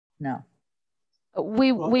No.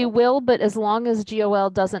 We will, but as long as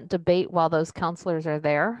GOL doesn't debate while those counselors are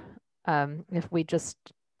there, if we just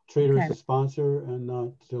treat her as a sponsor and not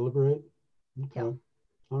deliberate. Okay. Yeah.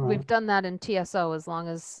 All right. We've done that in TSO as long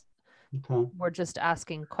as we're just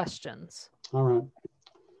asking questions. All right.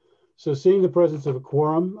 So seeing the presence of a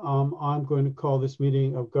quorum, I'm going to call this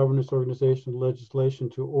meeting of Governance, Organization, and Legislation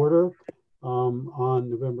to order on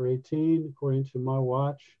November 18, according to my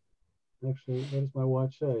watch. Actually, what does my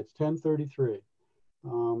watch say? It's 10:33.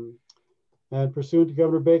 And pursuant to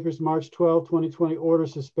Governor Baker's March 12, 2020 order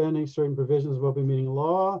suspending certain provisions of open meeting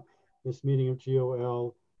law, this meeting of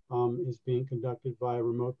GOL is being conducted via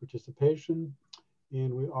remote participation,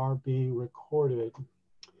 and we are being recorded. I'm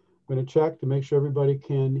going to check to make sure everybody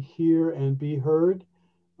can hear and be heard,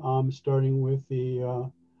 starting with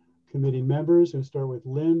the committee members. I'll start with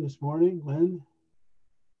Lynn this morning. Lynn?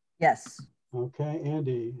 Yes. Okay.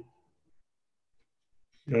 Andy?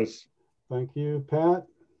 Yes. Thank you. Pat?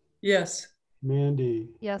 Yes. Mandy?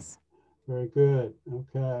 Yes. Very good.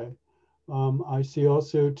 Okay. I see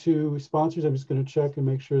also two sponsors. I'm just going to check and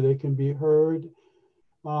make sure they can be heard.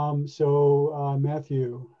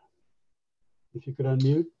 Matthew, if you could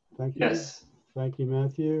unmute. Thank you. Yes. Thank you,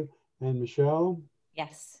 Matthew. And Michelle?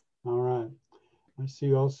 Yes. All right. I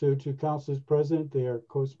see also two counselors present. They are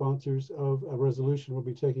co-sponsors of a resolution we'll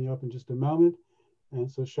be taking up in just a moment. And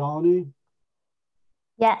so Shalini?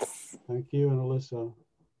 Yes. Thank you. And Alyssa?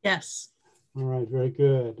 Yes. All right, very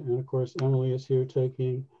good. And of course, Emily is here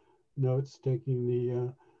taking notes, taking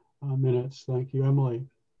the minutes. Thank you, Emily.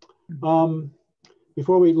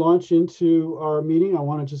 Before we launch into our meeting, I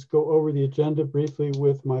want to just go over the agenda briefly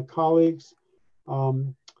with my colleagues.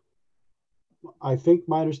 I think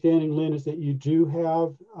my understanding, Lynn, is that you do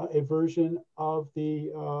have a version of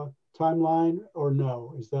the timeline, or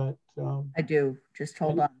no? Is that? I do. Just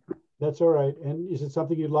hold on. That's all right. And is it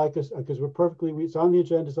something you'd like us, because it's on the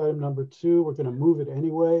agenda, it's item number 2. We're going to move it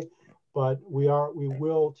anyway, but we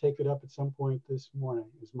will take it up at some point this morning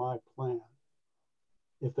is my plan,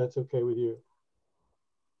 if that's okay with you.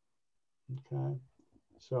 Okay.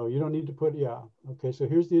 So you don't need to put, yeah. Okay. So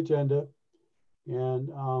here's the agenda. And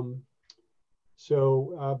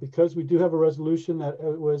because we do have a resolution that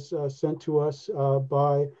was sent to us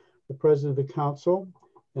by the president of the council,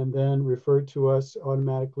 and then referred to us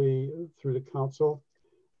automatically through the council.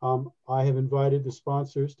 I have invited the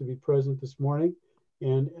sponsors to be present this morning.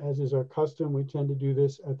 And as is our custom, we tend to do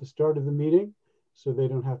this at the start of the meeting, so they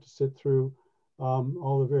don't have to sit through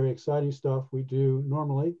all the very exciting stuff we do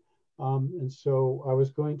normally. And so I was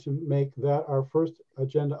going to make that our first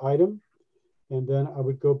agenda item. And then I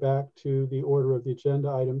would go back to the order of the agenda.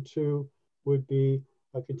 Item 2 would be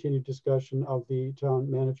a continued discussion of the town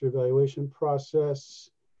manager evaluation process.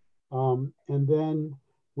 And then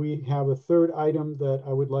we have a third item that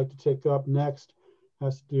I would like to take up next,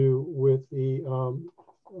 has to do with the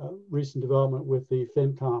recent development with the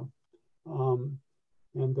FinCom.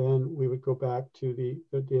 And then we would go back to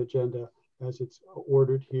the agenda as it's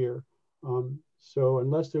ordered here. So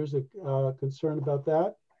unless there's a concern about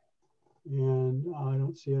that, and I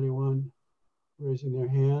don't see anyone raising their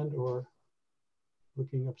hand or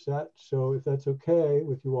looking upset. So if that's okay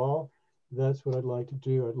with you all, that's what I'd like to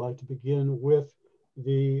do. I'd like to begin with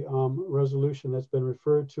the resolution that's been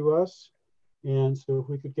referred to us. And so if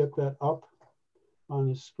we could get that up on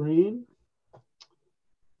the screen,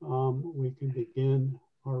 we can begin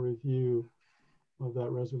our review of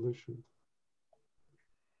that resolution.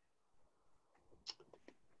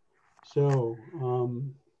 So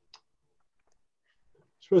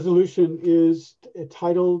this resolution is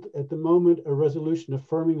titled at the moment, a resolution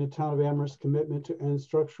affirming the town of Amherst's commitment to end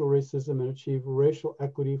structural racism and achieve racial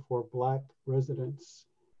equity for Black residents.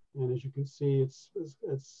 And as you can see, it's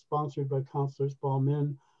sponsored by Councilors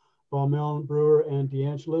Ballmin, Brewer, and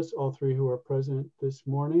DeAngelis, all three who are present this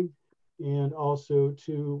morning, and also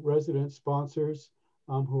 2 resident sponsors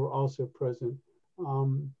who are also present.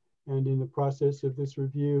 And in the process of this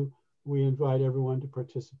review, we invite everyone to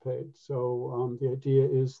participate. So the idea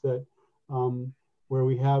is that where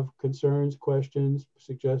we have concerns, questions,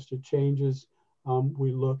 suggested changes,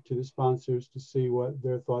 we look to the sponsors to see what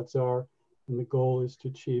their thoughts are. And the goal is to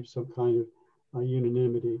achieve some kind of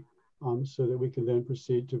unanimity so that we can then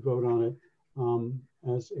proceed to vote on it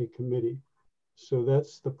as a committee. So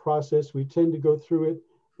that's the process. We tend to go through it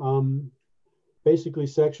basically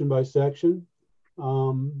section by section.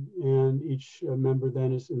 And each member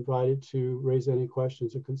then is invited to raise any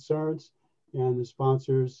questions or concerns, and the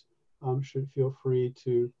sponsors should feel free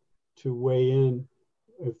to weigh in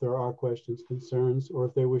if there are questions, concerns, or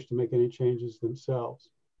if they wish to make any changes themselves.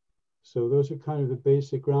 So those are kind of the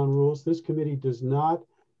basic ground rules. This committee does not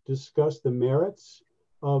discuss the merits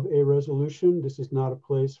of a resolution. This is not a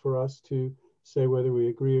place for us to say whether we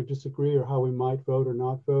agree or disagree or how we might vote or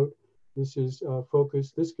not vote. This is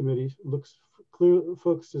focused, this committee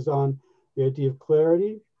focuses on the idea of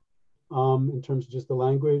clarity in terms of just the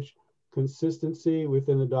language, consistency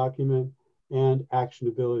within the document, and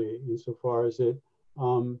actionability insofar as it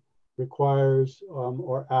requires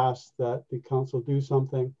or asks that the council do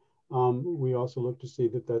something. We also look to see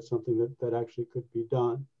that that's something that actually could be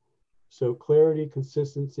done. So clarity,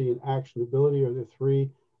 consistency, and actionability are the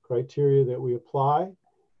three criteria that we apply.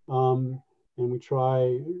 And we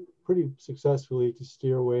try pretty successfully to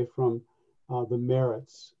steer away from the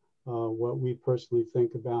merits, what we personally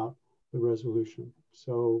think about the resolution.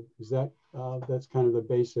 So is that, that's kind of the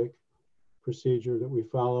basic procedure that we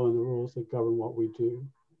follow and the rules that govern what we do.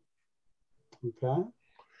 Okay.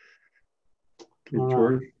 Okay,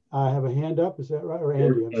 George. I have a hand up, is that right? Or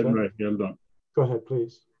Andy, I'm I have sorry. my hand up. Go ahead,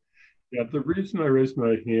 please. Yeah, the reason I raised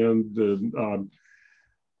my hand, and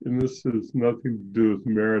this has nothing to do with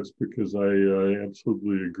merits, because I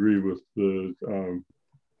absolutely agree with the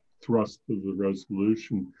thrust of the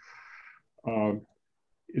resolution.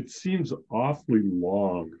 It seems awfully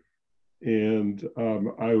long, and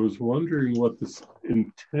I was wondering what the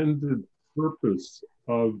intended purpose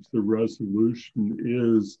of the resolution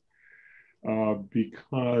is,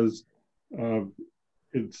 because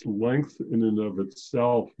its length in and of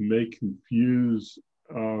itself may confuse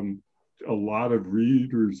a lot of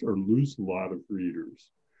readers or lose a lot of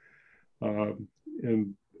readers.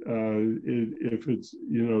 If it's,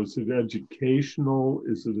 you know, is it educational?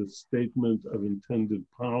 Is it a statement of intended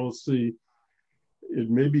policy? It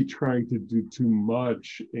may be trying to do too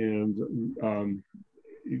much. And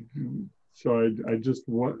so I just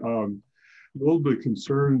want, a little bit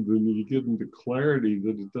concerned when you get into clarity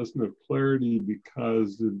that it doesn't have clarity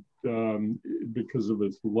because of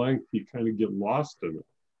its length, you kind of get lost in it.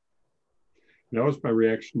 That was my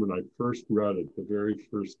reaction when I first read it the very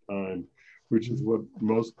first time, which is what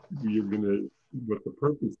most what the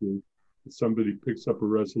purpose is. If somebody picks up a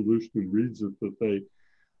resolution and reads it, that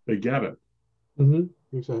they get it.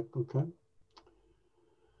 Mm-hmm. Exactly. Okay.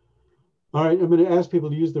 All right, I'm going to ask people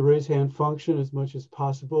to use the raise hand function as much as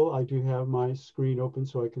possible. I do have my screen open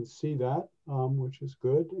so I can see that, which is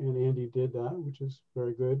good. And Andy did that, which is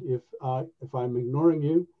very good. If I'm ignoring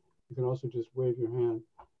you, you can also just wave your hand.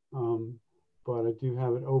 But I do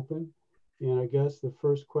have it open. And I guess the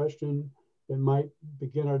first question that might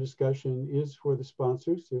begin our discussion is for the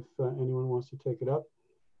sponsors, if anyone wants to take it up,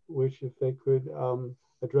 which if they could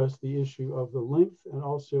address the issue of the length and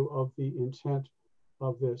also of the intent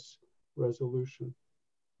of this resolution.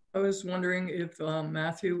 I was wondering if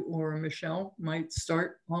Matthew or Michelle might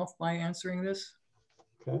start off by answering this.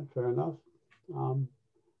 Okay, fair enough.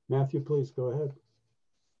 Matthew, please go ahead.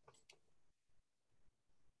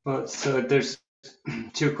 Well, so there's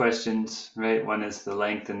two questions, right? One is the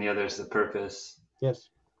length and the other is the purpose. Yes.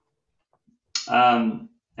 And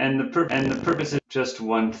the purpose is just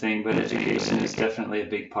one thing, but education is definitely a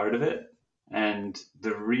big part of it. And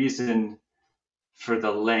the reason for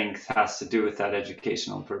the length has to do with that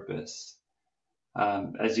educational purpose.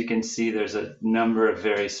 As you can see, there's a number of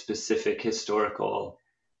very specific historical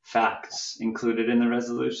facts included in the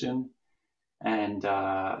resolution. And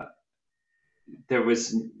there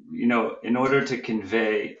was, you know, in order to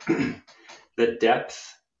convey the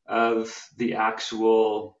depth of the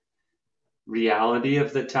actual reality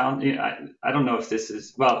of the town, you know, I don't know if this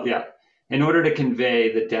is, well, yeah. In order to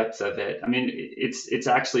convey the depth of it, I mean, it's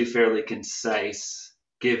actually fairly concise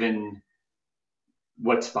given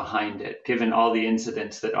what's behind it, given all the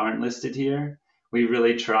incidents that aren't listed here. We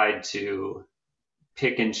really tried to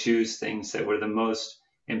pick and choose things that were the most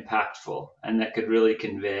impactful and that could really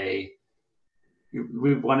convey.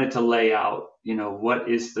 We wanted to lay out, you know, what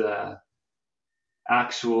is the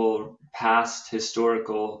actual past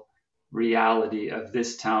historical reality of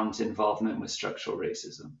this town's involvement with structural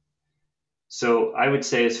racism. So I would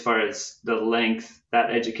say as far as the length,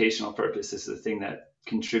 that educational purpose is the thing that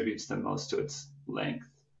contributes the most to its length.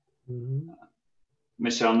 Mm-hmm.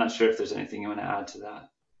 Michelle, I'm not sure if there's anything you want to add to that.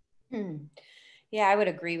 Yeah, I would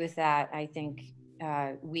agree with that. I think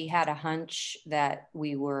we had a hunch that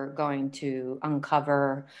we were going to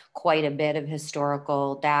uncover quite a bit of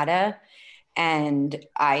historical data. And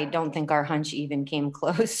I don't think our hunch even came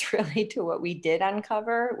close really to what we did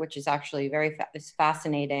uncover, which is actually very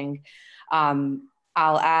fascinating.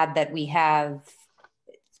 I'll add that we have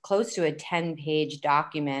close to a 10-page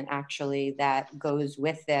document actually that goes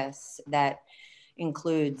with this that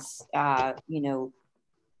includes, you know,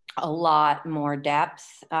 a lot more depth.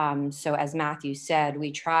 So as Matthew said,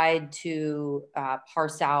 we tried to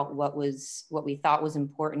parse out what we thought was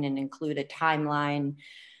important and include a timeline.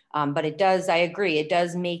 But it does, I agree, it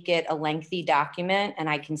does make it a lengthy document, and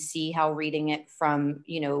I can see how reading it from,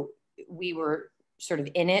 we were sort of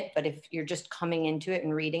in it, but if you're just coming into it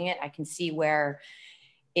and reading it, I can see where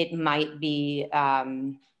it might be,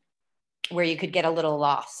 where you could get a little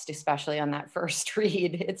lost, especially on that first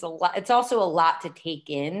read. It's a lot. It's also a lot to take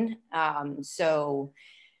in. So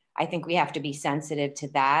I think we have to be sensitive to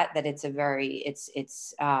that it's a very,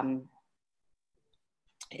 it's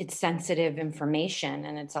sensitive information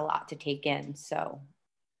and it's a lot to take in. So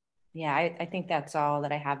yeah, I think that's all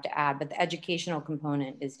that I have to add, but the educational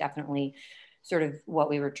component is definitely sort of what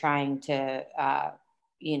we were trying to,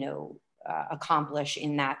 accomplish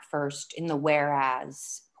in the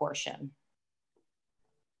whereas portion.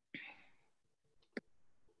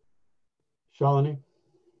 Shalini?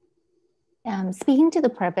 Speaking to the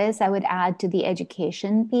purpose, I would add to the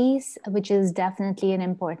education piece, which is definitely an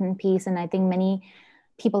important piece. And I think many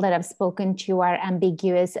people that I've spoken to are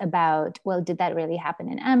ambiguous about, well, did that really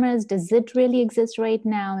happen in Amherst? Does it really exist right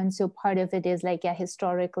now? And so part of it is like, yeah,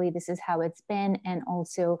 historically, this is how it's been. And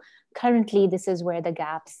also currently, this is where the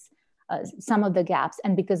gaps, some of the gaps,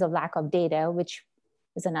 and because of lack of data, which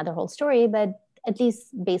is another whole story, but at least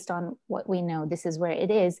based on what we know, this is where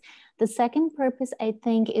it is. The second purpose, I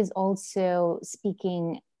think, is also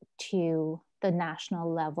speaking to the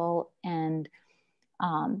national level and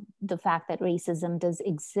the fact that racism does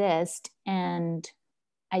exist. And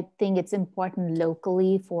I think it's important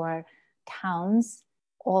locally for towns,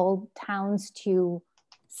 all towns, to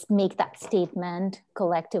make that statement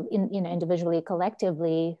individually,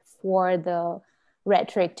 collectively, for the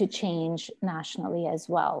rhetoric to change nationally as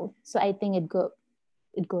well. So I think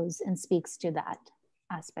it goes and speaks to that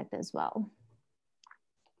aspect as well.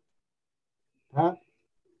 Pat?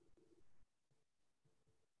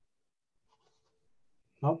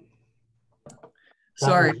 No?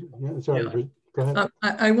 Sorry. Yeah, sorry, Yeah. go ahead.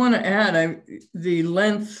 I want to add, the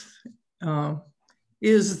length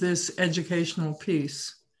is this educational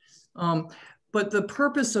piece. But the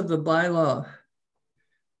purpose of the bylaw,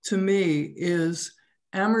 to me, is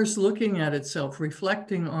Amherst looking at itself,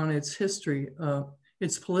 reflecting on its history,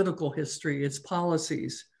 its political history, its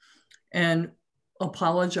policies, and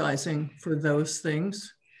apologizing for those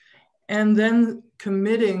things, and then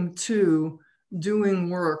committing to doing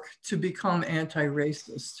work to become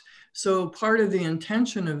anti-racist. So part of the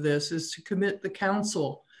intention of this is to commit the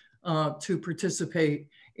council to participate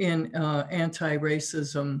in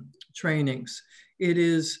anti-racism trainings. It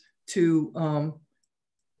is to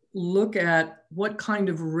look at what kind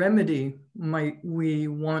of remedy might we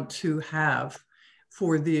want to have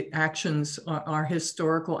for the actions, our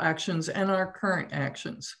historical actions and our current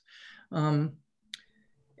actions.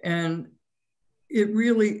 And it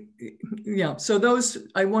really, yeah, so those,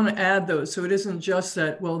 I want to add those. So it isn't just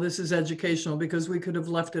that, well, this is educational, because we could have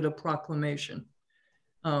left it a proclamation.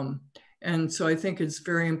 And so I think it's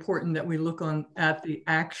very important that we look at the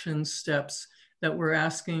action steps that we're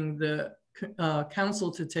asking the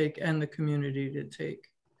council to take and the community to take.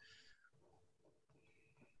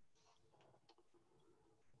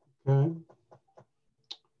 Okay.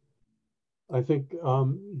 I think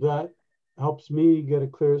that helps me get a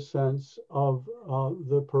clear sense of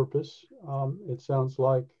the purpose. It sounds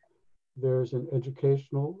like there's an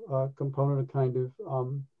educational component, a kind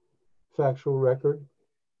of factual record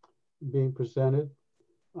being presented.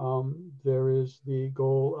 There is the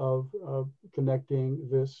goal of connecting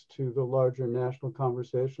this to the larger national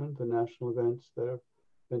conversation, the national events that have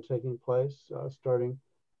been taking place,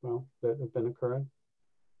 that have been occurring.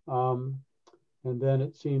 And then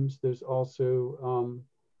it seems there's also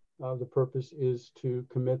the purpose is to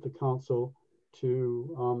commit the council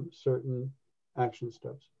to certain action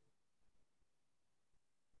steps.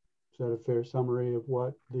 Is that a fair summary of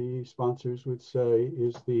what the sponsors would say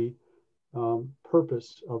is the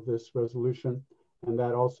purpose of this resolution? And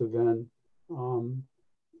that also then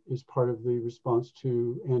is part of the response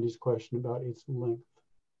to Andy's question about its length.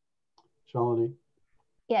 Shalini?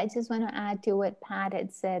 Yeah, I just want to add to what Pat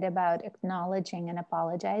had said about acknowledging and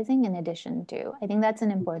apologizing in addition to. I think that's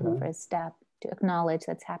an important first step, to acknowledge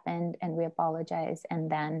that's happened and we apologize, and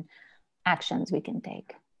then actions we can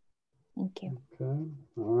take. Thank you. Okay,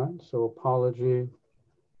 all right, so apology.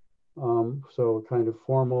 So a kind of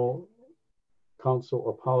formal council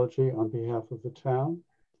apology on behalf of the town,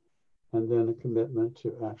 and then a commitment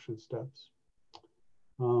to action steps.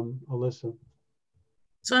 Alyssa?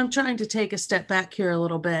 So I'm trying to take a step back here a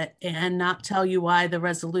little bit and not tell you why the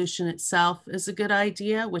resolution itself is a good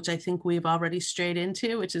idea, which I think we've already strayed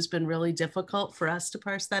into, which has been really difficult for us to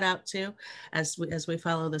parse that out too, as we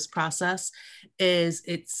follow this process. You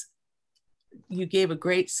gave a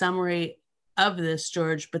great summary of this,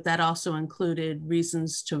 George, but that also included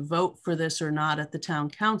reasons to vote for this or not at the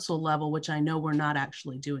town council level, which I know we're not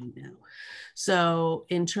actually doing now. So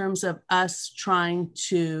in terms of us trying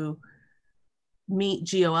to meet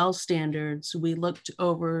GOL standards, we looked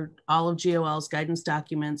over all of GOL's guidance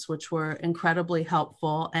documents, which were incredibly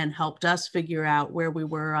helpful and helped us figure out where we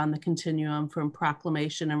were on the continuum from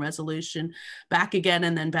proclamation and resolution, back again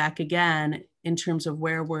and then back again in terms of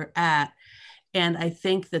where we're at. And I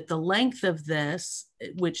think that the length of this,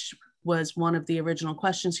 which was one of the original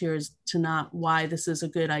questions here, is to not why this is a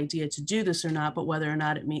good idea to do this or not, but whether or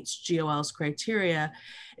not it meets GOL's criteria,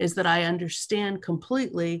 is that I understand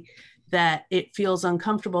completely that it feels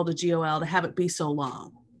uncomfortable to GOL to have it be so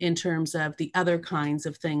long in terms of the other kinds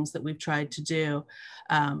of things that we've tried to do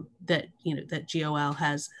that GOL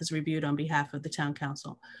has reviewed on behalf of the town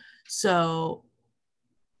council. So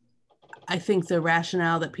I think the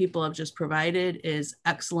rationale that people have just provided is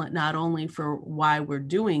excellent, not only for why we're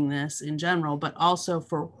doing this in general, but also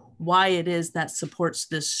for why it is that supports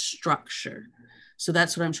this structure. So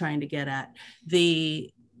that's what I'm trying to get at.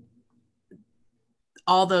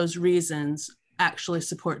 All those reasons actually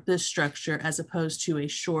support this structure as opposed to a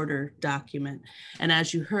shorter document. And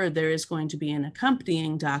as you heard, there is going to be an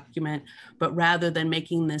accompanying document, but rather than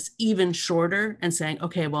making this even shorter and saying,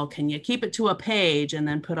 okay, well, can you keep it to a page and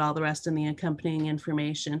then put all the rest in the accompanying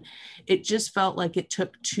information? It just felt like it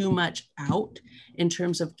took too much out in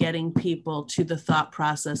terms of getting people to the thought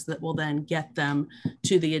process that will then get them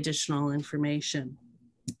to the additional information.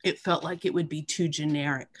 It felt like it would be too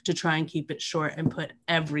generic to try and keep it short and put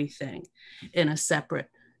everything in a separate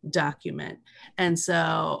document. And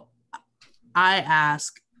so I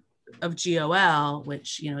ask of GOL,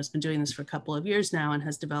 which has been doing this for a couple of years now and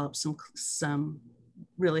has developed some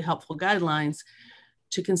really helpful guidelines,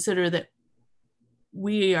 to consider that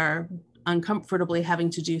we are uncomfortably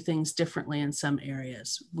having to do things differently in some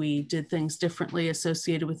areas. We did things differently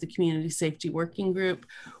associated with the Community Safety Working Group.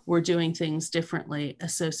 We're doing things differently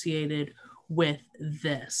associated with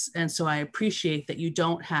this. And so I appreciate that you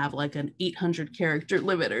don't have like an 800 character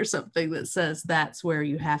limit or something that says that's where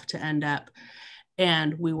you have to end up.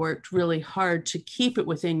 And we worked really hard to keep it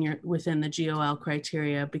within the GOL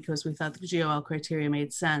criteria because we thought the GOL criteria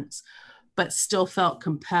made sense, but still felt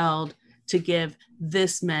compelled to give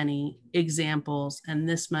this many examples and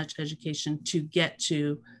this much education to get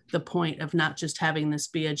to the point of not just having this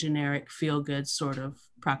be a generic feel-good sort of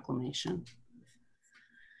proclamation.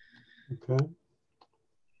 Okay.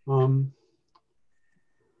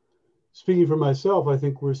 Speaking for myself, I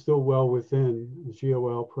think we're still well within the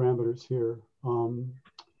GOL parameters here.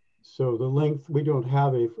 So the length, we don't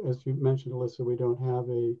have as you mentioned, Alyssa, we don't have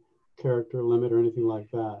a character limit or anything like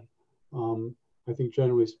that. I think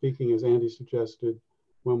generally speaking, as Andy suggested,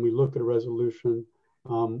 when we look at a resolution,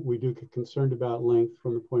 we do get concerned about length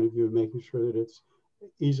from the point of view of making sure that it's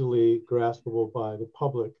easily graspable by the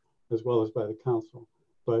public as well as by the council.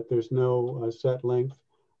 But there's no set length.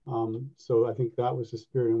 So I think that was the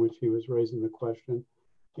spirit in which he was raising the question.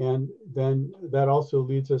 And then that also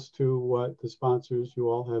leads us to what the sponsors you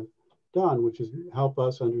all have done, which is help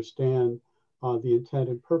us understand the intent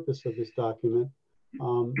and purpose of this document.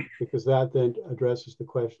 Because that then addresses the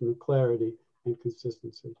question of clarity and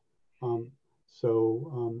consistency. I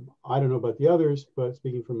don't know about the others, but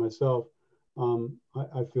speaking for myself,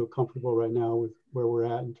 I feel comfortable right now with where we're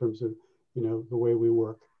at in terms of the way we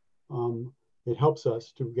work. It helps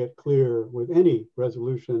us to get clear with any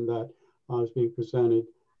resolution that is being presented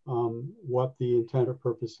what the intent or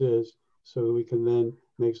purpose is, so that we can then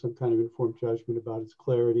make some kind of informed judgment about its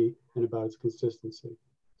clarity and about its consistency.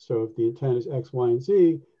 So if the intent is X, Y, and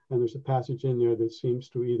Z, and there's a passage in there that seems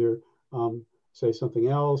to either say something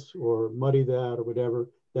else or muddy that or whatever,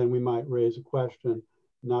 then we might raise a question,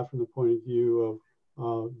 not from the point of view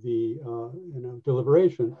of the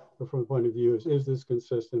deliberation, but from the point of view is this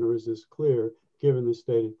consistent or is this clear given the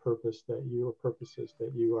stated purpose that purposes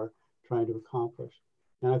that you are trying to accomplish.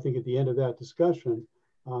 And I think at the end of that discussion,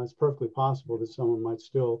 it's perfectly possible that someone might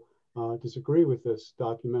still disagree with this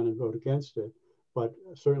document and vote against it, but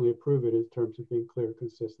certainly approve it in terms of being clear,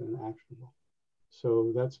 consistent, and actionable.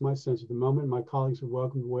 So that's my sense at the moment. My colleagues are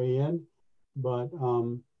welcome to weigh in, but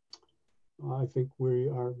I think we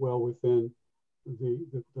are well within the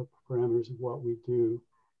parameters of what we do.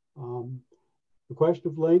 The question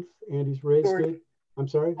of length, Andy's raised it. I'm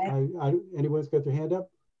sorry, anyone's got their hand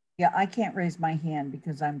up? Yeah, I can't raise my hand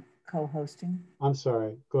because I'm co-hosting. I'm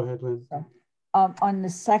sorry. Go ahead, Lynn. So, on the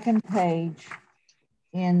second page,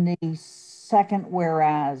 in the second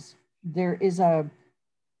whereas, there is a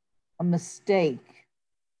mistake.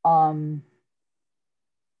 And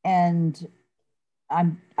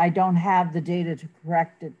I don't have the data to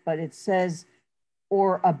correct it, but it says,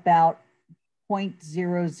 or about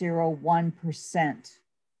 0.001%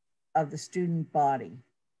 of the student body.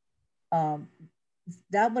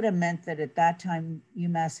 That would have meant that at that time,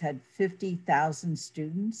 UMass had 50,000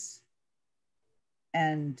 students.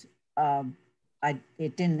 And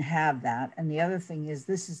it didn't have that. And the other thing is,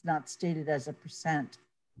 this is not stated as a percent.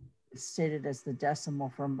 It's stated as the decimal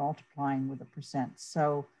for multiplying with a percent.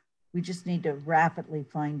 So we just need to rapidly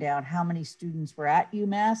find out how many students were at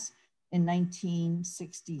UMass in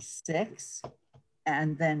 1966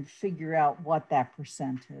 and then figure out what that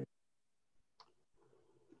percent is.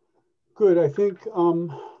 Good. I think,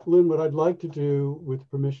 Lynn, what I'd like to do with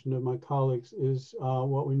permission of my colleagues is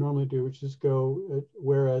what we normally do, which is go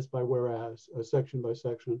whereas by whereas, section by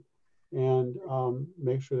section, and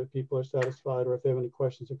make sure that people are satisfied, or if they have any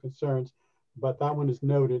questions or concerns. But that one is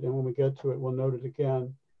noted, and when we get to it, we'll note it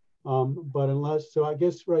again. But unless, so I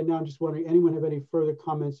guess right now I'm just wondering, anyone have any further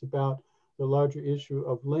comments about the larger issue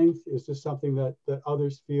of length? Is this something that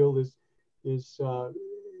others feel is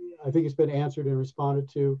I think it's been answered and responded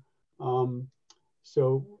to.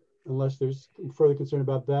 So unless there's further concern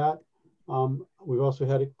about that, we've also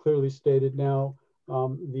had it clearly stated now,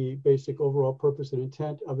 the basic overall purpose and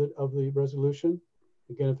intent of the resolution.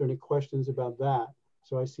 Again, if there are any questions about that.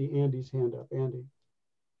 So I see Andy's hand up. Andy.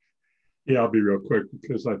 Yeah, I'll be real quick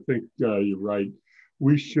because I think you're right.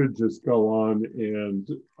 We should just go on and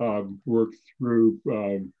work through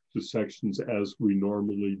the sections as we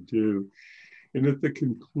normally do. And at the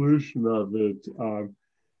conclusion of it,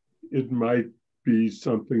 it might be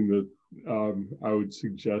something that I would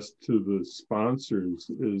suggest to the sponsors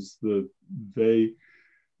is that they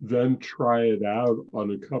then try it out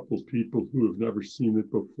on a couple of people who have never seen it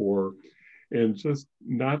before, and just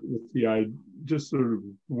not with the idea, just sort of,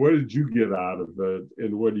 what did you get out of it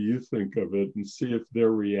and what do you think of it, and see if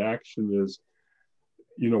their reaction is,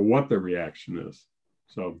 what the reaction is.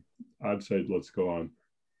 So I'd say let's go on.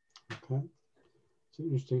 Okay. It's an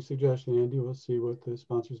interesting suggestion, Andy. We'll see what the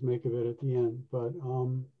sponsors make of it at the end. But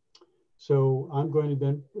so I'm going to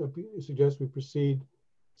then suggest we proceed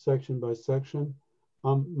section by section.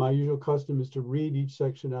 My usual custom is to read each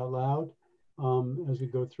section out loud as we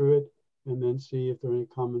go through it, and then see if there are any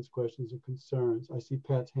comments, questions, or concerns. I see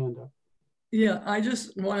Pat's hand up. Yeah, I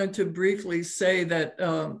just wanted to briefly say that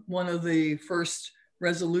one of the first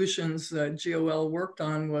resolutions that GOL worked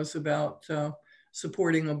on was about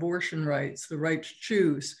supporting abortion rights, the right to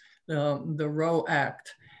choose, the Roe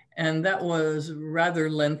Act. And that was rather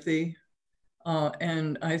lengthy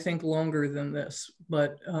and I think longer than this.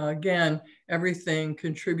 But again, everything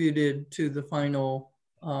contributed to the final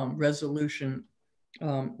resolution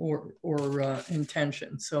or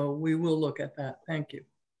intention. So we will look at that. Thank you.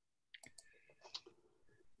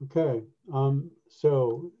 Okay,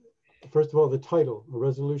 so first of all, the title, a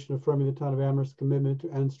resolution affirming the town of Amherst's commitment to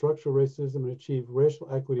end structural racism and achieve racial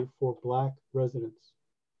equity for Black residents.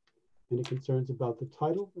 Any concerns about the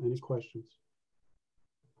title? Any questions?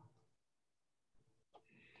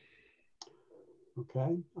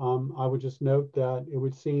 Okay, I would just note that it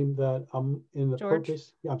would seem that in the George?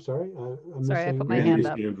 purpose, I'm sorry. I'm Sorry, I missing put my hand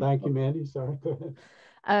up. Thank you, Mandy. Sorry, go ahead.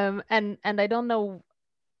 And I don't know,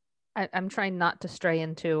 I'm trying not to stray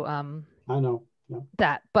into I know. Yeah.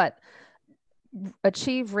 that, but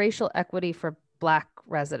achieve racial equity for Black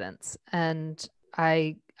residents. And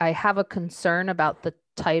I have a concern about the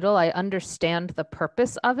title. I understand the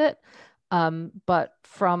purpose of it, but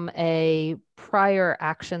from a prior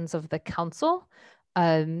actions of the council,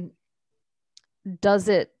 does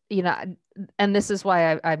it, and this is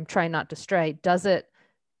why I'm trying not to stray, does it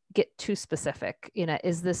get too specific?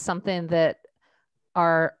 Is this something that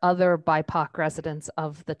our other BIPOC residents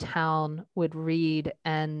of the town would read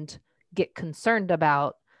and get concerned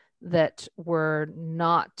about, that we're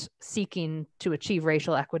not seeking to achieve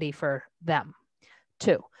racial equity for them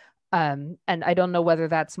too? And I don't know whether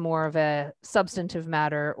that's more of a substantive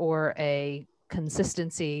matter or a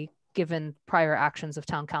consistency given prior actions of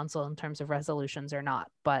town council in terms of resolutions or not,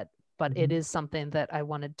 but it is something that I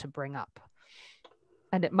wanted to bring up.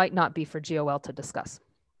 And it might not be for GOL to discuss.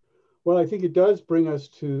 Well, I think it does bring us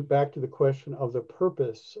back to the question of the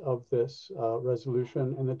purpose of this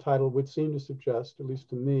resolution, and the title would seem to suggest, at least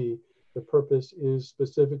to me, the purpose is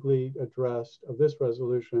specifically addressed of this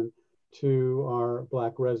resolution to our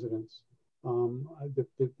Black residents.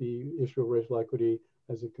 The issue of racial equity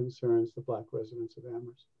as it concerns the Black residents of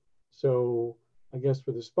Amherst. So I guess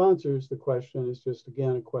for the sponsors, the question is just,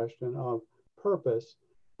 again, a question of purpose.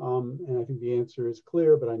 And I think the answer is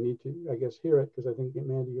clear, but I need to, I guess, hear it because I think,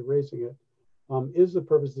 Mandy, you're raising it. Is the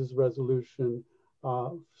purpose of this resolution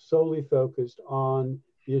solely focused on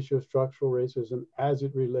the issue of structural racism as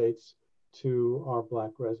it relates to our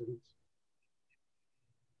Black residents?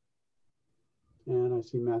 And I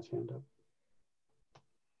see Matt's hand up.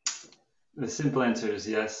 The simple answer is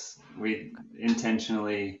yes. We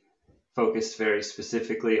intentionally focused very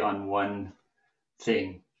specifically on one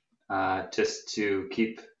thing, just to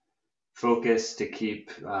keep focus, to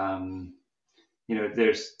keep, you know,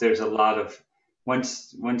 there's a lot of,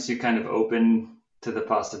 once you kind of open to the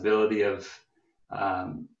possibility of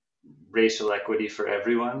racial equity for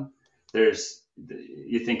everyone,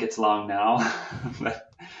 you think it's long now, but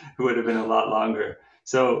it would have been a lot longer.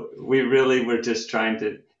 So we really were just trying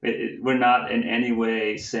to, we're not in any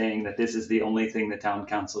way saying that this is the only thing the town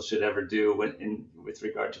council should ever do with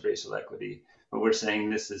regard to racial equity, but we're saying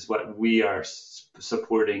this is what we are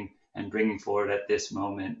supporting and bringing forward at this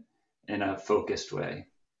moment in a focused way.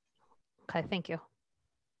 Okay, thank you.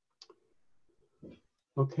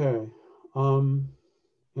 Okay.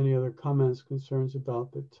 Any other comments, concerns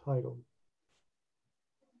about the title?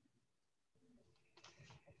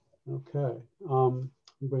 Okay.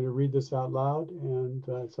 I'm going to read this out loud, and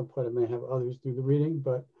at some point I may have others do the reading,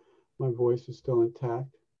 but my voice is still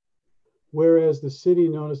intact. Whereas the city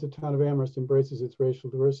known as the town of Amherst embraces its racial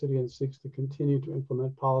diversity and seeks to continue to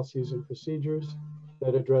implement policies and procedures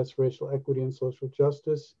that address racial equity and social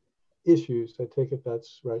justice issues, I take it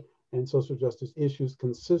that's right, and social justice issues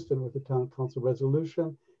consistent with the town council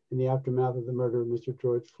resolution in the aftermath of the murder of Mr.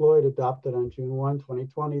 George Floyd, adopted on June 1,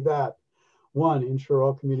 2020, that 1, ensure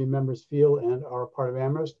all community members feel and are a part of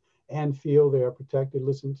Amherst and feel they are protected,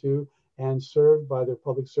 listened to, and served by their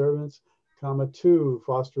public servants, 2,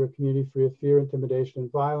 foster a community free of fear, intimidation,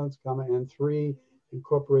 and violence, and 3,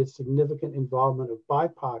 incorporate significant involvement of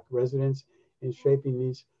BIPOC residents in shaping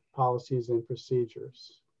these policies and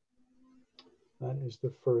procedures. That is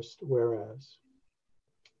the first whereas.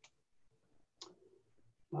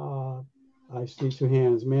 I see 2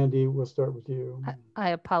 hands. Mandy, we'll start with you. I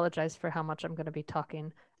apologize for how much I'm going to be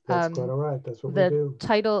talking. That's quite all right. That's what we do.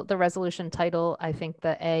 The resolution title, I think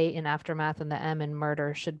the A in aftermath and the M in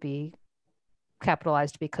murder should be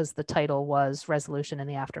capitalized because the title was resolution in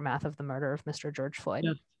the aftermath of the murder of Mr. George Floyd.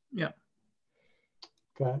 Yeah.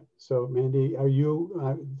 Okay. So Mandy, are you,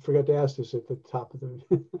 I forgot to ask this at the top of the,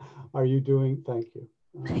 are you doing, thank you.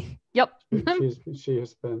 Yep. She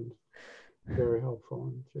has been very helpful,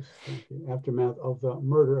 and just thank you. Aftermath of the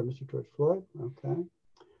murder of Mr. George Floyd. Okay.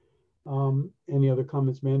 Any other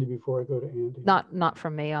comments, Mandy, before I go to Andy? Not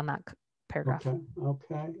from me on that paragraph.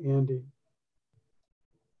 Okay. Andy.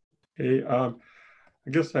 Hey, I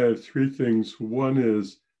guess I have 3 things. One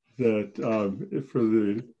is that for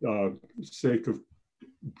the sake of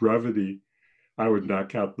brevity, I would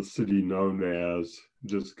knock out the city known as,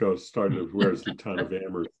 just go start of where's the town of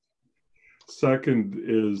Amherst. Second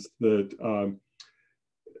is that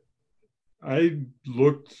I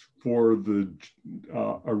looked for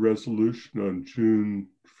a resolution on June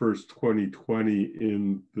 1st, 2020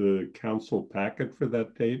 in the council packet for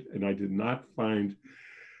that date, and I did not find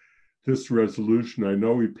this resolution. I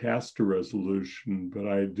know we passed a resolution, but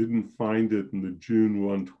I didn't find it in the June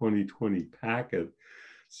 1, 2020 packet.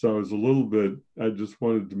 So I was a little bit, I just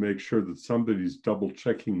wanted to make sure that somebody's double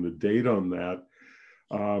checking the date on that.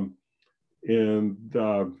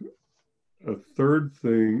 A third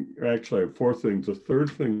thing, actually I have 4 things. The third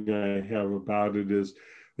thing I have about it is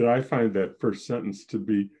that I find that first sentence to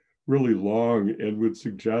be really long and would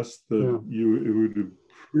suggest that it would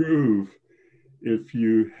improve if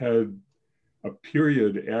you had a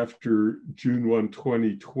period after June 1,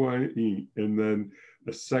 2020, and then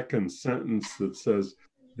a second sentence that says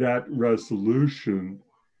that resolution,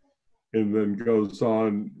 and then goes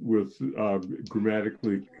on with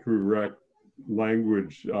grammatically correct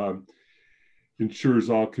language, ensures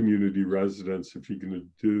all community residents. If you're going to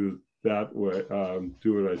do it that way,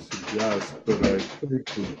 do it, I suggest, but I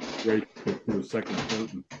think it's great for the second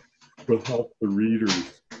sentence will help the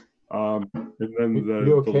readers. And then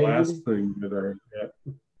the last thing that I had,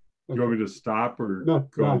 do you want me to stop or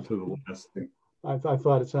go on to the last thing? I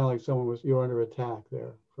thought it sounded like you were under attack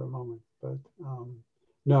there for a moment, but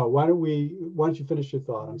no, why don't you finish your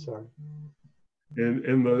thought? I'm sorry.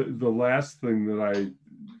 And the last thing that I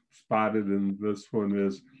spotted in this one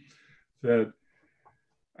is that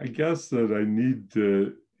I guess that I need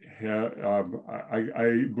to have,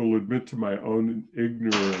 I will admit to my own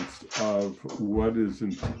ignorance of what is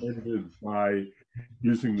intended by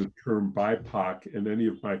using the term BIPOC, and any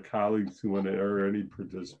of my colleagues who want to, or any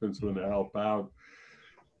participants who want to help out.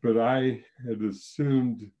 But I had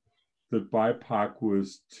assumed that BIPOC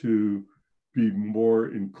was to be more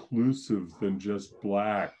inclusive than just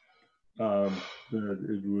Black. That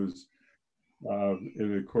it was,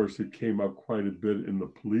 and of course it came up quite a bit in the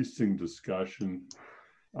policing discussion.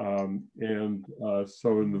 So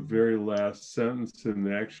in the very last sentence,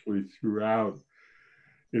 and actually throughout,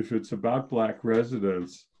 if it's about Black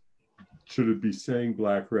residents, should it be saying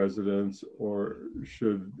Black residents, or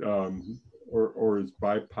should, or is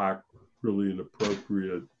BIPOC really an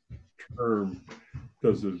appropriate term?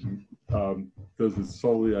 Does it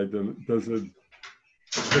solely identify, does it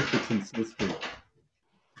fit the consistent?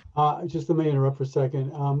 Just let me interrupt for a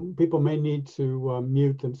second. People may need to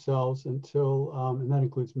mute themselves until, and that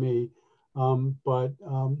includes me, but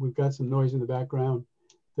we've got some noise in the background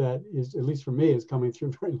that is, at least for me, is coming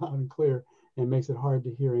through very loud and clear and makes it hard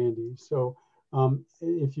to hear Andy. So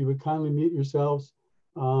if you would kindly mute yourselves,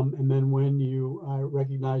 and then when you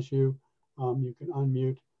recognize you, you can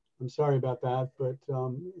unmute. I'm sorry about that, but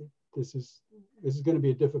this is going to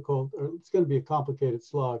be a difficult, or it's going to be a complicated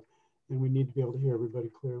slog, and we need to be able to hear everybody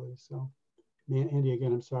clearly. So, Andy,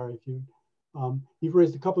 again, I'm sorry if you, you've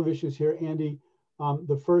raised a couple of issues here, Andy. Let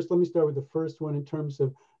me start with the first one in terms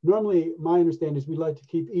of, normally my understanding is we like to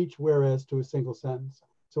keep each whereas to a single sentence.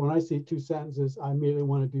 So when I see two sentences, I immediately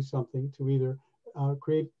want to do something to either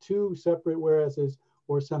create two separate whereases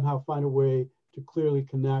or somehow find a way to clearly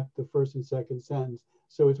connect the first and second sentence.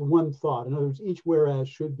 So it's one thought. In other words, each whereas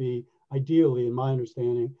should be, ideally, in my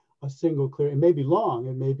understanding, a single clear. It may be long,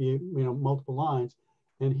 it may be multiple lines.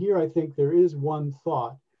 And here I think there is one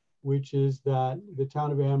thought, which is that the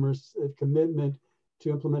town of Amherst's commitment to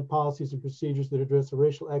implement policies and procedures that address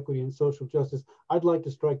racial equity and social justice. I'd like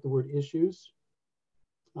to strike the word issues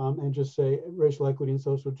and just say racial equity and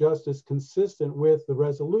social justice consistent with the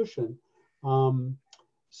resolution. We're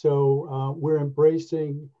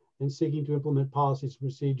embracing and seeking to implement policies and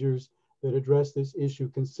procedures that address this issue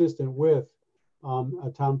consistent with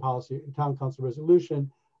a town council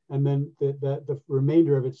resolution, and then the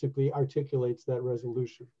remainder of it simply articulates that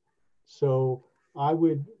resolution. So I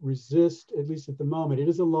would resist, at least at the moment, it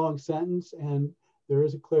is a long sentence and there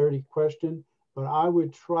is a clarity question, but I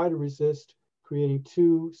would try to resist creating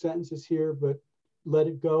two sentences here, but let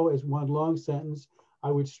it go as one long sentence.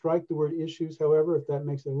 I would strike the word issues, however, if that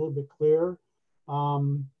makes it a little bit clearer.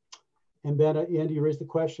 And then Andy, you raised the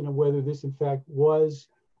question of whether this in fact was,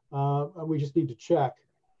 we just need to check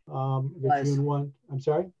the June 1, I'm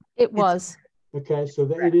sorry? It was. Okay, so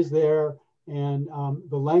it is there. And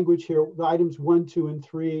the language here, the items 1, 2, and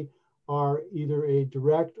 3 are either a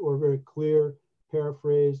direct or very clear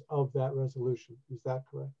paraphrase of that resolution. Is that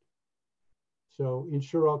correct? So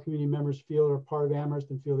ensure all community members feel they're part of Amherst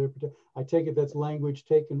and feel they're protected. I take it that's language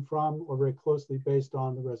taken from or very closely based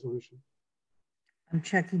on the resolution. I'm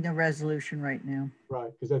checking the resolution right now.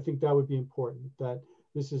 Right, because I think that would be important, that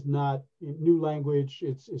this is not new language.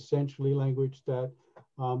 It's essentially language that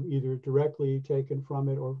either directly taken from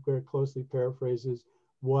it or very closely paraphrases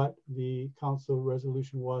what the council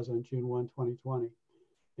resolution was on June 1, 2020.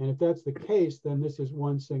 And if that's the case, then this is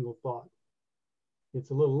one single thought.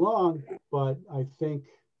 It's a little long, but I think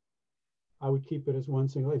I would keep it as one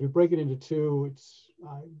single. If you break it into two, it's,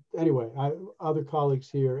 anyway, other colleagues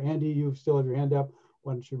here. Andy, you still have your hand up.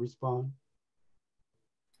 Why don't you respond?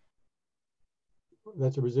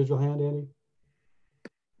 That's a residual hand, Andy?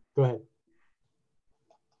 Go ahead.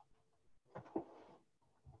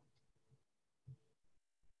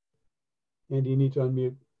 Andy, you need to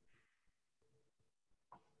unmute.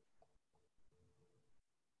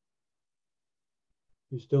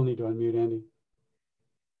 You still need to unmute, Andy.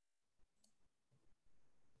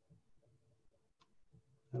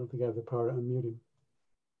 I don't think I have the power to unmute him.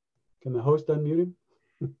 Can the host unmute him?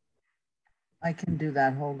 I can do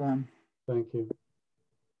that. Hold on. Thank you.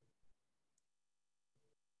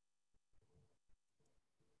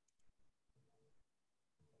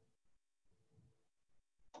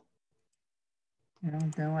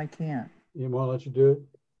 No, I can't. You want to let you do it?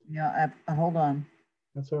 Yeah, hold on.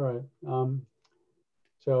 That's all right.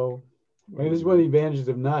 So I mean, this is one of the advantages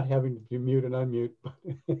of not having to mute and unmute.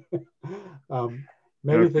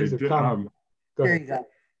 Many things have come. There you go.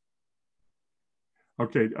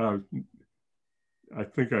 Okay, I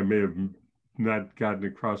think I may have not gotten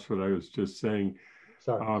across what I was just saying.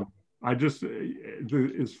 Sorry. I just,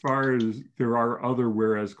 as far as there are other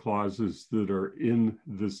whereas clauses that are in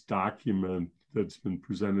this document that's been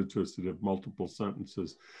presented to us that have multiple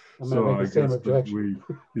sentences. So I guess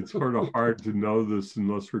it's sort of hard to know this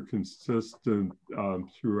unless we're consistent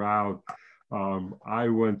throughout. I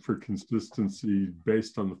went for consistency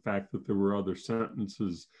based on the fact that there were other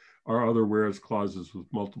sentences or other whereas clauses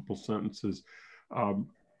with multiple sentences. I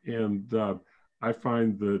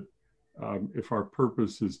find that if our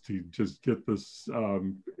purpose is to just get this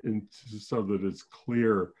into so that it's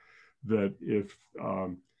clear that if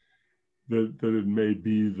that it may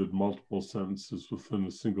be that multiple sentences within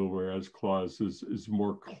a single whereas clause is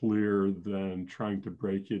more clear than trying to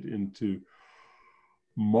break it into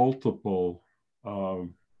multiple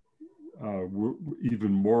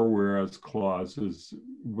even more whereas clauses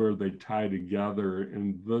where they tie together.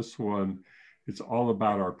 In this one, it's all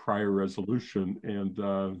about our prior resolution, and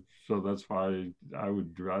so that's why I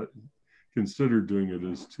would consider doing it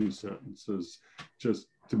as 2 sentences just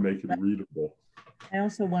to make it readable. I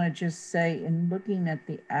also want to just say, in looking at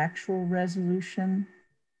the actual resolution,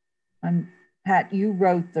 Pat, you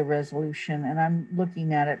wrote the resolution, and I'm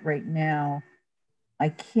looking at it right now. I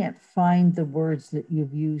can't find the words that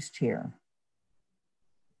you've used here.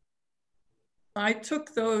 I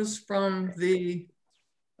took those from the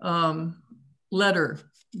letter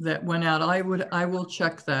that went out. I will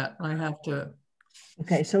check that. I have to.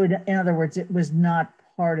 Okay, so in other words, it was not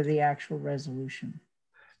part of the actual resolution.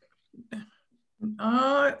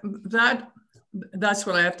 That's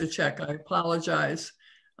what I have to check. I apologize.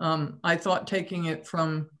 I thought taking it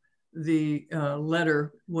from the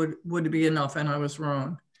letter would be enough, and I was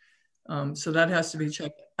wrong. So that has to be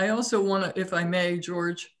checked. I also want to, if I may,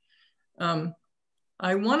 George,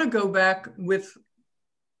 I want to go back with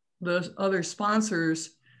the other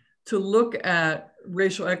sponsors to look at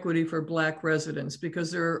racial equity for Black residents,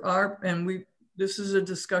 because there are, and this is a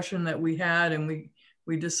discussion that we had, and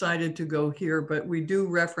we decided to go here, but we do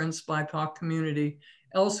reference BIPOC community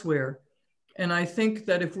elsewhere. And I think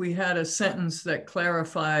that if we had a sentence that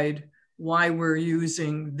clarified why we're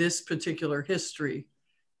using this particular history,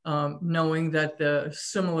 knowing that the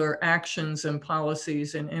similar actions and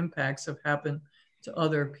policies and impacts have happened to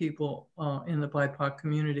other people in the BIPOC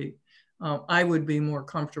community, I would be more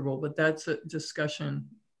comfortable, but that's a discussion.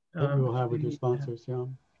 We'll have with your sponsors, yeah.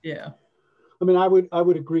 Yeah. I mean, I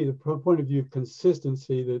would agree. The point of view of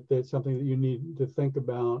consistency, that's something that you need to think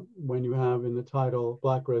about when you have in the title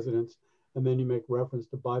Black residents, and then you make reference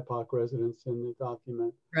to BIPOC residents in the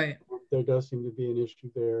document. Right. There does seem to be an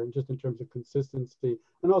issue there, and just in terms of consistency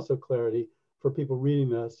and also clarity for people reading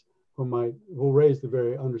this who raise the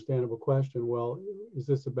very understandable question: well, is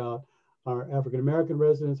this about our African American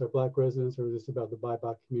residents, our Black residents, or is this about the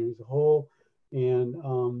BIPOC community as a whole? And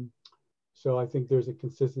so I think there's a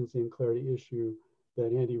consistency and clarity issue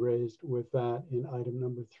that Andy raised with that in item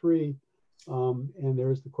number 3. And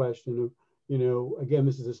there's the question of, you know, again,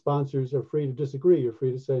 this is the sponsors are free to disagree. You're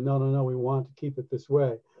free to say, no, we want to keep it this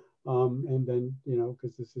way. And then, you know,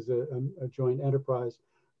 because this is a joint enterprise,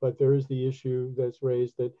 but there is the issue that's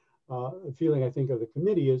raised that a feeling I think of the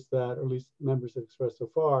committee is that, or at least members have expressed so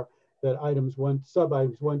far, that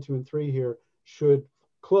sub-items 1, 2, and 3 here should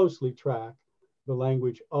closely track the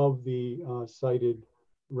language of the cited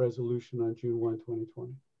resolution on June 1,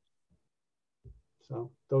 2020. So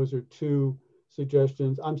those are 2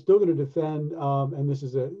 suggestions. I'm still going to defend, and this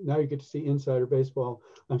is now you get to see insider baseball.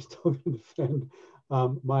 I'm still going to defend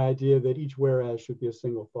my idea that each whereas should be a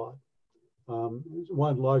single thought,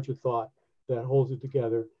 one larger thought that holds it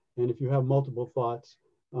together. And if you have multiple thoughts,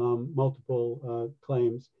 multiple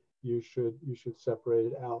claims, you should separate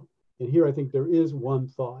it out. And here I think there is one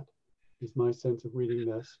thought, is my sense of reading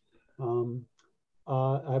this.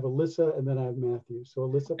 I have Alyssa and then I have Matthew. So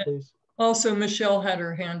Alyssa, please. Also, Michelle had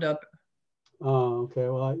her hand up. Oh, okay.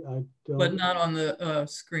 Well, I don't. But not on the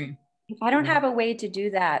screen. I don't have a way to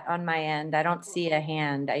do that on my end. I don't see a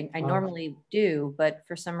hand. I normally do, but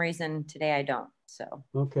for some reason today I don't. So.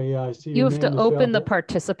 Okay, yeah, I see. You have to open the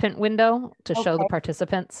participant window to show the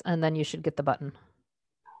participants, and then you should get the button.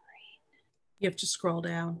 You have to scroll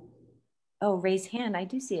down. Oh, raise hand. I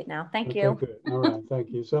do see it now. Thank you. Okay, good. All right, thank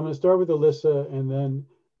you. So I'm going to start with Alyssa and then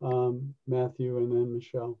Matthew and then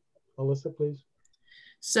Michelle. Alyssa, please.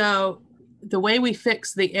 So the way we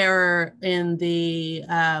fix the error in the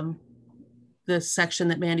section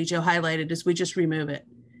that Mandy Jo highlighted is we just remove it.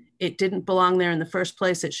 It didn't belong there in the first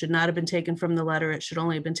place. It should not have been taken from the letter. It should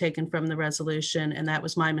only have been taken from the resolution. And that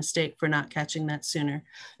was my mistake for not catching that sooner.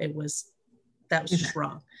 That was just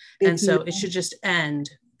wrong. And so it should just end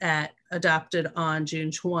at adopted on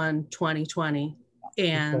June 1, 2020.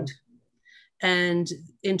 And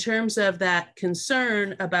in terms of that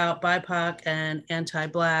concern about BIPOC and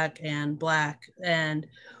anti-Black and Black, and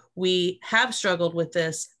we have struggled with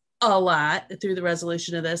this, a lot through the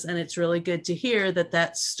resolution of this. And it's really good to hear that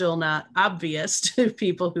that's still not obvious to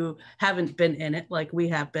people who haven't been in it like we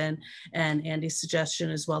have been. And Andy's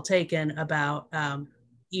suggestion is well taken about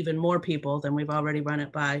even more people than we've already run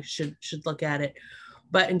it by should look at it.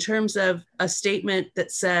 But in terms of a statement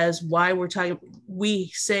that says why we're talking,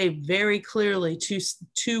 we say very clearly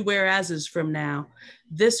two whereases from now,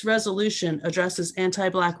 this resolution addresses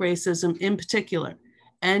anti-Black racism in particular.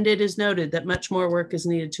 And it is noted that much more work is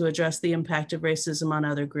needed to address the impact of racism on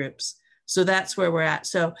other groups. So that's where we're at.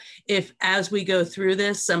 So if, as we go through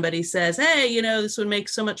this, somebody says, hey, you know, this would make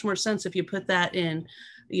so much more sense if you put that in,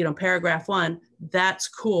 you know, paragraph 1, that's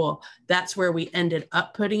cool. That's where we ended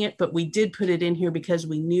up putting it, but we did put it in here because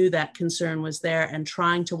we knew that concern was there, and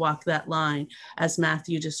trying to walk that line, as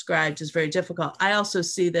Matthew described, is very difficult. I also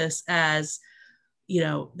see this as, you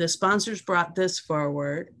know, the sponsors brought this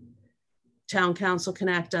forward. Town council can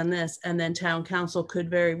act on this, and then town council could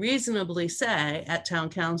very reasonably say at town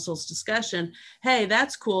council's discussion, hey,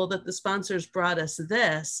 that's cool that the sponsors brought us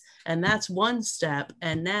this, and that's one step.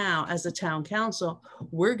 And now as a town council,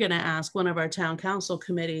 we're gonna ask one of our town council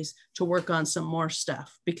committees to work on some more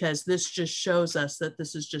stuff, because this just shows us that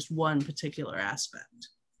this is just one particular aspect.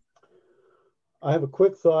 I have a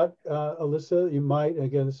quick thought, Alyssa. You might,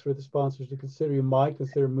 again, this is for the sponsors to consider, you might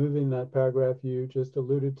consider moving that paragraph you just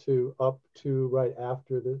alluded to up to right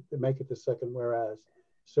after make it the second whereas.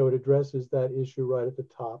 So it addresses that issue right at the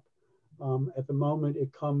top. At the moment,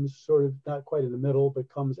 it comes sort of not quite in the middle, but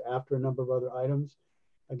comes after a number of other items.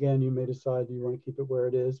 Again, you may decide you want to keep it where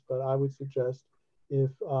it is, but I would suggest if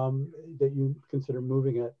that you consider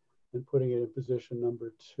moving it and putting it in position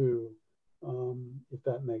number 2. If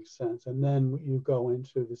that makes sense. And then you go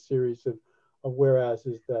into the series of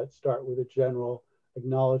whereases that start with a general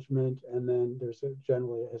acknowledgement, and then there's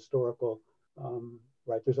generally a historical,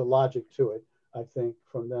 right, there's a logic to it, I think,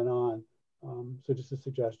 from then on. So just a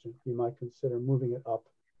suggestion, you might consider moving it up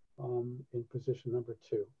in position number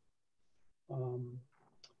 2.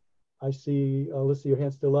 I see, Alyssa, your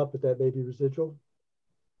hand's still up, but that may be residual.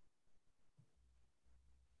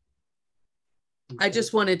 I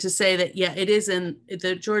just wanted to say that, yeah, it is in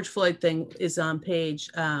the George Floyd thing is on page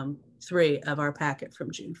 3 of our packet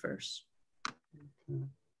from June 1st. Okay.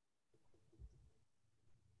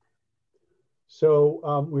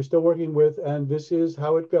 So we're still working with, and this is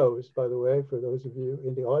how it goes, by the way, for those of you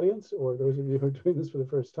in the audience or those of you who are doing this for the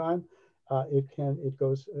first time. It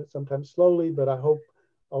goes sometimes slowly, but I hope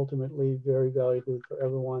ultimately very valuable for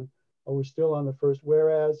everyone. We're still on the first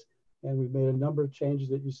whereas. And we've made a number of changes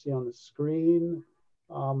that you see on the screen.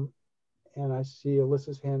 And I see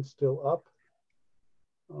Alyssa's hand still up.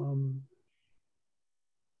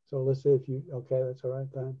 So Alyssa, if you, okay, that's all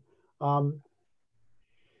right then.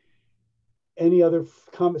 Any other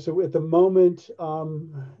comments? So at the moment,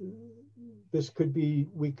 this could be,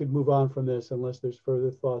 we could move on from this unless there's further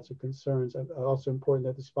thoughts or concerns. And also important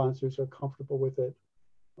that the sponsors are comfortable with it.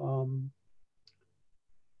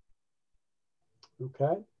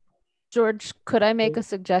 Okay. George, could I make a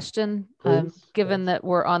suggestion? Given that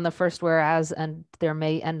we're on the first whereas and there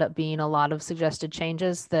may end up being a lot of suggested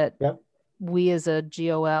changes, that we as a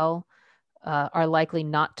GOL are likely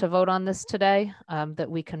not to vote on this today,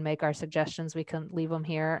 that we can make our suggestions, we can leave them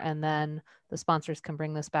here, and then the sponsors can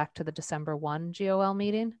bring this back to the December 1 GOL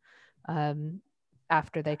meeting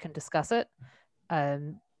after they can discuss it.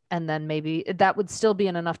 And then maybe that would still be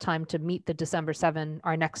in enough time to meet the December 7,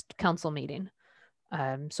 our next council meeting.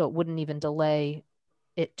 So it wouldn't even delay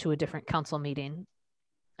it to a different council meeting,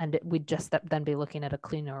 and we'd just then be looking at a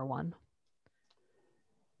cleaner one.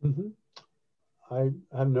 Mm-hmm. I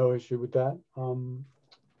have no issue with that,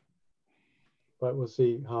 but we'll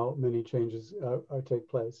see how many changes take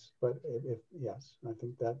place. But if yes, I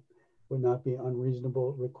think that would not be an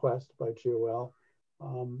unreasonable request by GOL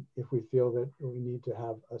if we feel that we need to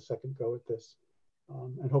have a second go at this.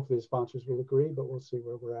 And hopefully the sponsors will agree, but we'll see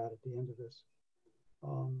where we're at the end of this.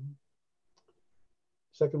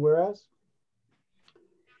 Second whereas,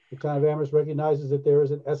 the town of Amherst recognizes that there is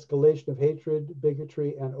an escalation of hatred,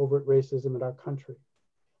 bigotry, and overt racism in our country.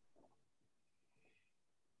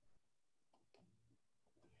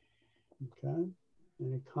 Okay,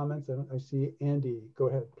 any comments? I see Andy, go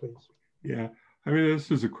ahead, please. Yeah, I mean, this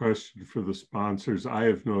is a question for the sponsors. I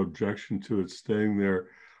have no objection to it staying there.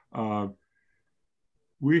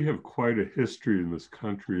 We have quite a history in this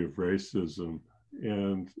country of racism.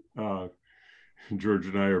 And George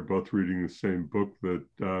and I are both reading the same book that,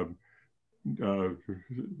 as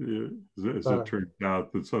it turns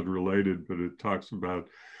out, that's unrelated, but it talks about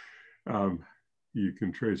you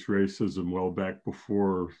can trace racism well back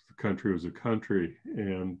before the country was a country.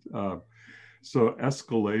 And So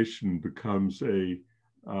escalation becomes a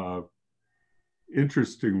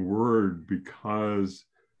interesting word because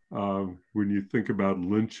when you think about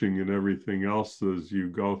lynching and everything else, as you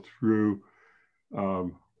go through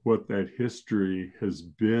what that history has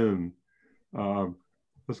been,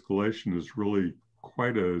 escalation is really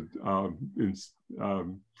quite a,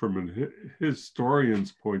 from a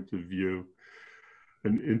historian's point of view,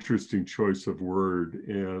 an interesting choice of word.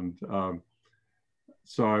 And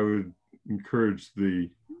so I would encourage the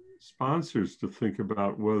sponsors to think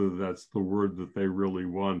about whether that's the word that they really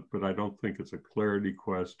want, but I don't think it's a clarity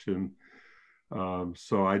question.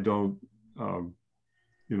 So I don't,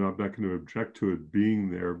 you know, I'm not going to object to it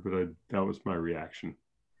being there, but that was my reaction.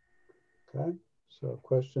 Okay, so a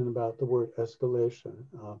question about the word escalation.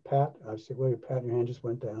 Pat, I see, wait, Pat, your hand just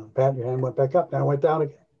went down. Pat, your hand went back up, now it went down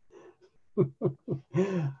again.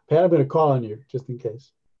 Pat, I'm going to call on you just in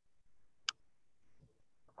case.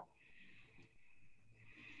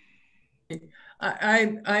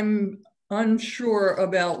 I'm unsure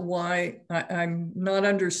about why I'm not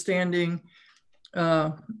understanding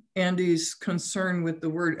Andy's concern with the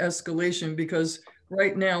word escalation, because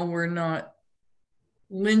right now we're not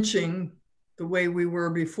lynching the way we were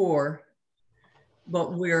before,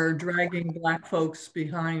 but we're dragging Black folks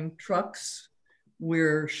behind trucks.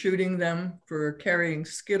 We're shooting them for carrying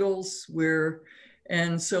Skittles.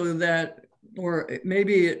 And so that, or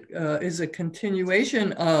maybe it is a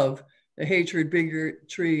continuation of the hatred,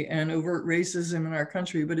 bigotry, and overt racism in our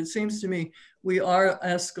country. But it seems to me we are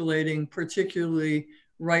escalating, particularly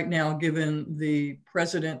right now, given the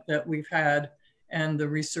president that we've had and the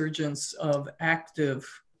resurgence of active,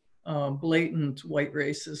 blatant white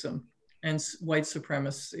racism and white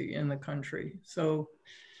supremacy in the country. So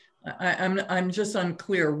I'm just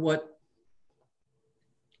unclear what,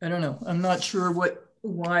 I don't know. I'm not sure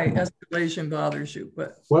why escalation bothers you,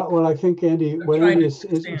 but. Well, I think Andy, what Andy is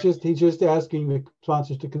he's just asking the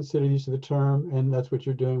sponsors to consider use of the term, and that's what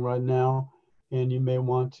you're doing right now. And you may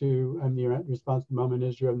want to, and your response at the moment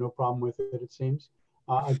is you have no problem with it, it seems.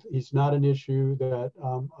 It's not an issue that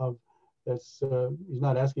he's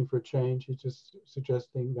not asking for a change. He's just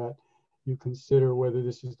suggesting that you consider whether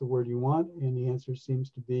this is the word you want, and the answer seems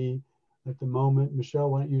to be at the moment. Michelle,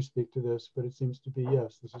 why don't you speak to this? But it seems to be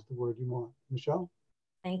yes, this is the word you want. Michelle?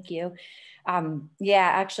 Thank you. Yeah,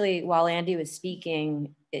 actually, while Andy was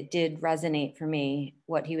speaking, it did resonate for me,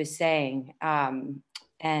 what he was saying.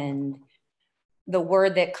 And the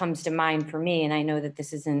word that comes to mind for me, and I know that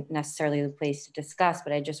this isn't necessarily the place to discuss,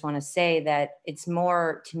 but I just want to say that it's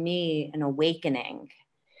more, to me, an awakening.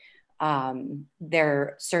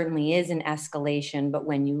 There certainly is an escalation, but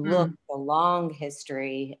when you look at the long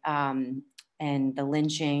history and the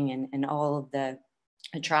lynching and all of the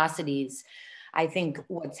atrocities, I think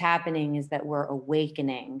what's happening is that we're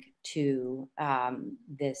awakening to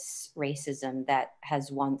this racism that has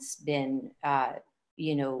once been,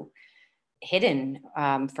 you know, hidden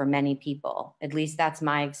for many people. At least that's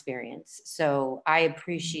my experience. So I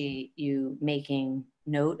appreciate you making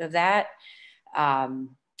note of that.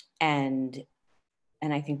 And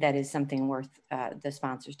I think that is something worth the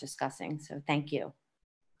sponsors discussing. So thank you.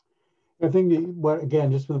 I think what,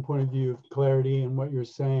 again, just from the point of view of clarity and what you're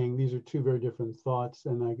saying, these are two very different thoughts,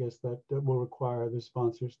 and I guess that will require the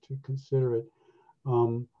sponsors to consider it.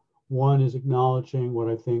 One is acknowledging what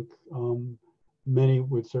I think many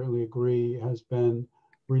would certainly agree has been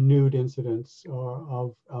renewed incidents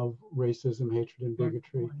of racism, hatred, and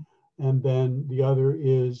bigotry. And then the other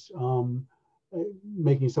is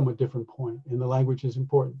making a somewhat different point, and the language is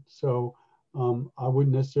important. So I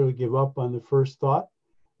wouldn't necessarily give up on the first thought,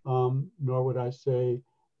 nor would I say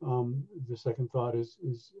the second thought is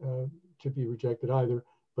to be rejected either,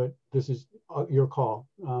 but this is your call.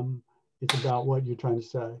 It's about what you're trying to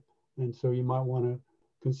say. And so you might want to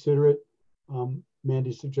consider it.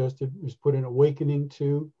 Mandy suggested is put an awakening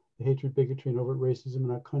to the hatred, bigotry, and overt racism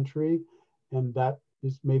in our country. And that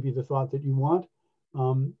is maybe the thought that you want.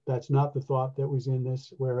 That's not the thought that was in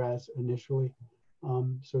this whereas initially.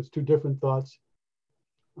 So it's two different thoughts.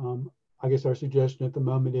 I guess our suggestion at the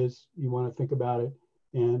moment is you want to think about it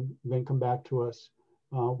and then come back to us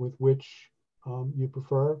with which you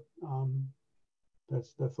prefer.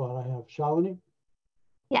 That's the thought I have. Shalini?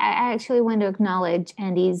 Yeah, I actually want to acknowledge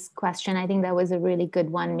Andy's question. I think that was a really good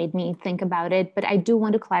one, made me think about it. But I do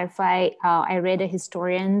want to clarify, I read a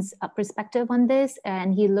historian's perspective on this,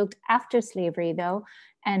 and he looked after slavery though,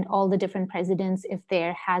 and all the different presidents, if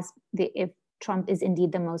Trump is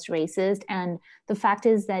indeed the most racist. And the fact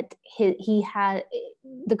is that he had,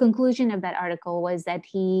 the conclusion of that article was that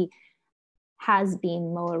he has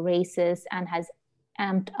been more racist and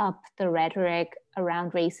amped up the rhetoric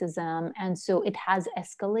around racism. And so it has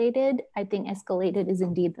escalated. I think escalated is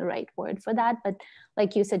indeed the right word for that. But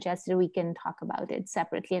like you suggested, we can talk about it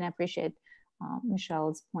separately. And I appreciate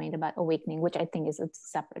Michelle's point about awakening, which I think is a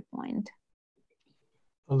separate point.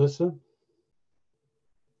 Alyssa?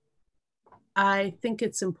 I think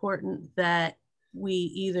it's important that we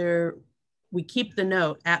keep the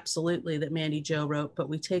note, absolutely, that Mandy Jo wrote, but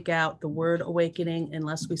we take out the word awakening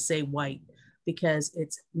unless we say white, because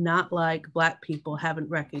it's not like Black people haven't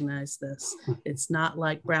recognized this. It's not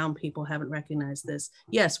like brown people haven't recognized this.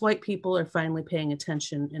 Yes, white people are finally paying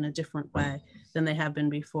attention in a different way than they have been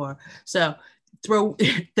before. So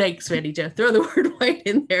thanks, Mandy Jo, throw the word white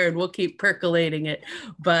in there and we'll keep percolating it.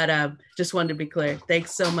 But just wanted to be clear.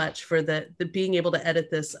 Thanks so much for the being able to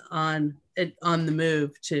edit this on the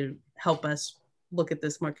move to help us look at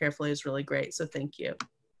this more carefully is really great. So thank you.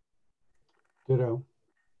 Ditto.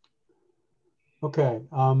 Okay,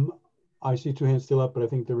 I see two hands still up, but I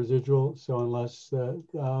think the residual. So unless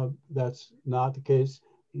that's not the case,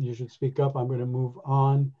 you should speak up. I'm going to move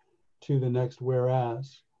on to the next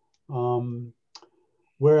whereas.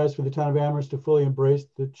 Whereas for the town of Amherst to fully embrace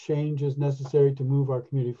the changes necessary to move our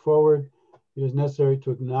community forward, it is necessary to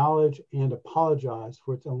acknowledge and apologize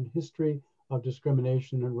for its own history of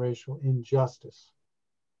discrimination and racial injustice.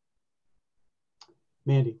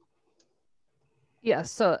 Mandy. Yeah,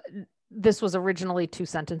 so this was originally 2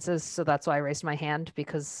 sentences, so that's why I raised my hand,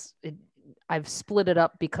 because I've split it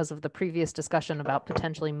up because of the previous discussion about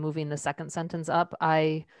potentially moving the second sentence up.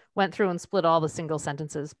 I went through and split all the single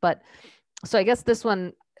sentences, but so I guess this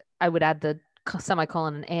one, I would add the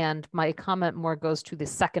semicolon and my comment more goes to the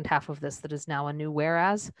second half of this that is now a new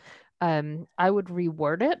whereas. I would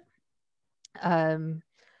reword it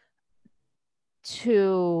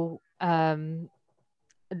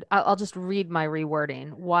I'll just read my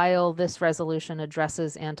rewording. While this resolution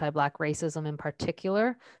addresses anti-Black racism in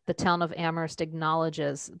particular, the town of Amherst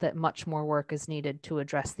acknowledges that much more work is needed to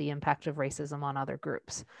address the impact of racism on other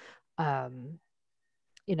groups.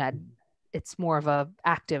 You know, it's more of a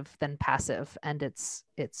active than passive, and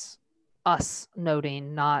it's us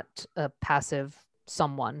noting, not a passive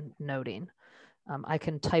someone noting. I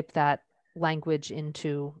can type that language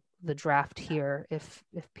into the draft here if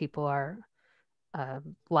people are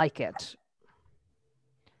like it.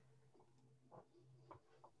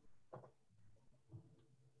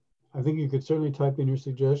 I think you could certainly type in your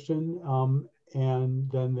suggestion, and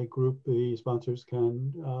then the sponsors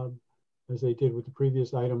can, as they did with the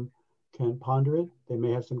previous item, can ponder it. They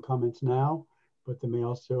may have some comments now, but they may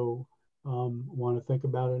also want to think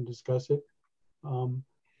about it and discuss it.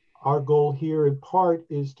 Our goal here in part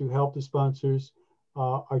is to help the sponsors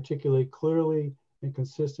articulate clearly and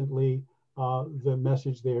consistently the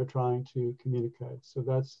message they are trying to communicate. So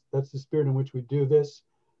that's the spirit in which we do this.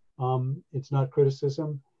 It's not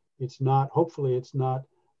criticism. It's not, hopefully it's not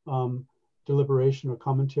deliberation or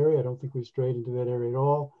commentary. I don't think we've strayed into that area at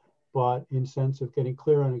all, but in sense of getting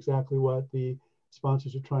clear on exactly what the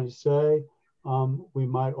sponsors are trying to say, we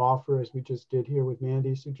might offer, as we just did here with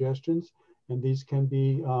Mandy's suggestions, and these can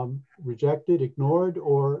be rejected, ignored,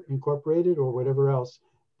 or incorporated, or whatever else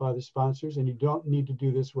by the sponsors. And you don't need to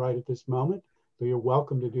do this right at this moment, so you're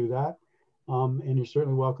welcome to do that. And you're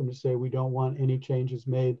certainly welcome to say we don't want any changes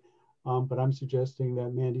made, but I'm suggesting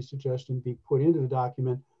that Mandy's suggestion be put into the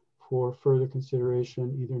document for further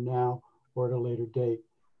consideration either now or at a later date.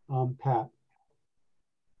 Pat.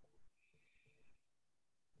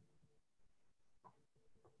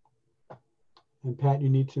 And Pat, you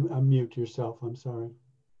need to unmute yourself. I'm sorry.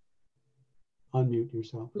 Unmute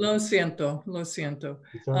yourself. Lo siento, lo siento.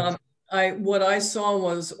 Right. What I saw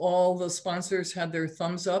was all the sponsors had their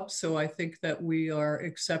thumbs up, so I think that we are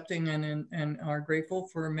accepting and are grateful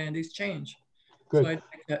for Mandy's change. Good. So I'd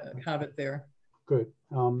like to have it there. Good.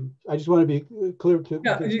 I just want to be clear to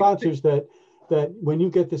the sponsors that when you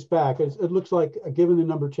get this back, it looks like, given the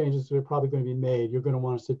number of changes that are probably going to be made, you're going to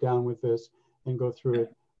want to sit down with this and go through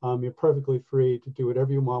it. You're perfectly free to do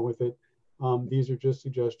whatever you want with it. These are just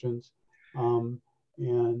suggestions. Yeah.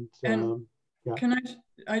 Can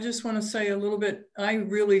I just want to say a little bit, I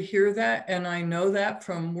really hear that, and I know that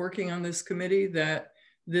from working on this committee, that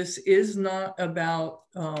this is not about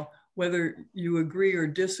whether you agree or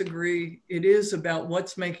disagree. It is about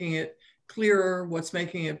what's making it clearer, what's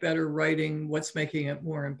making it better writing, what's making it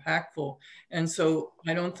more impactful. And so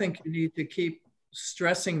I don't think you need to keep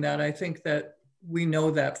stressing that. I think that we know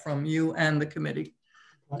that from you and the committee.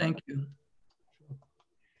 Thank you.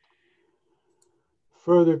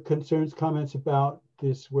 Further concerns, comments about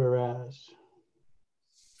this whereas?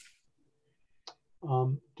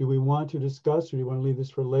 Do we want to discuss, or do you want to leave this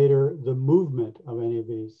for later, the movement of any of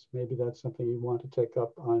these? Maybe that's something you want to take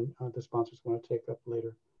up on, the sponsors want to take up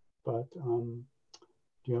later. But do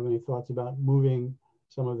you have any thoughts about moving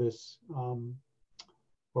some of this,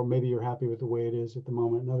 or maybe you're happy with the way it is at the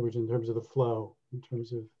moment? In other words, in terms of the flow, in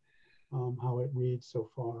terms of how it reads so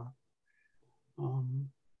far.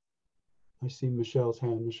 I see Michelle's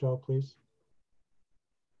hand. Michelle, please.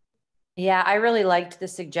 Yeah, I really liked the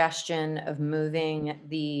suggestion of moving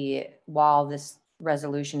while this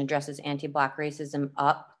resolution addresses anti-Black racism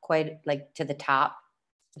up quite like to the top,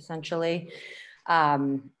 essentially.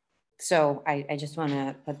 So I just want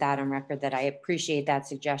to put that on record that I appreciate that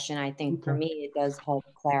suggestion. I think for me, it does help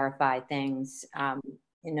clarify things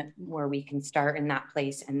where we can start in that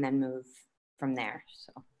place and then move from there.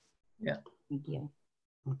 So yeah, thank you.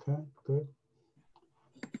 Okay, good.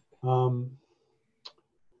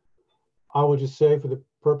 I will just say, for the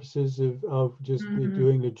purposes of just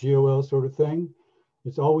doing the GOL sort of thing,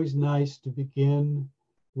 it's always nice to begin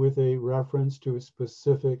with a reference to a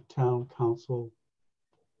specific town council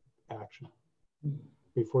action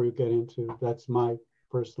before you get into, that's my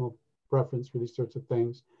personal preference for these sorts of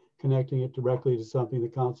things. Connecting it directly to something the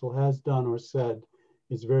council has done or said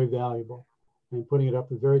is very valuable. And putting it up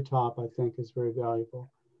at the very top, I think, is very valuable.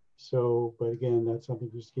 So, but again, that's something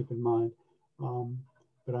to just keep in mind.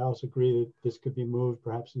 But I also agree that this could be moved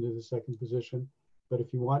perhaps into the second position. But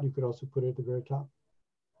if you want, you could also put it at the very top.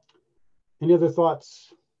 Any other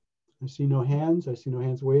thoughts? I see no hands. I see no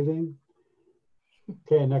hands waving.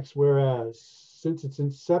 Okay, next, whereas since its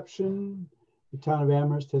inception, the town of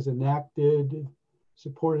Amherst has enacted,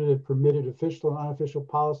 supported, and permitted official and unofficial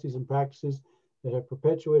policies and practices that have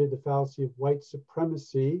perpetuated the fallacy of white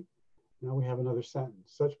supremacy. Now we have another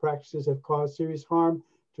sentence. Such practices have caused serious harm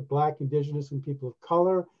to Black, Indigenous, and people of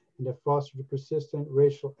color, and have fostered a persistent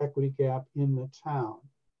racial equity gap in the town.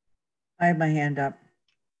 I have my hand up.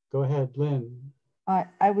 Go ahead, Lynn.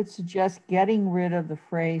 I would suggest getting rid of the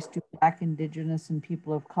phrase to Black, Indigenous, and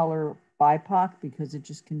people of color BIPOC, because it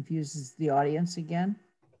just confuses the audience again.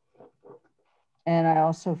 And I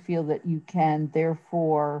also feel that you can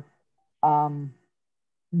therefore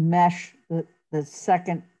mesh the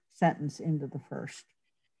second sentence into the first.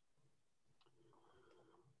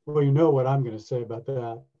 Well, you know what I'm going to say about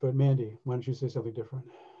that, but Mandy, why don't you say something different?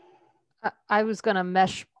 I was going to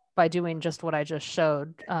mesh by doing just what I just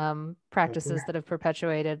showed, practices Okay. that have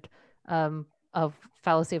perpetuated of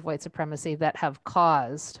fallacy of white supremacy that have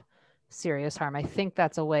caused serious harm. I think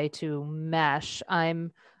that's a way to mesh.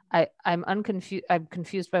 I'm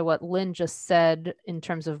confused by what Lynn just said in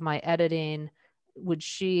terms of my editing. Would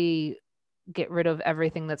she get rid of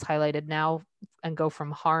everything that's highlighted now and go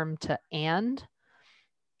from harm to and?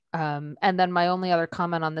 And then my only other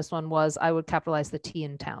comment on this one was I would capitalize the T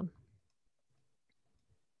in town.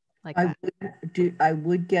 Like I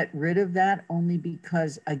would get rid of that only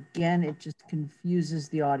because, again, it just confuses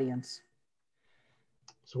the audience.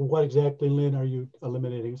 So what exactly, Lynn, are you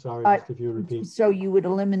eliminating? Sorry, just if you repeat. So you would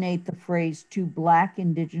eliminate the phrase to Black,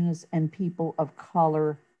 Indigenous, and people of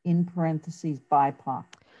color, in parentheses, BIPOC.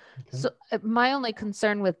 Okay. So my only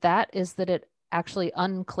concern with that is that it actually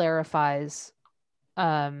unclarifies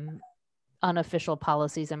unofficial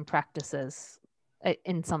policies and practices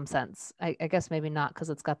in some sense. I guess maybe not,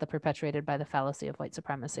 because it's got the perpetuated by the fallacy of white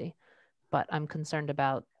supremacy, but I'm concerned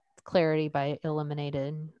about clarity by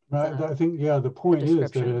eliminating. I think, yeah, the point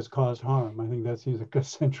is that it has caused harm. I think that seems like a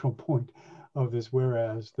central point of this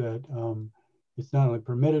whereas, that it's not only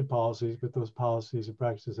permitted policies, but those policies and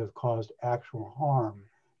practices have caused actual harm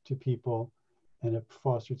to people and have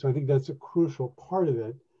fostered. So I think that's a crucial part of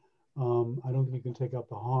it. I don't think you can take out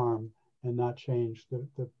the harm and not change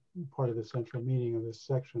the part of the central meaning of this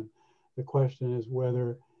section. The question is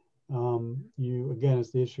whether again,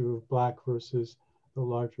 it's the issue of Black versus the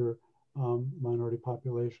larger minority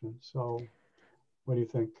population. So what do you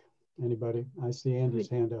think? Anybody? I see Andy's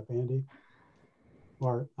hand up. Andy?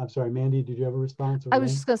 Or I'm sorry, Mandy, did you have a response? I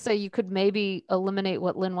was just going to say, you could maybe eliminate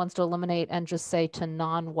what Lynn wants to eliminate and just say to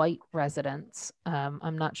non-white residents.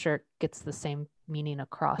 I'm not sure it gets the same meaning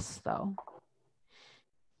across though.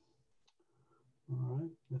 All right,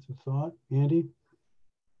 that's a thought. Andy?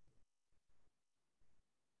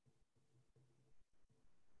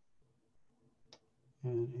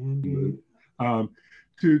 And Andy?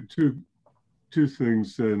 Two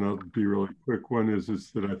things, and I'll be really quick. One is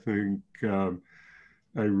that I think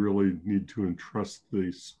I really need to entrust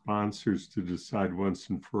the sponsors to decide once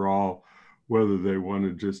and for all whether they want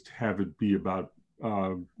to just have it be about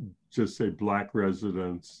just say Black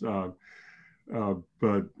residents,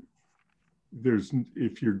 but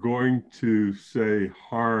if you're going to say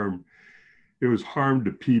harm, it was harm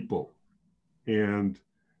to people. And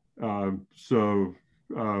so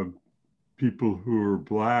people who are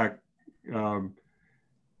Black,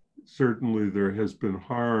 certainly there has been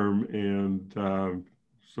harm, and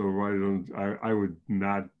so I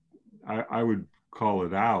would call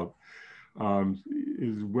it out.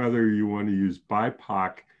 Is whether you want to use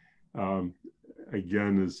BIPOC,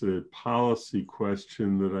 again, is a policy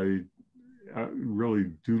question that I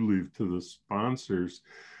really do leave to the sponsors.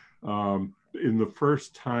 In the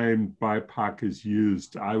first time BIPOC is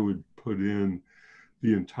used, I would put in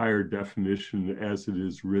the entire definition as it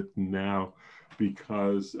is written now,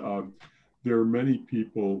 because there are many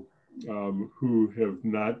people who have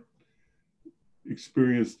not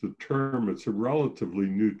experienced the term. It's a relatively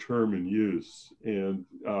new term in use, and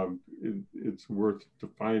it's worth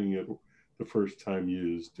defining it the first time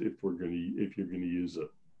used if you're going to use it.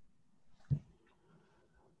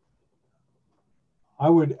 I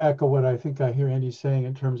would echo what I think I hear Andy saying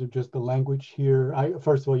in terms of just the language here.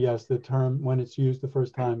 First of all, yes, the term, when it's used the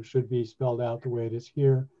first time, should be spelled out the way it is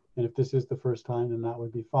here. And if this is the first time, then that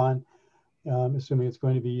would be fine, assuming it's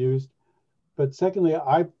going to be used. But secondly,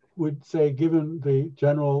 I would say, given the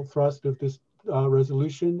general thrust of this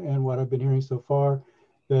resolution and what I've been hearing so far,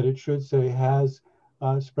 that it should say, has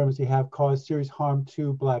supremacy have caused serious harm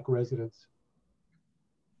to Black residents.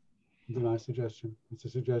 Would be my suggestion. It's a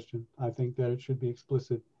suggestion. I think that it should be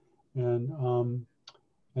explicit and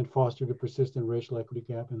foster the persistent racial equity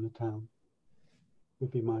gap in the town.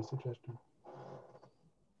 Would be my suggestion.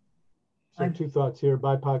 So two thoughts here.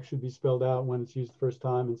 BIPOC should be spelled out when it's used the first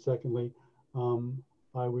time, and secondly,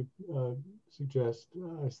 I would suggest,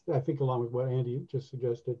 I think along with what Andy just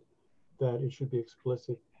suggested, that it should be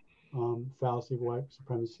explicit fallacy of white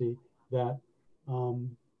supremacy, that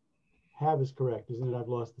have is correct, isn't it? I've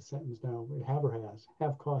lost the sentence now. Have or has,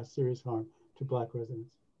 have caused serious harm to Black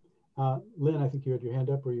residents. Lynn, I think you had your hand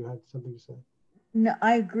up, or you had something to say. No,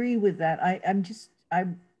 I agree with that.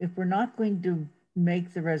 If we're not going to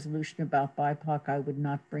make the resolution about BIPOC, I would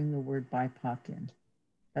not bring the word BIPOC in.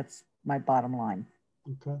 That's my bottom line.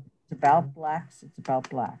 Okay. It's about Blacks. It's about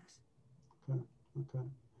Blacks. Okay. Okay.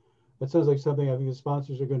 That sounds like something I think the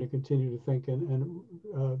sponsors are going to continue to think and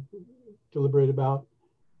deliberate about.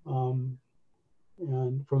 And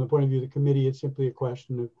from the point of view of the committee, it's simply a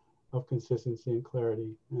question of consistency and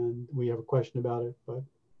clarity. And we have a question about it, but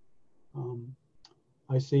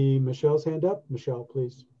I see Michelle's hand up. Michelle,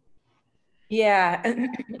 please. Yeah,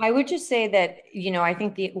 I would just say that, I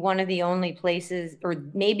think one of the only places, or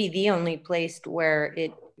maybe the only place where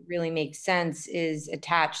it really makes sense is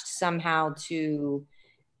attached somehow to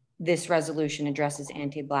this resolution addresses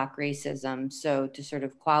anti-Black racism. So to sort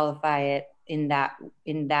of qualify it in that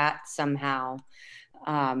somehow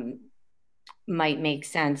might make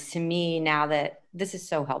sense to me, now that this is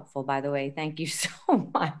so helpful, by the way. Thank you so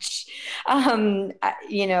much. Now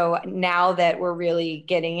that we're really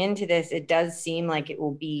getting into this, it does seem like it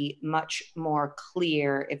will be much more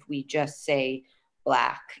clear if we just say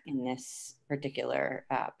Black in this particular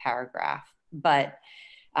paragraph. But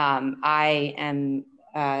I am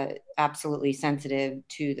absolutely sensitive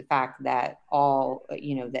to the fact that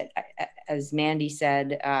that, as Mandy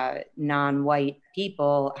said, non-white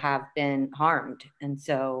people have been harmed. And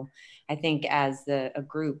so I think as a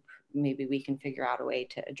group, maybe we can figure out a way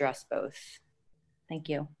to address both. Thank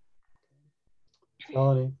you.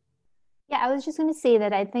 Melanie. Yeah, I was just going to say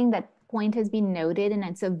that I think that point has been noted, and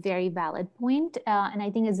it's a very valid point. And I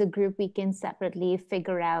think as a group, we can separately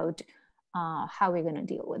figure out how we're going to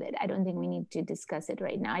deal with it. I don't think we need to discuss it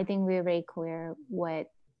right now. I think we're very clear what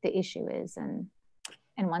the issue is, and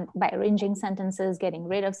by arranging sentences, getting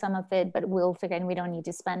rid of some of it, but we'll figure, and we don't need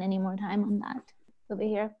to spend any more time on that over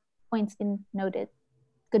here. Point's been noted.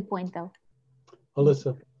 Good point, though.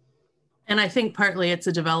 Alyssa. And I think partly it's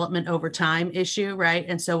a development over time issue, right?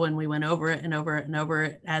 And so when we went over it and over it and over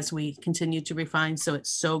it as we continue to refine, so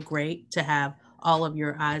it's so great to have all of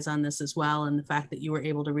your eyes on this as well, and the fact that you were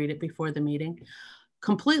able to read it before the meeting.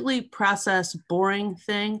 Completely process boring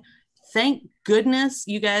thing. Thank goodness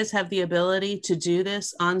you guys have the ability to do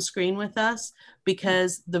this on screen with us,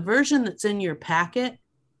 because the version that's in your packet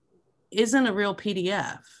isn't a real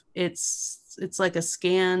PDF. It's like a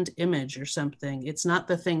scanned image or something. It's not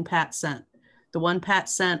the thing Pat sent. The one Pat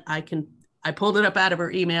sent, I pulled it up out of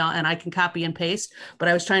her email and I can copy and paste, but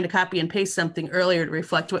I was trying to copy and paste something earlier to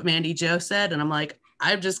reflect what Mandy Jo said. And I'm like,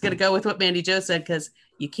 I'm just going to go with what Mandy Jo said, because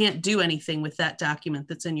you can't do anything with that document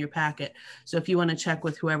that's in your packet. So if you want to check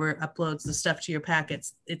with whoever uploads the stuff to your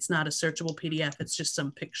packets, it's not a searchable PDF. It's just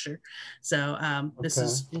some picture. So this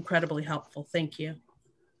is incredibly helpful. Thank you.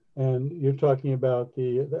 And you're talking about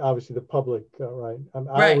obviously the public, right? I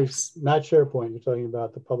Right. always, not SharePoint, you're talking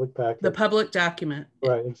about the public packet. The public document.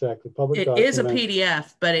 Right, exactly. Public It document. is a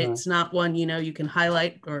PDF, but Right. it's not one, you know, you can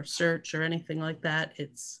highlight or search or anything like that.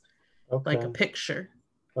 It's Okay. like a picture.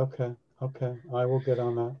 Okay. Okay. I will get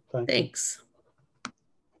on that. Thanks.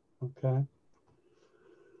 Okay.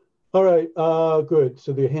 All right. Good.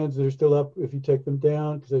 So the hands that are still up, if you take them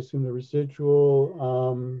down, because I assume the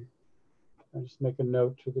residual, I just make a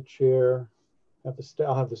note to the chair.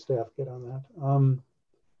 I'll have the staff get on that.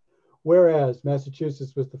 Whereas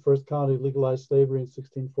Massachusetts was the first colony to legalize slavery in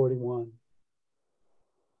 1641.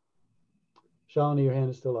 Shalini, your hand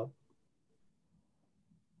is still up.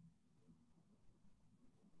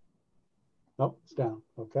 Oh, it's down.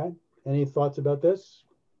 Okay. Any thoughts about this?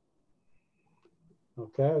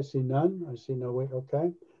 Okay, I see none. I see no way.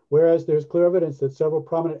 Okay. Whereas there's clear evidence that several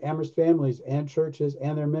prominent Amherst families and churches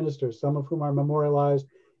and their ministers, some of whom are memorialized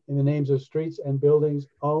in the names of streets and buildings,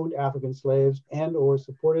 owned African slaves and or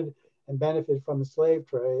supported and benefited from the slave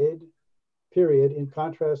trade, period. In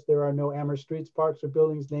contrast, there are no Amherst streets, parks, or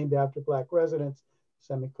buildings named after Black residents,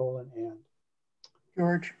 semicolon, and.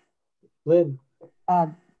 George. Lynn.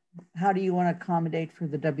 How do you want to accommodate for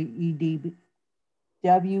the W.E.B.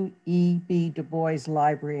 Du Bois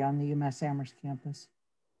Library on the UMass Amherst campus?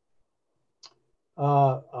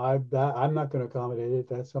 I'm not going to accommodate it.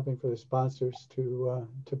 That's something for the sponsors to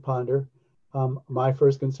ponder. My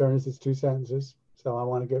first concern is it's 2 sentences, so I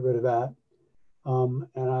want to get rid of that. And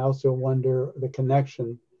I also wonder the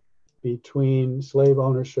connection between slave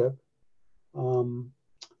ownership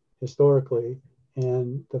historically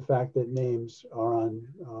and the fact that names are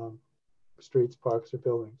on streets, parks, or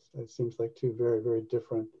buildings. It seems like 2 very, very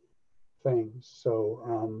different things.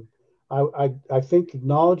 So I think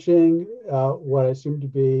acknowledging what I assume to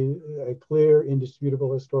be a clear,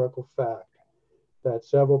 indisputable historical fact that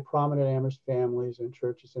several prominent Amherst families and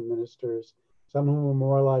churches and ministers, some who were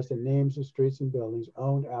memorialized in names of streets and buildings,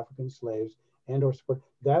 owned African slaves and or support,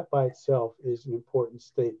 that by itself is an important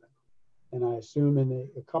statement. And I assume in the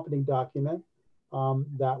accompanying document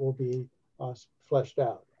that will be fleshed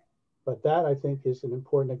out. But that, I think, is an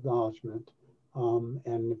important acknowledgement and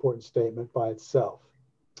an important statement by itself.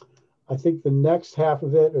 I think the next half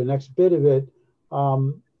of it, or next bit of it,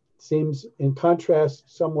 seems in contrast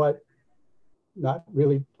somewhat not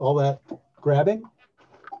really all that grabbing,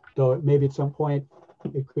 though maybe at some point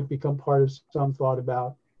it could become part of some thought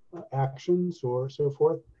about actions or so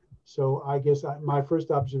forth. So I guess my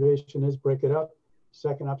first observation is break it up.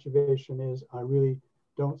 Second observation is I really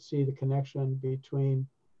don't see the connection between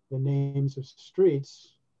the names of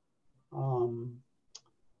streets. I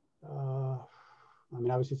mean,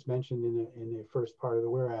 obviously it's mentioned in the first part of the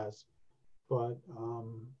whereas, but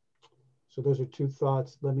so those are 2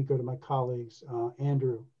 thoughts. Let me go to my colleagues.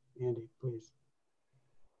 Andy, please.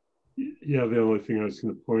 Yeah, the only thing I was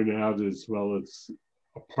going to point out is, well, it's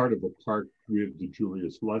a part of a park with the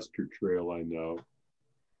Julius Lester Trail, I know,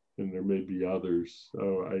 and there may be others.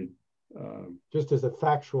 So just as a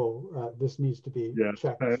factual, this needs to be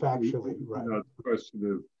checked factually, right? It's a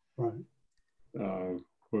question of right.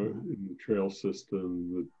 In the trail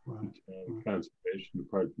system, the conservation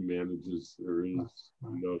department manages. There is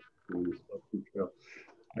no Julius Lester Trail.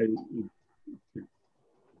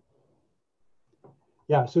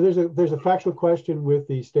 Yeah, so there's a factual question with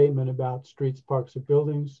the statement about streets, parks, or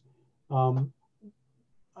buildings.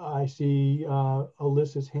 I see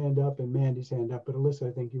Alyssa's hand up and Mandy's hand up, but Alyssa,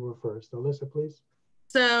 I think you were first. Alyssa, please.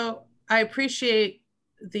 So I appreciate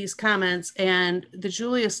these comments, and the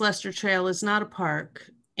Julius Lester Trail is not a park.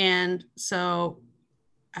 And so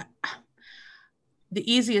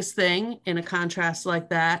the easiest thing in a contrast like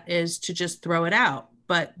that is to just throw it out.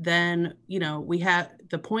 But then, you know,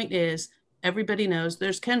 the point is, everybody knows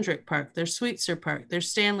there's Kendrick Park, there's Sweetser Park, there's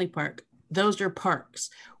Stanley Park. Those are parks.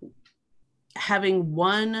 Having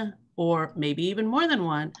one or maybe even more than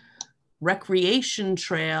one recreation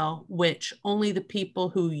trail, which only the people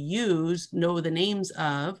who use know the names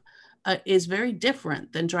of, is very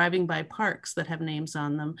different than driving by parks that have names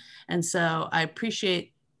on them. And so I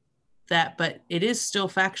appreciate that, but it is still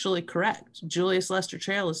factually correct. Julius Lester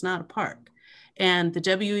Trail is not a park. And the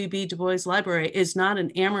W.E.B. Du Bois Library is not an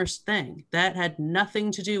Amherst thing. That had nothing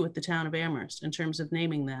to do with the town of Amherst in terms of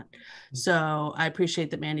naming that. So I appreciate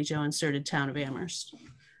that Mandy Jo inserted town of Amherst.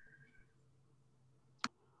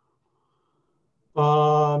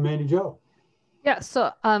 Mandy Jo. Yeah,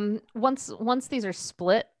 so once these are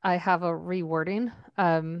split, I have a rewording.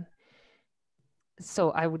 So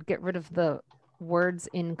I would get rid of the words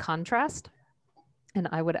in contrast, and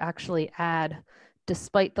I would actually add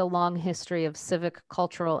despite the long history of civic,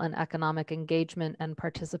 cultural, and economic engagement and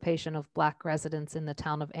participation of Black residents in the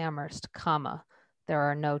town of Amherst, comma, there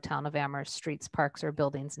are no town of Amherst streets, parks, or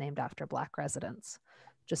buildings named after Black residents.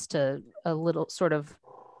 Just to a little sort of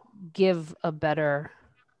give a better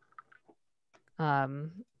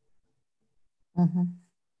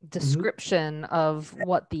description of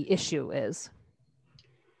what the issue is.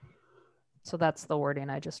 So that's the wording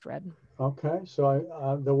I just read. Okay,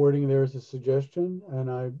 so the wording there is a suggestion,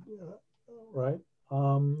 and right?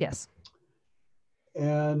 Yes.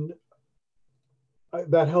 And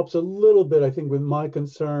that helps a little bit, I think, with my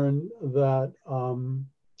concern that, you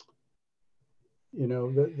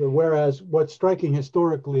know, the whereas what's striking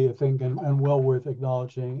historically, I think, and well worth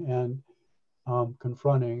acknowledging and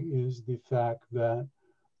confronting is the fact that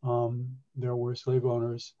there were slave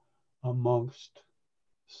owners amongst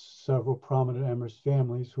several prominent Amherst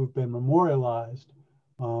families who've been memorialized,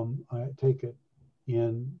 I take it,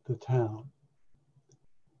 in the town.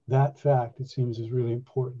 That fact, it seems, is really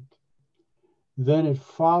important. Then it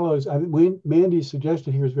follows, I mean, Mandy's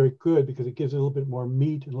suggestion here is very good because it gives it a little bit more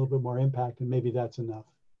meat and a little bit more impact, and maybe that's enough.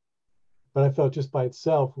 But I felt just by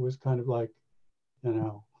itself, it was kind of like, you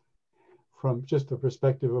know, from just the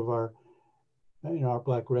perspective of our, you know, our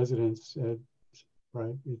Black residents,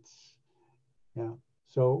 right? It's, yeah.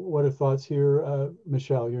 So what are thoughts here?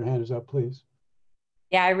 Michelle, your hand is up, please.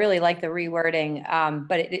 Yeah, I really like the rewording,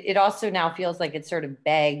 but it also now feels like it sort of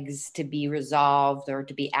begs to be resolved or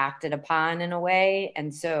to be acted upon in a way.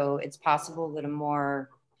 And so it's possible that a more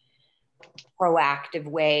proactive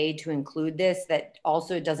way to include this that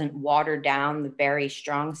also doesn't water down the very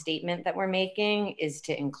strong statement that we're making is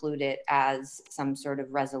to include it as some sort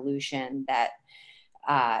of resolution that,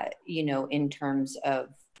 you know, in terms of,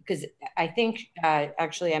 because I think,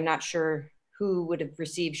 actually, I'm not sure who would have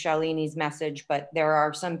received Shalini's message, but there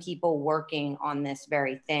are some people working on this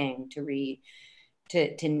very thing to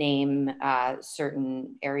name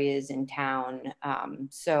certain areas in town.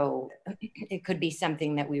 So it could be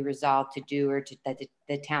something that we resolve to do, or that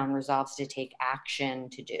the town resolves to take action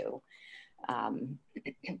to do,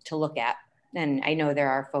 to look at. And I know there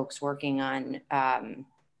are folks working on,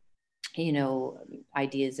 you know,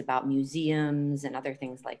 ideas about museums and other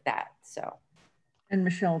things like that, so. And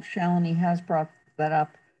Michelle, Shalini has brought that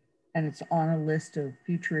up, and it's on a list of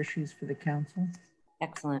future issues for the council.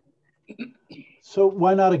 Excellent. So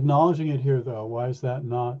why not acknowledging it here, though? Why is that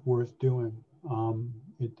not worth doing? And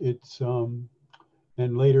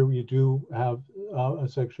later you do have a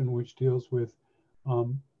section which deals with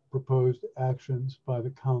proposed actions by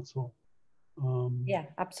the council. Yeah,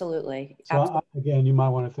 absolutely. So absolutely. Again, you might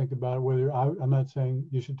want to think about whether, I'm not saying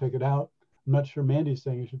you should take it out. I'm not sure Mandy's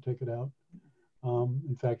saying you should take it out.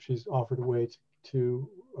 In fact, she's offered a way to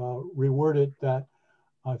reword it that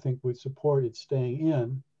I think would support it staying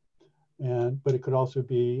in, but it could also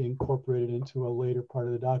be incorporated into a later part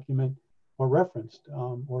of the document or referenced,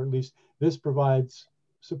 or at least this provides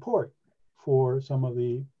support for some of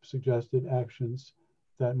the suggested actions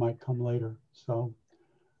that might come later. So,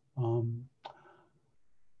 all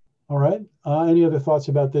right. Any other thoughts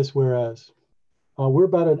about this? Whereas we're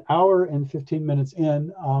about an hour and 15 minutes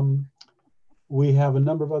in. We have a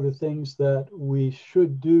number of other things that we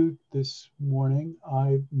should do this morning.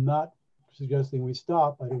 I'm not suggesting we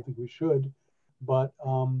stop. I don't think we should, but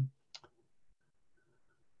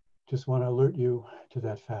just want to alert you to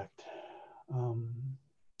that fact.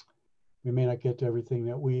 We may not get to everything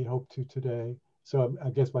that we hope to today. So I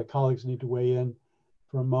guess my colleagues need to weigh in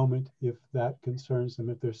for a moment if that concerns them,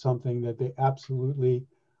 if there's something that they absolutely,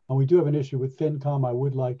 and we do have an issue with FinCom I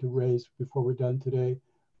would like to raise before we're done today.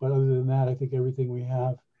 But other than that, I think everything we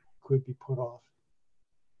have could be put off.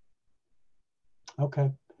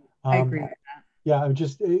 Okay. I agree with that. Yeah, I'm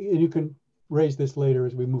just, you can raise this later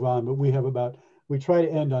as we move on, but we try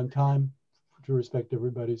to end on time to respect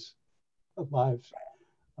everybody's lives.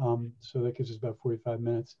 So that gives us about 45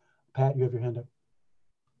 minutes. Pat, you have your hand up.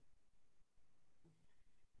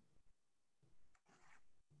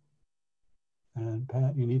 And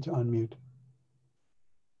Pat, you need to unmute.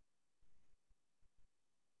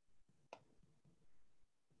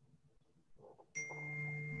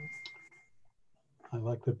 I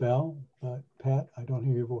like the bell, but Pat, I don't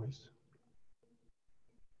hear your voice.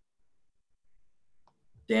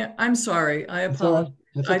 Dan, I'm sorry, I apologize.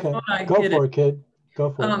 That's okay. I thought I Go did for it, kid.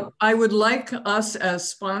 Go for it. I would like us as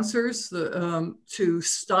sponsors to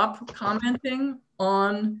stop commenting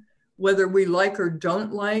on whether we like or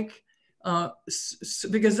don't like,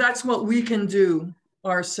 because that's what we can do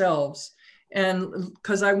ourselves. And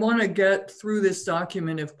because I want to get through this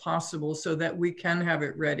document if possible so that we can have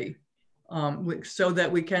it ready. so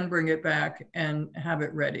that we can bring it back and have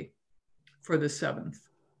it ready for the 7th.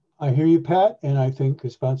 I hear you, Pat, and I think the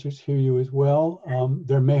sponsors hear you as well.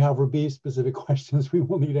 There may, however, be specific questions we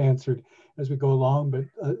will need answered as we go along, but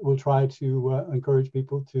we'll try to encourage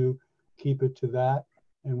people to keep it to that,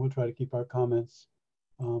 and we'll try to keep our comments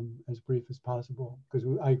as brief as possible, because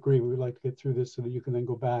I agree, we would like to get through this so that you can then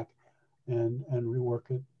go back and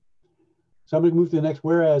rework it. So I'm going to move to the next.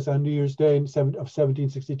 Whereas on New Year's Day of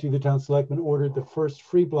 1762, the town selectmen ordered the first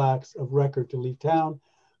free blacks of record to leave town,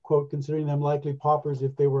 quote, considering them likely paupers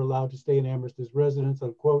if they were allowed to stay in Amherst as residents,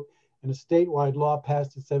 unquote. And a statewide law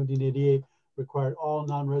passed in 1788 required all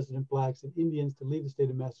non-resident blacks and Indians to leave the state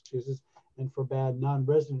of Massachusetts and forbade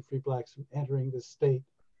non-resident free blacks from entering the state,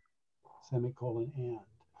 semicolon, and.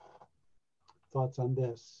 Thoughts on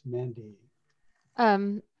this, Mandy?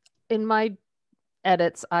 In my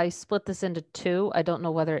edits, I split this into two. I don't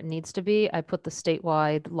know whether it needs to be. I put the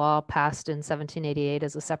statewide law passed in 1788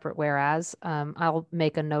 as a separate whereas. I'll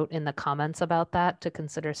make a note in the comments about that to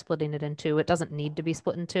consider splitting it in two. It doesn't need to be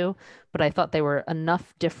split in two, but I thought they were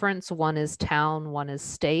enough difference. One is town, one is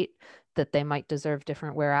state, that they might deserve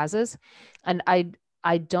different whereases. And I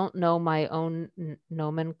don't know my own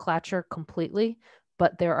nomenclature completely,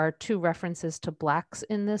 but there are two references to blacks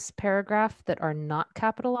in this paragraph that are not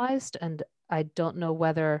capitalized. And I don't know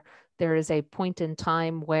whether there is a point in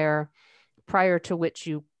time where prior to which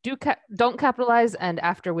you don't capitalize and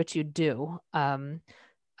after which you do.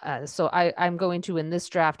 So I'm going to, in this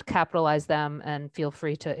draft, capitalize them, and feel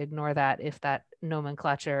free to ignore that if that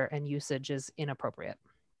nomenclature and usage is inappropriate.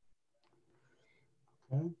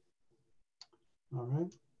 Okay. All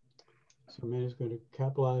right. So Mandy's going to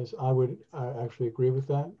capitalize. I actually agree with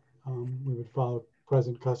that. We would follow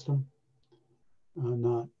present custom,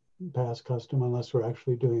 not past custom, unless we're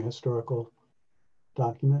actually doing a historical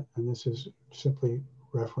document. And this is simply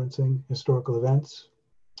referencing historical events.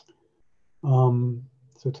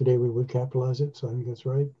 So today we would capitalize it. So I think that's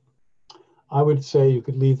right. I would say you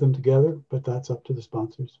could leave them together, but that's up to the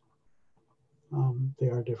sponsors. They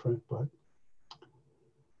are different, but.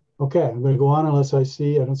 Okay, I'm going to go on unless I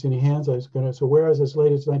don't see any hands. So whereas as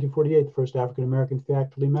late as 1948, the first African-American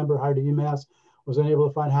faculty member hired at UMass was unable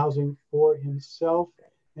to find housing for himself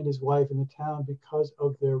and his wife in the town because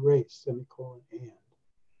of their race, semicolon, and.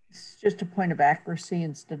 It's just a point of accuracy.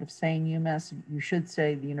 Instead of saying UMass, you should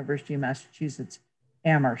say the University of Massachusetts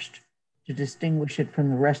Amherst to distinguish it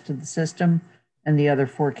from the rest of the system and the other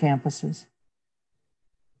 4 campuses.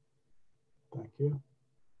 Thank you.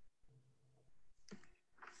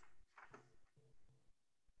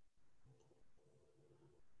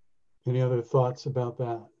 Any other thoughts about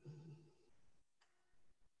that?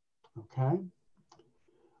 Okay.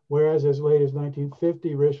 Whereas as late as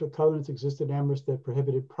 1950, racial covenants existed in Amherst that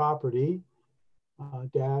prohibited property,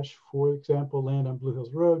 dash, for example, land on Blue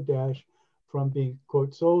Hills Road, dash, from being,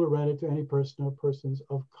 quote, sold or rented to any person or persons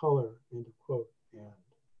of color, end of quote, and.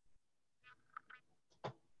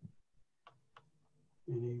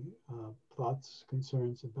 Any thoughts,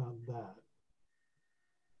 concerns about that?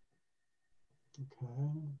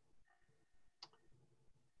 Okay.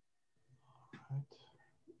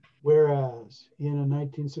 Whereas in a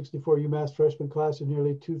 1964 UMass freshman class of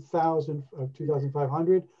nearly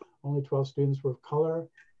 2,500, only 12 students were of color,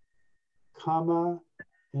 comma,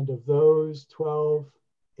 and of those 12,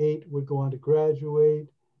 8 would go on to graduate,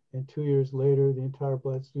 and 2 years later, the entire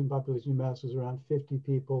black student population of UMass was around 50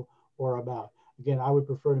 people or about. Again, I would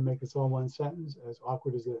prefer to make this all one sentence, as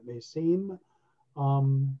awkward as it may seem.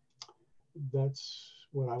 That's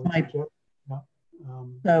what I would suggest. Yeah.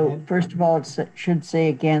 So first of all, it should say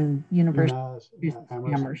again, University of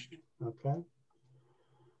Amherst. Okay.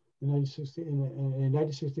 In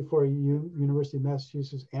 1964, University of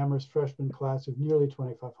Massachusetts Amherst freshman class of nearly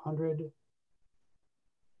 2,500.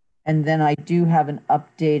 And then I do have an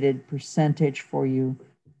updated percentage for you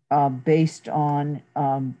based on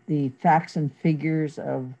the facts and figures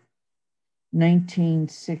of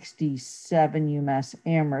 1967 UMass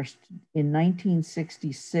Amherst. In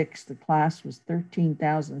 1966, the class was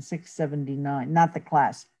 13,679, not the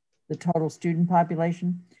class, the total student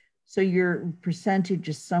population. So your percentage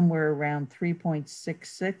is somewhere around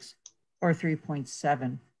 3.66 or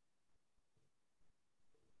 3.7.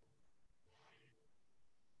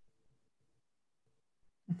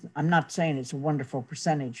 I'm not saying it's a wonderful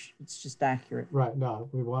percentage. It's just accurate. Right. No,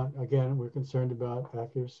 again, we're concerned about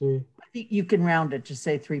accuracy. I think you can round it to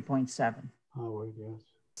say 3.7. I would, yes.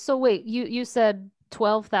 So wait, you said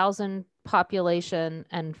 12,000 population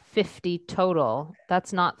and 50 total.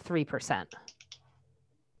 That's not 3%.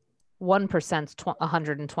 1%'s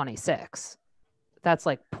 126. That's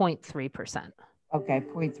like 0.3%. Okay,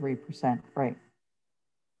 0.3%, right.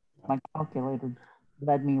 My calculator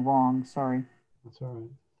led me wrong, sorry. That's all right.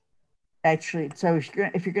 Actually, so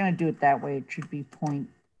if you're gonna do it that way, it should be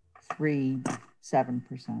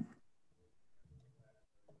 0.37%.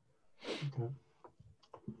 Okay.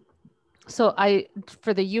 So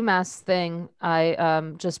for the UMass thing,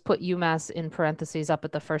 I just put UMass in parentheses up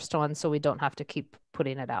at the first one so we don't have to keep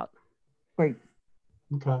putting it out. Great.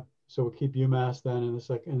 Okay. So we'll keep UMass then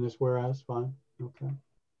in this whereas, fine. Okay.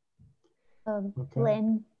 Okay.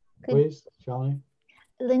 Lynn, Please, Shalini.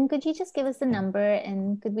 Lynn, could you just give us the number,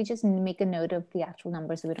 and could we just make a note of the actual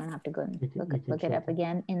number so we don't have to go and look it up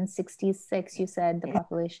again? In 66, you said the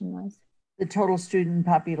population was? The total student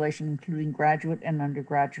population, including graduate and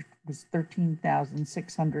undergraduate, was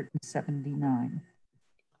 13,679.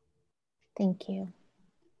 Thank you.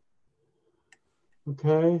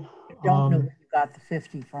 Okay. I don't know where you got the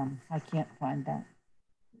 50 from. I can't find that.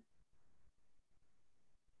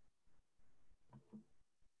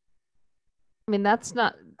 I mean, it's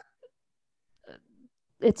not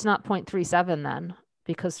 0.37 then,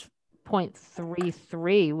 because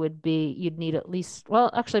 0.33 would be, you'd need at least, well,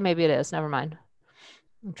 actually, maybe it is. Never mind.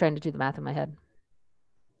 I'm trying to do the math in my head.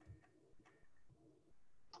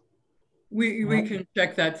 We can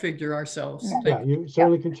check that figure ourselves. Yeah, you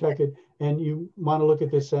certainly can check it. And you want to look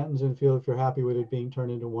at this sentence and feel if you're happy with it being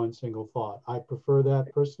turned into one single thought. I prefer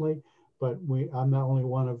that personally, but I'm not only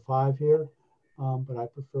one of 5 here, but I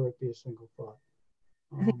prefer it be a single thought.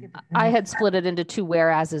 I had split it into 2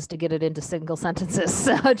 whereases to get it into single sentences.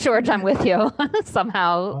 So, George, I'm with you.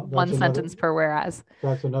 Somehow, one sentence per whereas.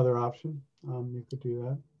 That's another option. You could do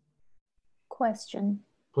that. Question.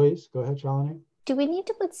 Please, go ahead, Shalini. Do we need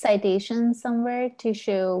to put citations somewhere to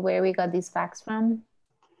show where we got these facts from?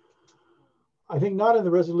 I think not in the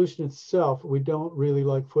resolution itself. We don't really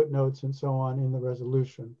like footnotes and so on in the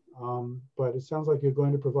resolution. But it sounds like you're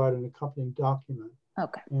going to provide an accompanying document.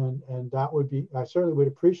 Okay. And that would be, I certainly would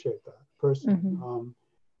appreciate that personally.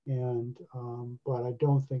 But I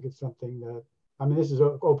don't think it's something that, I mean, this is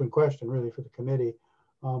an open question really for the committee.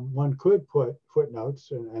 One could put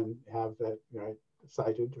footnotes and have that, right,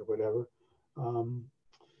 cited or whatever.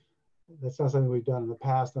 That's not something we've done in the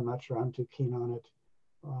past. I'm not sure I'm too keen on it.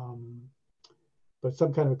 But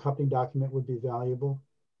some kind of accompanying document would be valuable.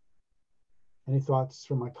 Any thoughts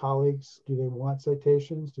from my colleagues? Do they want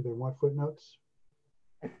citations? Do they want footnotes?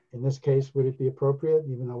 In this case, would it be appropriate,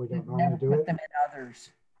 even though we don't normally do it? Them in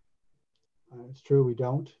others. It's true, we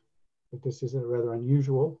don't, but this is a rather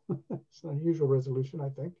unusual. It's an unusual resolution, I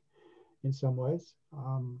think, in some ways.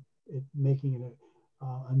 Making it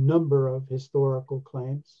a number of historical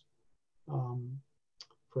claims,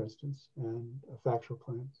 for instance, and factual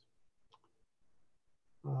claims.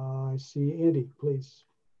 I see Andy, please.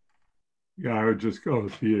 Yeah, I would just go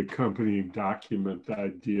with the accompanying document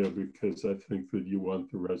idea because I think that you want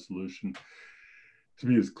the resolution to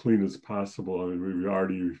be as clean as possible. I mean, we've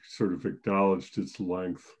already sort of acknowledged its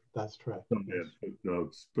length. That's correct.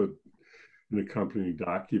 Notes, but an accompanying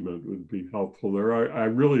document would be helpful there. I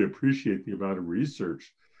really appreciate the amount of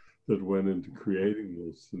research that went into creating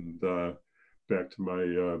this. And back to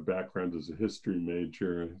my background as a history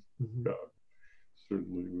major,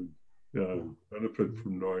 certainly would benefit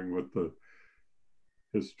from knowing what the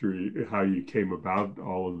history, how you came about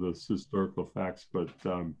all of this historical facts, but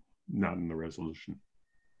not in the resolution.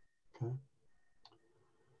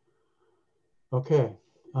 Okay.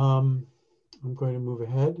 I'm going to move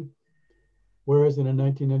ahead. Whereas in a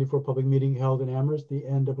 1994 public meeting held in Amherst, the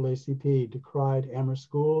NAACP decried Amherst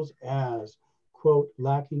schools as, quote,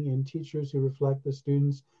 lacking in teachers who reflect the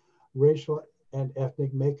students' racial and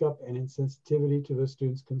ethnic makeup and insensitivity to the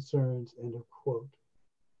students' concerns, end of quote.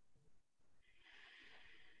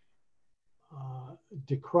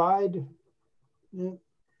 Decried,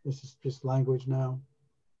 this is just language now.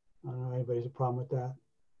 I don't know if anybody's a problem with that.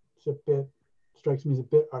 It's a bit, strikes me as a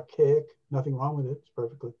bit archaic. Nothing wrong with it, it's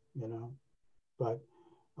perfectly, but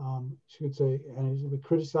she would say, and we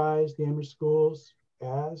criticize the Amherst schools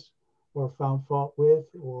as, or found fault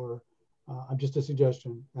with, or I'm just a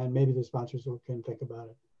suggestion, and maybe the sponsors can think about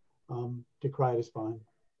it. Decried is fine,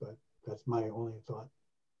 but that's my only thought.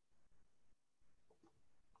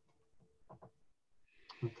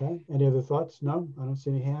 Okay, any other thoughts? No, I don't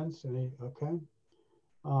see any hands. Okay.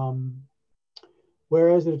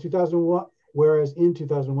 Whereas in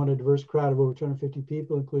 2001, a diverse crowd of over 250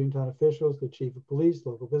 people, including town officials, the chief of police,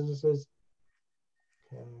 local businesses,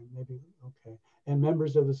 and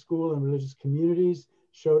members of the school and religious communities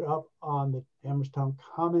showed up on the Amherst Town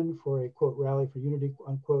Common for a, quote, rally for unity,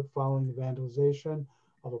 unquote, following the vandalization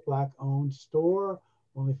of a Black-owned store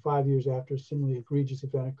only 5 years after a similarly egregious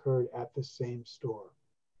event occurred at the same store.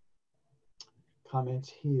 Comments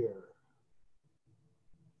here.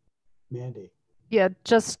 Mandy. Yeah,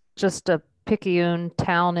 just a Picayune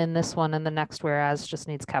town in this one, and the next whereas just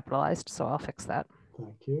needs capitalized, so I'll fix that.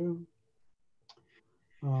 Thank you.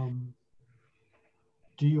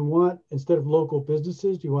 Do you want, instead of local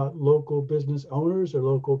businesses, do you want local business owners or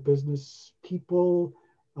local business people?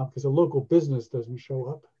 Because a local business doesn't show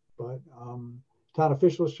up, but town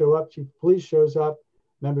officials show up, chief of police shows up,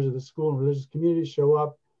 members of the school and religious communities show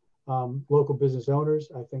up, local business owners,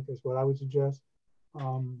 I think is what I would suggest.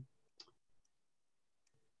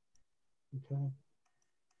 Okay.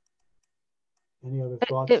 Any other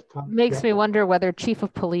thoughts? It makes me wonder whether chief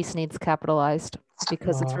of police needs capitalized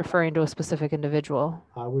because it's referring to a specific individual.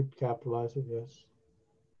 I would capitalize it, yes.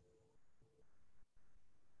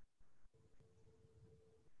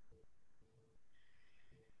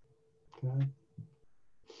 Okay.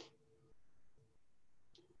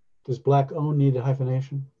 Does black owned need a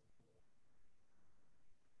hyphenation?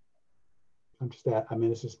 I'm just that, I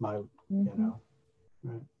mean, this is my, you know,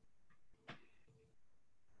 right.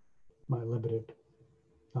 My limited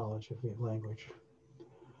knowledge of the language.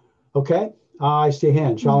 Okay, I see a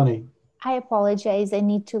hand. Shalini. I apologize. I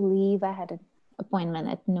need to leave. I had an appointment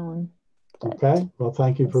at noon. Okay, well,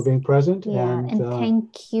 thank you for being present. Yeah, and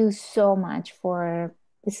thank you so much for,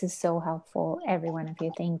 this is so helpful. Every one of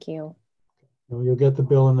you, thank you. Well, you'll get the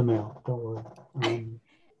bill in the mail, don't worry.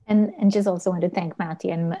 And just also want to thank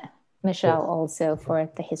Matthew and Michelle also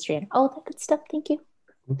for the history and all that good stuff. Thank you.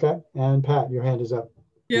 Okay, and Pat, your hand is up.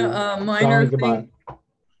 Yeah, minor thing.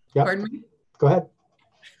 Yep. Pardon me? Go ahead.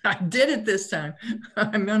 I did it this time.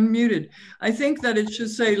 I'm unmuted. I think that it should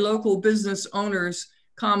say local business owners,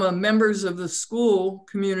 comma, members of the school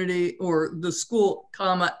community or the school,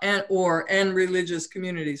 comma, and religious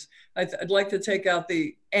communities. I'd like to take out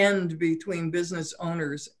the "and" between business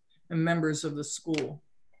owners and members of the school.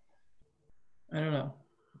 I don't know.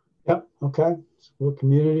 Yep, okay. School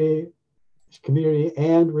community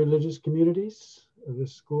and religious communities. The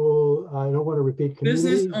school, I don't want to repeat community.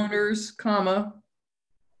 Business owners, comma.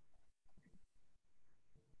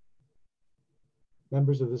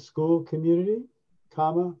 Members of the school community,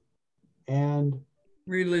 comma, and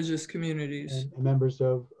religious communities. And members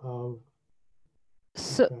of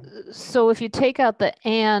so, okay. So if you take out the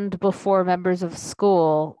 "and" before members of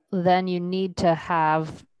school, then you need to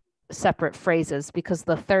have separate phrases because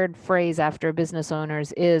the third phrase after business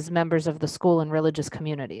owners is members of the school and religious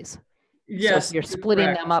communities. Yes, so if you're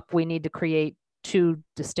splitting them up, we need to create two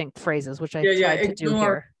distinct phrases, which I tried to do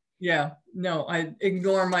here. Yeah, no, I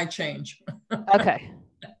ignore my change. Okay.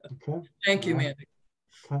 Okay. Thank you, Mandy.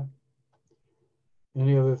 Okay.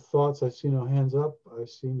 Any other thoughts? I see no hands up. I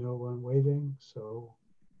see no one waving. So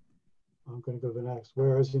I'm going to go to the next.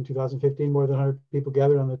 Whereas in 2015, more than 100 people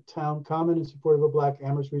gathered on the town common in support of a Black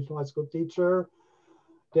Amherst Regional High School teacher,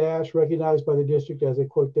 recognized by the district as a,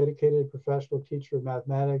 quote, dedicated professional teacher of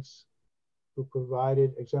mathematics who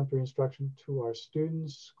provided exemplary instruction to our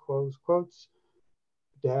students, close quotes.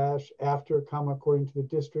 After, comma, according to the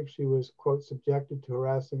district, she was, quote, subjected to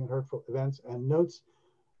harassing and hurtful events and notes,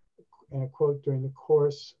 and a quote, during the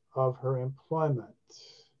course of her employment.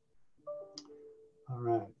 All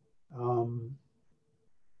right.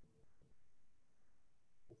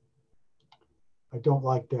 I don't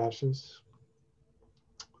like dashes,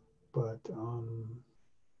 but I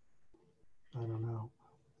don't know.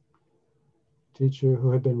 Teacher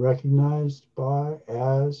who had been recognized by,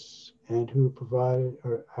 as, and who provided,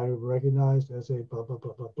 or had recognized as a blah, blah,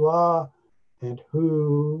 blah, blah, blah, and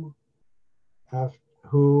who,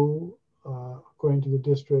 according to the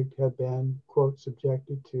district, had been, quote,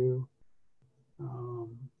 subjected to, I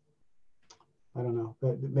don't know,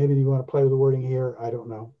 maybe you want to play with the wording here, I don't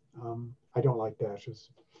know. I don't like dashes,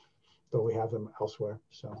 though we have them elsewhere,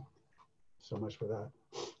 so much for that.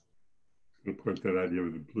 I'm going to put that idea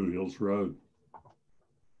with the Blue Hills Road.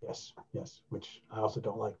 Yes, yes, which I also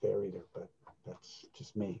don't like there either, but that's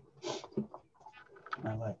just me.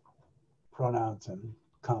 I like pronouns and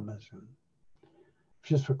commas, and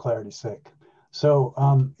just for clarity's sake. So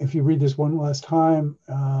if you read this one last time,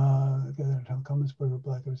 comments for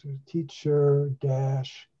Black teacher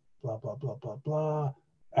dash blah blah blah blah blah.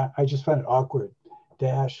 I just find it awkward.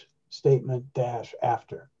 Dash statement dash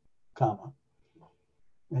after comma.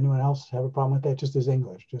 Anyone else have a problem with that? Just as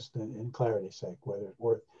English, just in clarity's sake, whether it's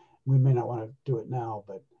worth. We may not want to do it now,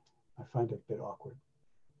 but I find it a bit awkward.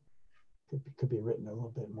 Could be written a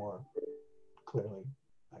little bit more clearly.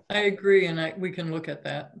 I agree, and we can look at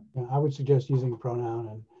that. Yeah, I would suggest using a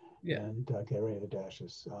pronoun and get rid of the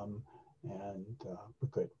dashes, and we're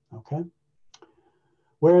good. Okay.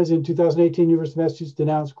 Whereas in 2018, University of Massachusetts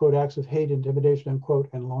denounced, quote, acts of hate, intimidation, unquote,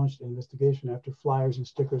 and launched an investigation after flyers and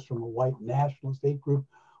stickers from a white nationalist hate group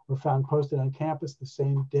were found posted on campus the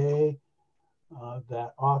same day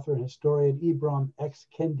that author and historian Ibram X.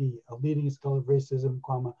 Kendi, a leading scholar of racism,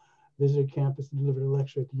 visited campus and delivered a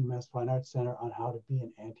lecture at the UMass Fine Arts Center on how to be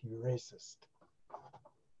an anti-racist.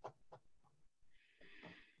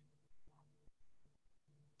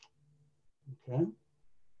 Okay.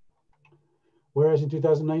 Whereas in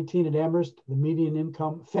 2019 at Amherst, the median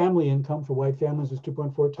income, family income for white families was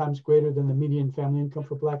 2.4 times greater than the median family income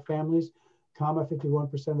for black families,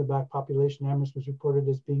 51% of the black population in Amherst was reported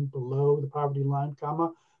as being below the poverty line,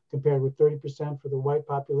 compared with 30% for the white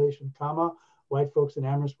population, white folks in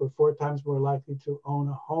Amherst were 4 times more likely to own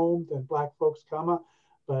a home than black folks,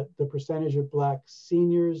 but the percentage of black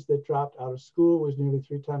seniors that dropped out of school was nearly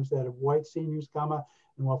 3 times that of white seniors,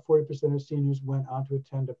 and while 40% of seniors went on to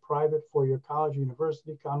attend a private four-year college or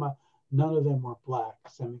university, none of them were black,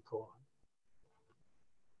 semicolon.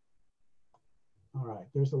 All right,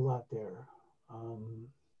 there's a lot there.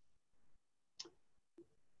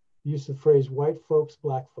 Use the phrase white folks,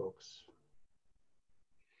 black folks.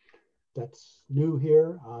 That's new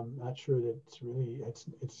here. I'm not sure that it's really,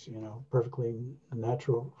 it's you know, perfectly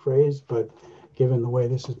natural phrase, but given the way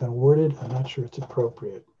this has been worded, I'm not sure it's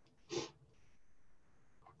appropriate.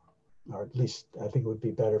 Or at least I think it would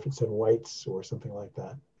be better if it said whites or something like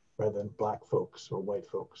that, rather than black folks or white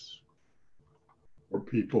folks. Or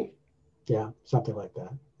people. Yeah, something like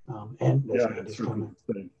that. And yeah, Andy's comment.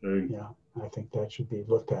 Same thing. Yeah, I think that should be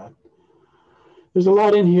looked at. There's a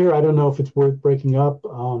lot in here. I don't know if it's worth breaking up.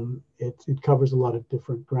 It covers a lot of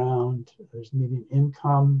different ground. There's median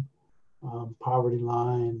income, poverty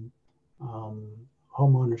line,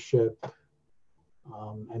 home ownership,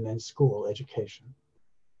 and then school education.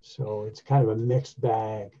 So it's kind of a mixed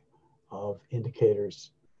bag of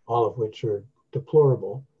indicators, all of which are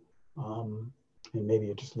deplorable. And maybe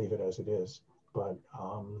you just leave it as it is, but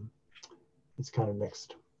it's kind of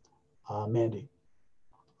mixed. Mandy.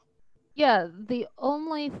 Yeah, the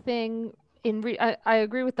only thing I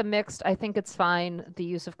agree with the mixed. I think it's fine. The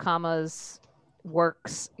use of commas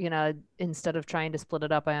works, you know, instead of trying to split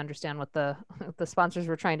it up. I understand what the sponsors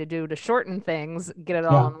were trying to do to shorten things, get it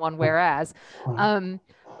all in one whereas.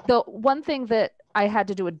 The one thing that I had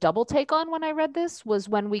to do a double take on when I read this was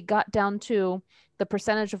when we got down to the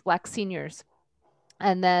percentage of black seniors,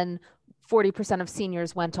 and then 40% of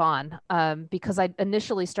seniors went on, because I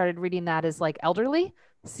initially started reading that as like elderly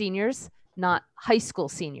seniors, not high school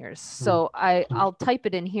seniors. So I'll type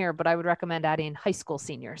it in here, but I would recommend adding high school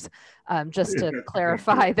seniors, just to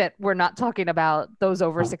clarify that we're not talking about those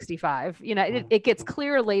over 65. You know, it gets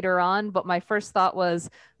clear later on, but my first thought was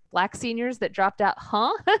black seniors that dropped out,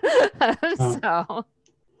 So.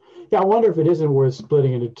 Yeah, I wonder if it isn't worth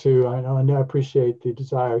splitting into two. I know, and I appreciate the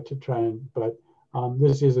desire to try and, but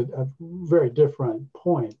this is a very different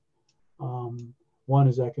point. One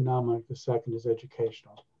is economic, the second is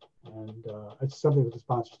educational. And it's something for the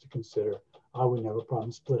sponsors to consider. I wouldn't have a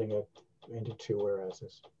problem splitting it into two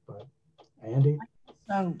whereases. But Andy?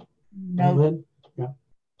 So, no. Lynn?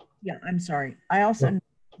 Yeah, I'm sorry. I also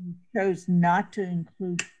chose not to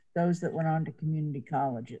include those that went on to community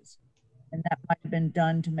colleges. And that might have been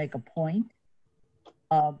done to make a point.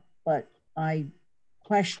 But I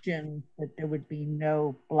question that there would be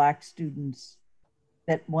no black students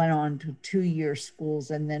that went on to 2-year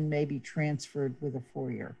schools and then maybe transferred with a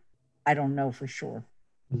 4-year. I don't know for sure.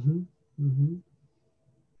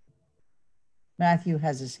 Matthew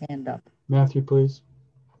has his hand up. Matthew, please.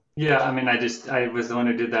 Yeah, I mean, I was the one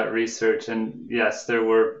who did that research, and yes, there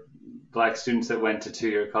were black students that went to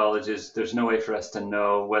 2-year colleges. There's no way for us to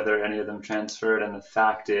know whether any of them transferred, and the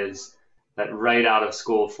fact is that right out of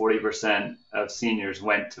school, 40% of seniors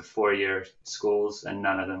went to 4-year schools, and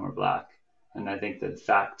none of them were black. And I think the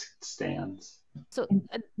fact stands. So when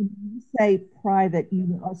you say private,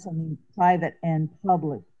 you also mean private and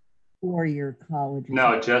public 4-year colleges?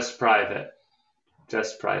 No, just private.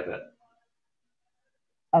 Just private.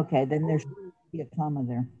 Okay, then there should be a comma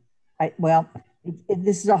there. Well,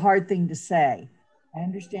 this is a hard thing to say. I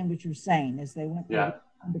understand what you're saying, is they went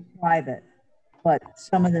on to private, but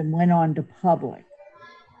some of them went on to public.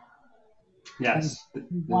 Yes,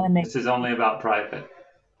 this is only about private.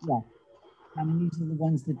 Yeah, I mean, these are the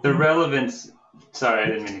ones that... The relevance, sorry, I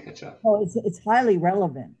didn't mean to cut you off. Oh, it's highly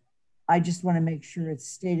relevant. I just want to make sure it's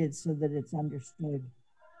stated so that it's understood.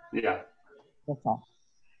 Yeah. That's all.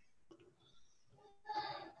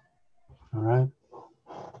 All right.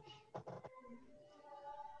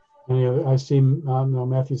 Any other? I see no,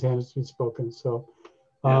 Matthew's hand has been spoken, so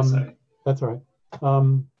sorry. that's all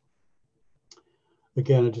right.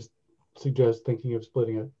 Again, I just suggest thinking of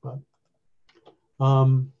splitting it. But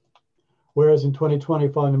whereas in 2020,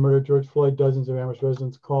 following the murder of George Floyd, dozens of Amherst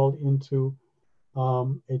residents called into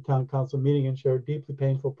a town council meeting and shared deeply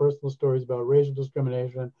painful personal stories about racial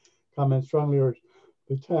discrimination. Comments strongly urged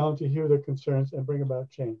the town to hear their concerns and bring about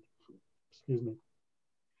change. Excuse me.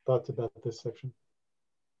 Thoughts about this section?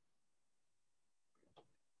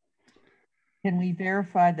 Can we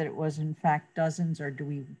verify that it was in fact dozens, or do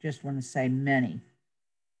we just want to say many?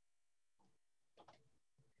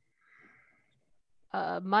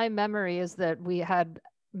 My memory is that we had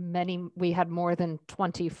more than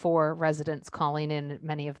 24 residents calling in at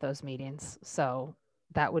many of those meetings. So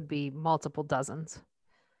that would be multiple dozens.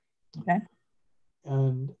 Okay.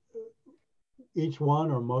 And each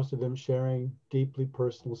one or most of them sharing deeply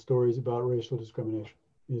personal stories about racial discrimination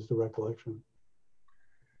is the recollection.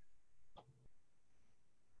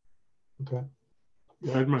 Okay.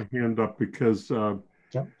 I had my hand up because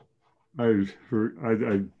yep. we're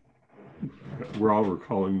all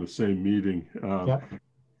recalling the same meeting. Yep.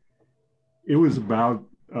 It was about,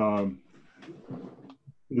 at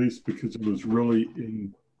least because it was really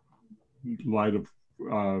in light of,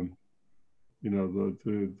 you know,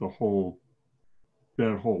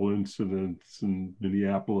 that whole incident in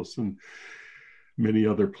Minneapolis and many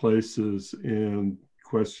other places, and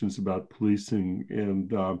questions about policing.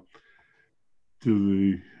 And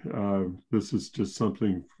this is just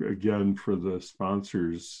something, again, for the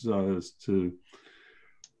sponsors as to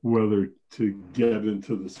whether to get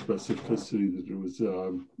into the specificity that it was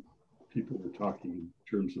people were talking in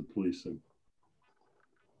terms of policing.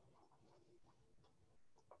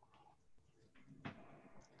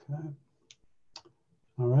 Okay.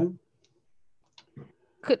 All right.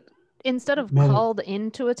 Could, instead of called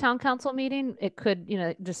into a town council meeting, it could, you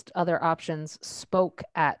know, just other options, spoke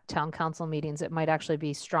at town council meetings. It might actually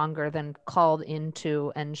be stronger than called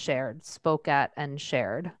into and shared, spoke at and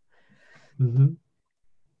shared. Mm-hmm.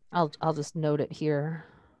 I'll just note it here.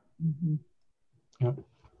 Mm-hmm. Yep.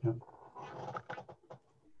 Yep.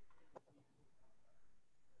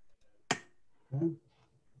 Okay.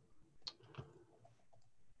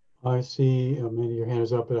 I see, Mandy, your hand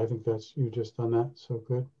is up, but I think that's, you just done that, so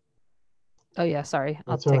good. Oh yeah, sorry,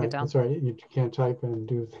 I'll That's all take right. it down. That's all right, you can't type and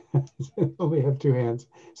do that. Only have two hands.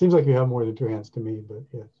 Seems like you have more than two hands to me, but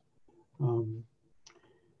yes. All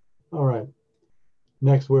right.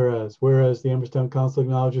 Next, whereas the Amherst Town Council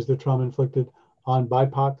acknowledges the trauma inflicted on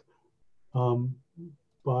BIPOC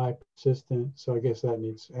by persistent, so I guess that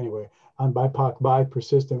needs, anyway, on BIPOC by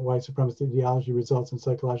persistent white supremacist ideology results in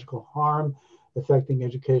psychological harm affecting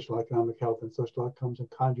educational, economic, health, and social outcomes, and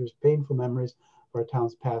conjures painful memories of our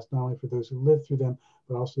town's past, not only for those who lived through them,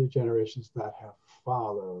 but also the generations that have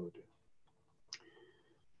followed.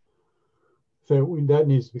 So that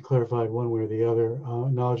needs to be clarified one way or the other.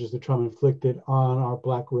 Acknowledges the trauma inflicted on our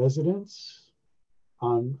Black residents,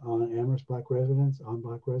 on Amherst Black residents, on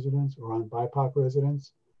Black residents, or on BIPOC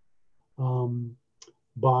residents,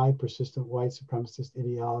 by persistent white supremacist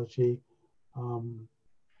ideology,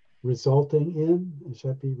 resulting in,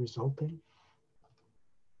 should that be resulting?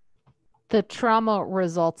 The trauma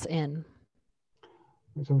results in.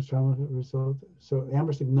 Trauma result. So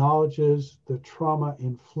Amherst acknowledges the trauma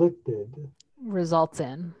inflicted. Results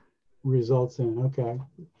in. Results in, okay.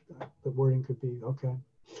 The wording could be, okay.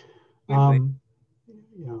 Yeah.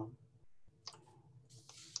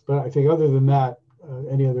 But I think other than that,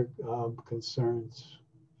 any other concerns?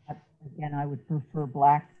 Again, I would prefer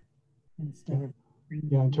Black instead of green.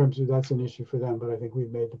 Yeah, in terms of that's an issue for them, but I think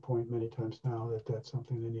we've made the point many times now that that's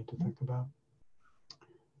something they need to think about.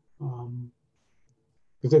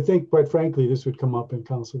 Because I think, quite frankly, this would come up in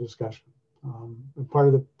council discussion. And part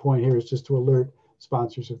of the point here is just to alert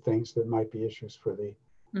sponsors of things that might be issues for the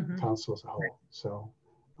council as a whole. So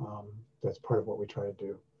that's part of what we try to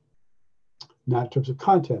do. Not in terms of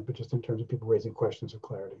content, but just in terms of people raising questions of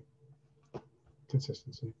clarity,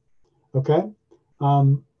 consistency. Okay,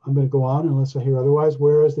 I'm going to go on unless I hear otherwise.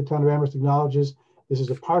 Whereas the town of Amherst acknowledges this is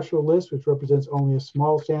a partial list which represents only a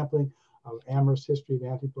small sampling of Amherst's history of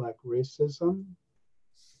anti-Black racism.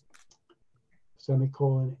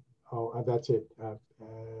 Semicolon. Oh, that's it. That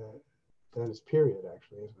is period,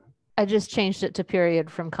 actually, isn't it? I just changed it to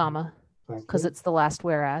period from comma because it's the last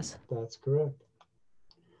whereas. That's correct.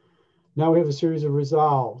 Now we have a series of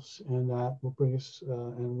resolves, and that will bring us,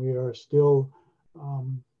 and we are still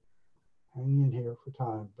hanging in here for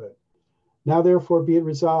time, but now therefore be it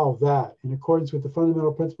resolved that in accordance with the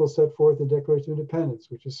fundamental principles set forth in the Declaration of Independence,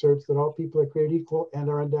 which asserts that all people are created equal and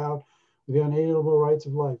are endowed with the unalienable rights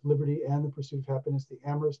of life, liberty, and the pursuit of happiness, the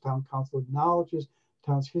Amherst Town Council acknowledges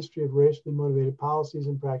the town's history of racially motivated policies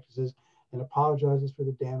and practices and apologizes for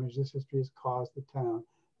the damage this history has caused the town,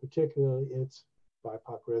 particularly its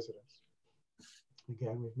BIPOC residents.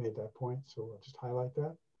 Again, we've made that point, so we'll just highlight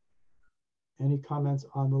that. Any comments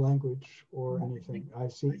on the language or anything? I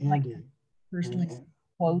see Andy. Personally,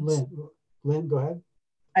 quotes. Lynn, go ahead.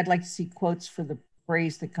 I'd like to see quotes for the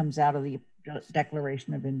phrase that comes out of the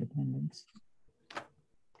Declaration of Independence.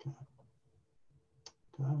 Okay.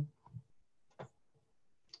 Go ahead.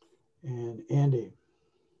 And Andy.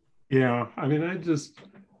 Yeah, I mean,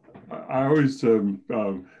 I always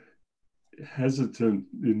hesitant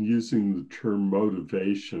in using the term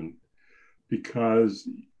motivation because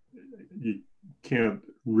you can't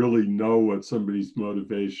really know what somebody's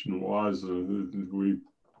motivation was, and we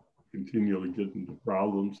continually get into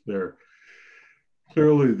problems there.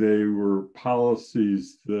 Clearly, they were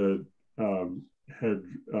policies that had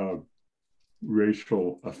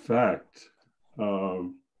racial effect,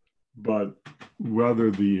 but whether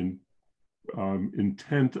the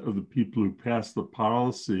intent of the people who passed the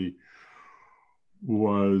policy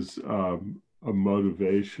was a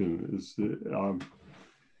motivation is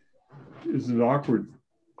an awkward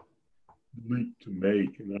leap to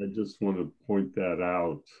make, and I just want to point that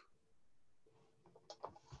out.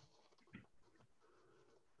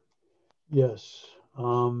 Yes,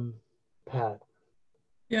 Pat.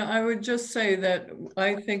 Yeah, I would just say that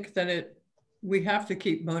I think that we have to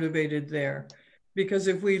keep motivated there, because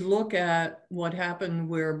if we look at what happened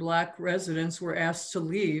where Black residents were asked to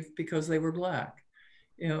leave because they were Black,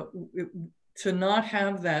 you know, to not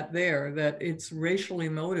have that there, that it's racially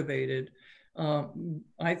motivated,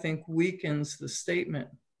 I think weakens the statement.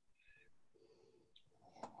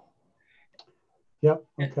 Yep.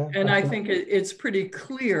 Okay. And I think it's pretty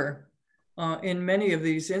clear in many of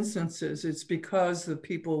these instances, it's because the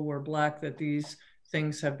people were Black that these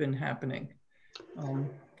things have been happening. I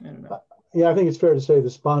don't know. Yeah, I think it's fair to say the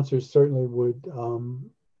sponsors certainly would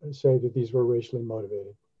say that these were racially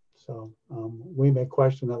motivated. So we may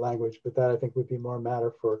question that language, but that I think would be more a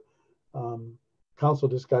matter for council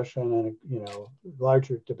discussion and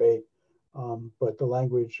larger debate. But the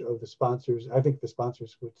language of the sponsors, I think the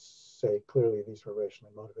sponsors would say clearly these were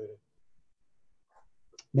racially motivated.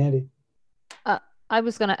 Mandy. I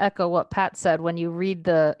was going to echo what Pat said. When you read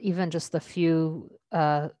even just the few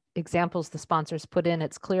examples the sponsors put in,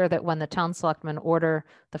 it's clear that when the town selectmen order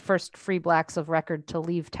the first free Blacks of record to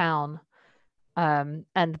leave town, and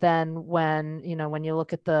then when you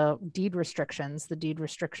look at the deed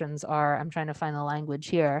restrictions are, I'm trying to find the language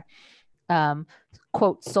here,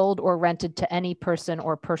 quote, sold or rented to any person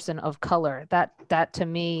or person of color. That to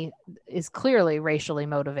me is clearly racially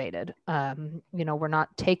motivated. We're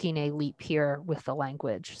not taking a leap here with the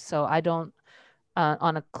language. So I don't,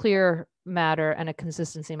 on a clear matter and a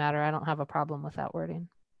consistency matter, I don't have a problem with that wording.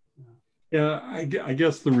 Yeah, I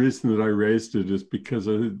guess the reason that I raised it is because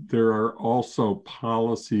there are also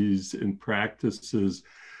policies and practices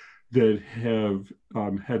that have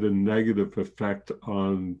had a negative effect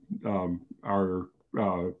on our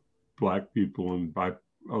Black people and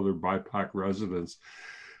other BIPOC residents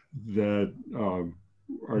that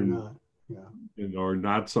are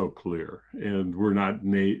not so clear, and we're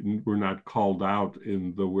not called out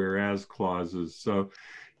in the whereas clauses. So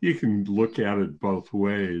you can look at it both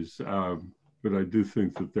ways, but I do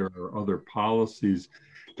think that there are other policies,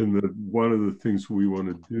 and that one of the things we want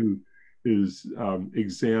to do is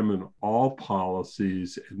examine all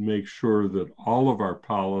policies and make sure that all of our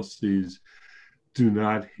policies do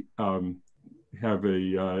not have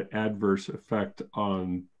a adverse effect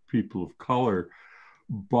on people of color,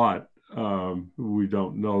 but we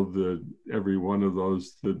don't know that every one of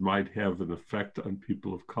those that might have an effect on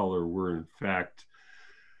people of color were in fact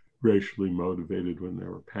racially motivated when they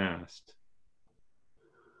were passed.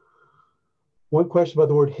 One question about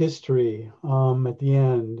the word history at the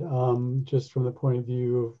end, just from the point of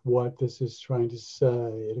view of what this is trying to say.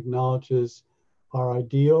 It acknowledges our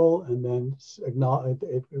ideal, and then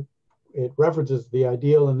it references the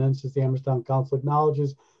ideal, and then says the Amherst Town Council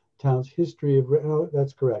acknowledges town's history of, oh,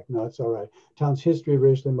 that's correct. No, it's all right. Town's history of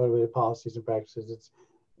racially motivated policies and practices. It's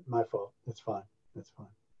my fault. That's fine. That's fine.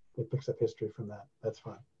 It picks up history from that. That's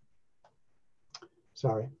fine.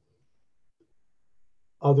 Sorry.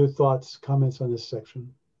 Other thoughts, comments on this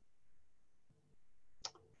section?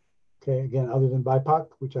 Okay, again, other than BIPOC,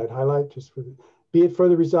 which I'd highlight just for the, be it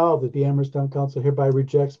further resolved that the Amherst Town Council hereby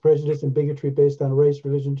rejects prejudice and bigotry based on race,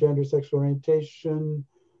 religion, gender, sexual orientation,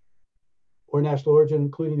 or national origin,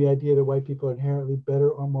 including the idea that white people are inherently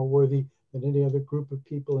better or more worthy than any other group of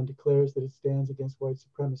people, and declares that it stands against white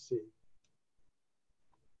supremacy.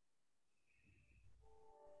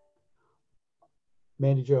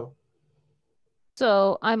 Mandy Jo.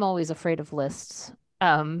 So I'm always afraid of lists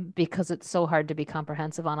because it's so hard to be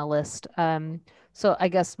comprehensive on a list. So I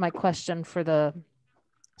guess my question for the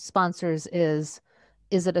sponsors is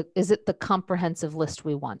it the comprehensive list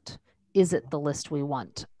we want? Is it the list we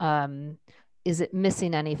want? Is it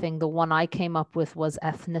missing anything? The one I came up with was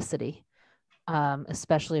ethnicity,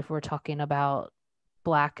 especially if we're talking about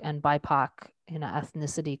Black and BIPOC.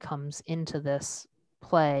 Ethnicity comes into this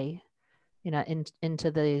play,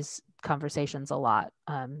 into these conversations a lot.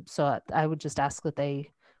 So I would just ask that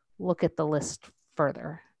they look at the list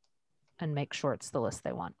further and make sure it's the list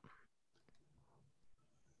they want.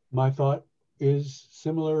 My thought is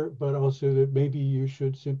similar, but also that maybe you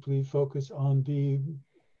should simply focus on the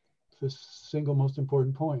single most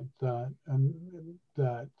important point, that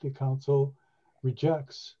the council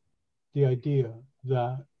rejects the idea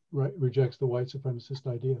that rejects the white supremacist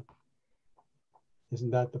idea.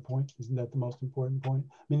 Isn't that the point? Isn't that the most important point?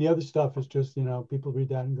 I mean, the other stuff is just, people read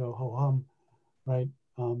that and go, ho hum, right?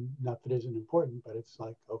 Not that it isn't important, but it's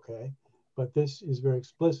like, okay. But this is very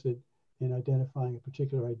explicit in identifying a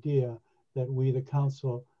particular idea that we, the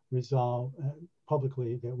council, resolve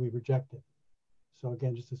publicly that we reject it. So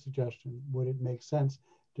again, just a suggestion, would it make sense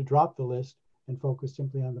to drop the list and focus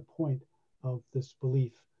simply on the point of this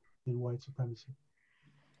belief in white supremacy?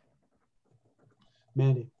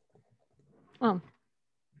 Mandy.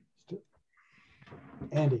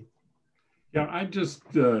 Andy. Yeah, I just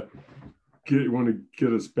want to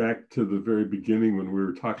get us back to the very beginning when we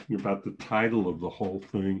were talking about the title of the whole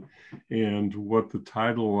thing and what the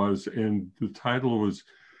title was. And the title was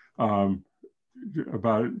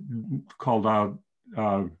called out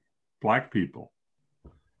Black people.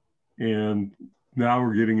 And now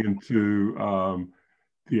we're getting into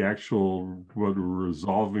the actual, what we're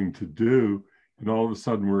resolving to do. And all of a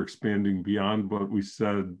sudden we're expanding beyond what we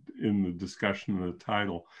said in the discussion of the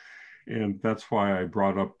title. And that's why I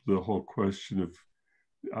brought up the whole question of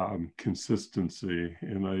consistency.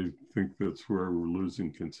 And I think that's where we're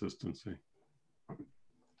losing consistency.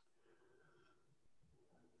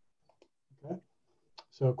 Okay.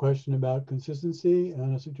 So a question about consistency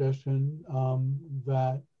and a suggestion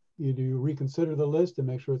that either you reconsider the list and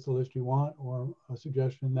make sure it's the list you want, or a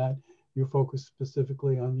suggestion that you focus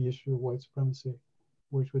specifically on the issue of white supremacy,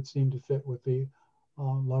 which would seem to fit with the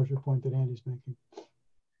larger point that Andy's making.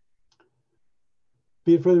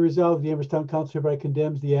 Be it further resolved, the Amherst Town Council hereby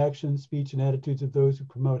condemns the actions, speech, and attitudes of those who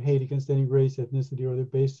promote hate against any race, ethnicity, or other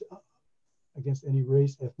base against any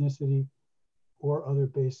race, ethnicity, or other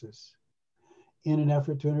basis, in an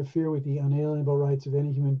effort to interfere with the unalienable rights of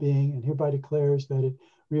any human being, and hereby declares that it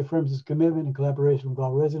reaffirms its commitment in collaboration with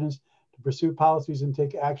all residents to pursue policies and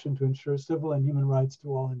take action to ensure civil and human rights to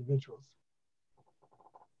all individuals.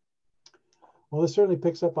 Well, this certainly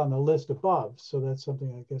picks up on the list above, so that's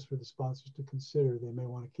something, I guess, for the sponsors to consider. They may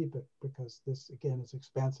want to keep it because this, again, is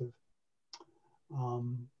expansive.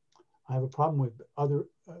 I have a problem with other,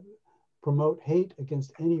 promote hate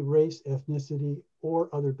against any race, ethnicity, or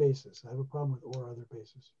other basis. I have a problem with or other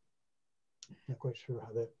basis. Not quite sure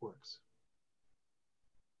how that works.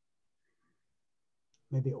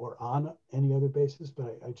 Maybe or on any other basis,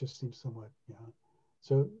 but I just seem somewhat,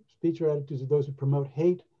 So speech or attitudes of those who promote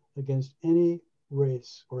hate against any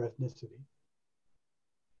race or ethnicity.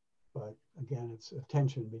 But again, it's a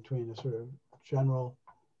tension between a sort of general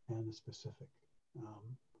and the specific.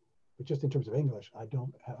 But just in terms of English, I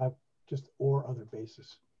don't have just or other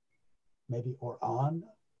basis. Maybe or on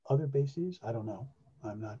other bases. I don't know. I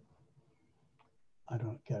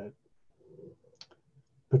don't get it.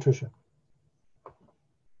 Patricia.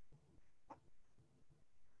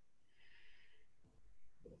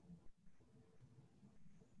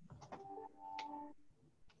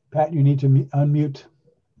 Pat, you need to unmute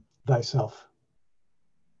thyself.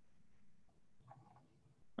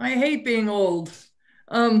 I hate being old.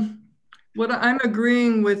 What I'm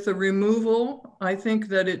agreeing with the removal, I think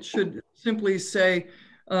that it should simply say,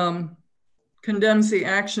 condemns the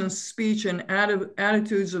actions, speech, and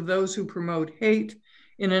attitudes of those who promote hate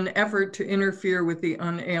in an effort to interfere with the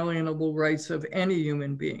unalienable rights of any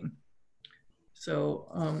human being. So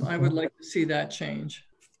I would like to see that change.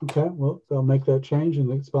 Okay, well, they'll make that change and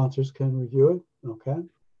the sponsors can review it. Okay.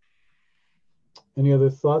 Any other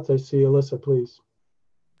thoughts? I see Alyssa, please.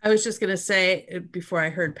 I was just going to say, before I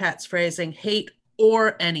heard Pat's phrasing, hate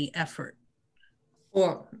or any effort.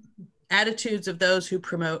 Or attitudes of those who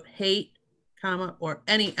promote hate, comma, or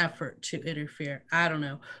any effort to interfere. I don't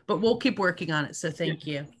know, but we'll keep working on it. So thank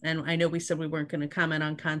you. And I know we said we weren't going to comment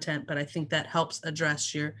on content, but I think that helps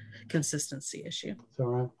address your consistency issue. It's all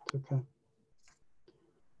right. It's okay.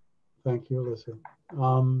 Thank you,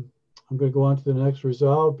 Alyssa. I'm going to go on to the next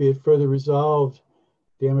resolve. Be it further resolved,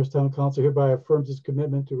 the Amherst Town Council hereby affirms its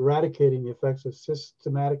commitment to eradicating the effects of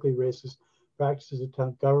systematically racist practices of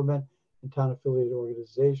town government and town affiliated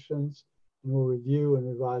organizations, and will review and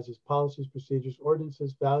revise its policies, procedures,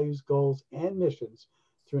 ordinances, values, goals, and missions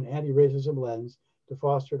through an anti-racism lens to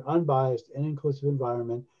foster an unbiased and inclusive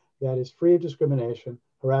environment that is free of discrimination,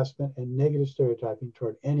 harassment, and negative stereotyping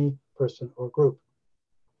toward any person or group.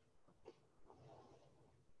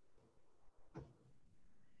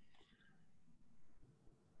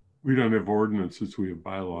 We don't have ordinances, we have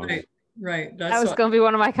bylaws. Right, right. That was going to be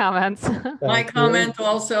one of my comments. My comment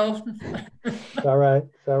also. It's all right,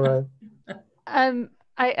 it's all right.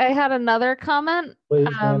 I had another comment. Please,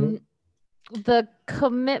 Mandy. The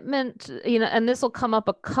commitment, and this will come up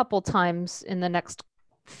a couple times in the next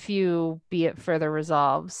few be it further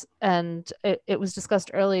resolves, and it was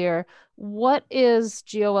discussed earlier. What is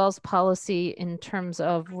GOL's policy in terms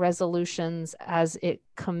of resolutions as it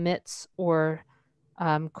commits or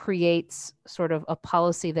creates sort of a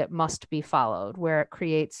policy that must be followed, where it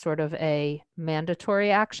creates sort of a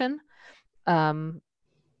mandatory action?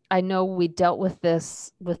 I know we dealt with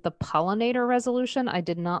this with the pollinator resolution. I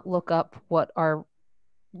did not look up what our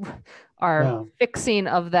fixing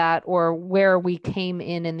of that or where we came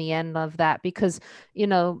in the end of that, because,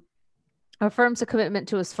 affirms a commitment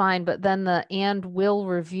to is fine, but then the and will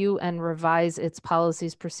review and revise its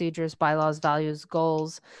policies, procedures, bylaws, values,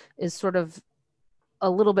 goals is sort of a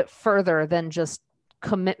little bit further than just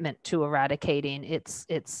commitment to eradicating.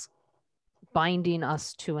 It's binding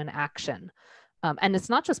us to an action. And it's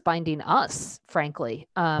not just binding us, frankly.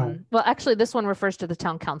 Well, actually, this one refers to the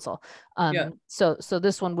town council. So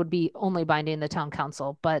this one would be only binding the town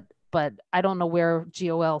council, but I don't know where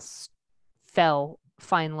GOL fell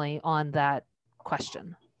finally on that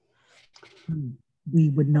question. We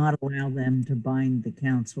would not allow them to bind the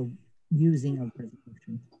council using a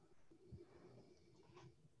resolution.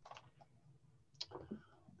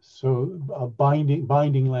 So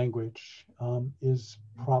binding language is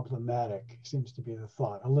problematic, seems to be the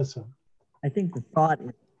thought. Alyssa. I think the thought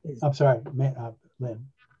is I'm sorry, Lynn.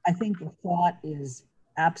 I think the thought is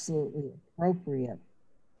absolutely appropriate.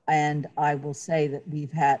 And I will say that we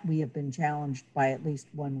have been challenged by at least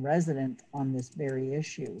one resident on this very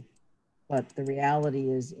issue. But the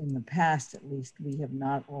reality is, in the past, at least, we have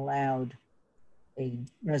not allowed a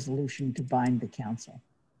resolution to bind the council.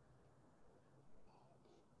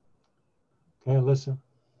 Okay, Alyssa.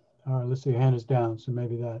 All right, Alyssa, your hand is down, so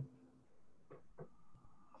maybe that.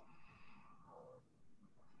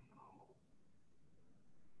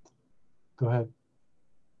 Go ahead.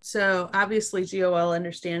 So obviously GOL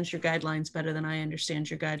understands your guidelines better than I understand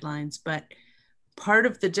your guidelines, but part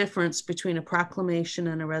of the difference between a proclamation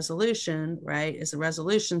and a resolution, right, is a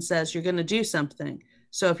resolution says you're going to do something.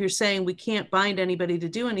 So if you're saying we can't bind anybody to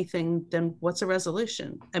do anything, then what's a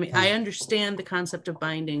resolution? I mean, I understand the concept of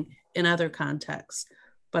binding in other contexts,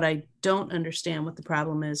 but I don't understand what the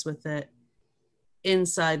problem is with it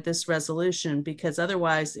inside this resolution, because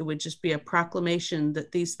otherwise it would just be a proclamation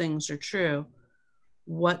that these things are true.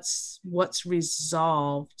 What's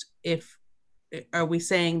resolved? Are we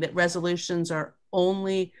saying that resolutions are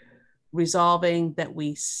only resolving that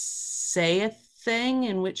we say a thing,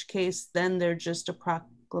 in which case then they're just a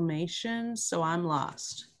proclamation? So I'm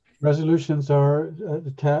lost. Resolutions are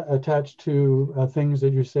attached to things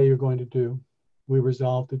that you say you're going to do. We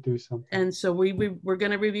resolve to do something. And so we're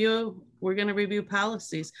going to review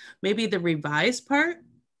policies. Maybe the revised part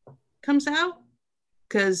comes out,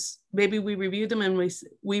 because maybe we review them and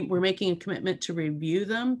we're making a commitment to review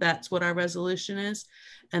them. That's what our resolution is.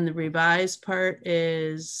 And the revised part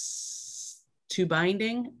is to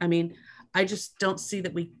binding. I mean, I just don't see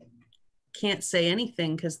that we can't say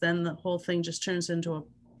anything, because then the whole thing just turns into a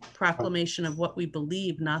proclamation of what we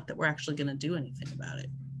believe, not that we're actually going to do anything about it.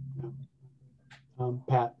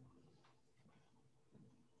 Pat.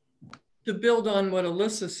 To build on what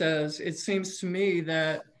Alyssa says, it seems to me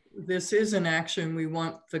that this is an action we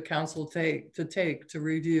want the council to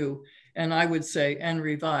review, and I would say and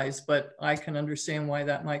revise, but I can understand why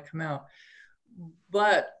that might come out.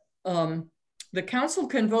 But the council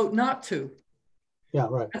can vote not to. Yeah,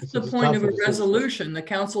 right. That's the point of a resolution. The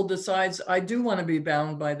council decides, I do want to be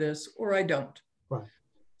bound by this, or I don't. Right.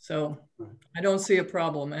 So I don't see a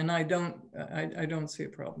problem, and I don't see a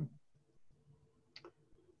problem.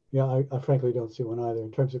 Yeah, I frankly don't see one either.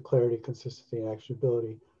 In terms of clarity, consistency, and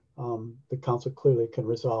actionability, the council clearly can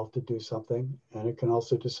resolve to do something, and it can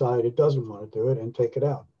also decide it doesn't want to do it and take it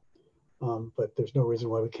out. But there's no reason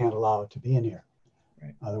why we can't allow it to be in here.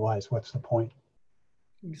 Right. Otherwise, what's the point?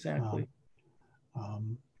 Exactly.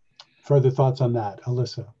 Further thoughts on that,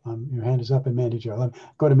 Alyssa? Your hand is up, and Mandy Jo. Let me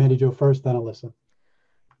go to Mandy Jo first, then Alyssa.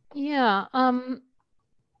 Yeah, I'm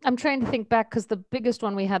trying to think back because the biggest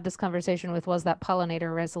one we had this conversation with was that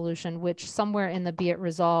pollinator resolution, which somewhere in the be it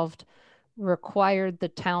resolved required the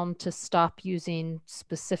town to stop using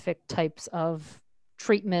specific types of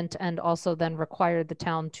treatment, and also then required the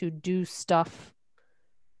town to do stuff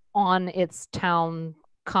on its town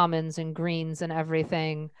commons and greens and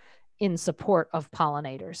everything in support of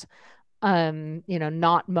pollinators.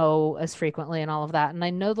 Not mow as frequently and all of that. And I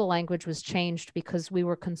know the language was changed because we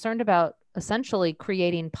were concerned about essentially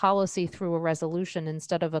creating policy through a resolution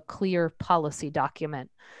instead of a clear policy document.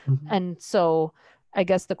 Mm-hmm. And so I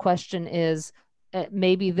guess the question is,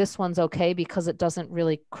 maybe this one's okay because it doesn't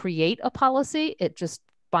really create a policy. It just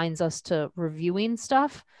binds us to reviewing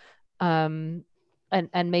stuff. And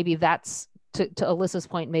maybe that's, to Alyssa's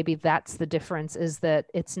point, maybe that's the difference, is that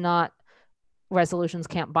it's not resolutions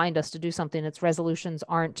can't bind us to do something. It's resolutions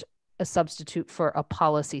aren't a substitute for a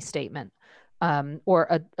policy statement,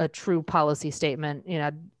 or a true policy statement,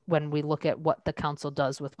 when we look at what the council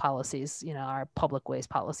does with policies, our public ways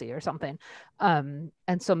policy or something. And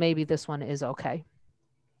so maybe this one is okay.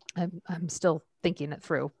 I'm still thinking it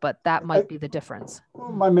through, but that might be the difference.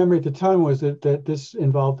 My memory at the time was that this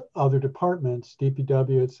involved other departments,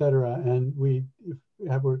 DPW, et cetera, and we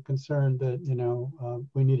were concerned that,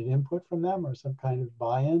 we needed input from them or some kind of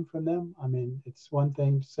buy-in from them. I mean, it's one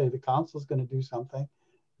thing to say the council's going to do something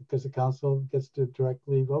because the council gets to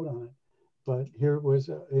directly vote on it. But here was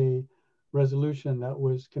a resolution that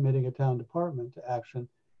was committing a town department to action,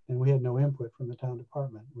 and we had no input from the town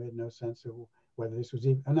department. We had no sense of whether this was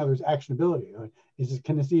even, in other words, actionability.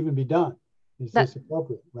 Can this even be done? Is this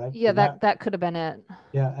appropriate, right? Yeah, that could have been it.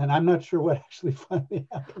 Yeah, and I'm not sure what actually finally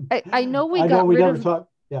happened. I know we got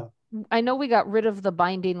rid of the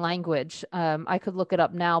binding language. I could look it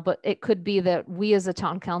up now, but it could be that we as a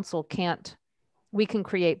town council we can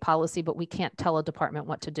create policy, but we can't tell a department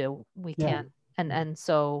what to do. We can't. And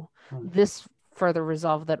so this further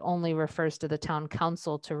resolve that only refers to the town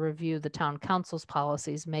council to review the town council's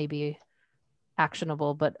policies may be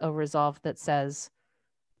actionable, but a resolve that says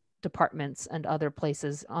departments and other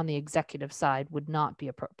places on the executive side would not be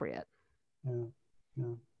appropriate. Yeah.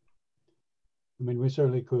 I mean, we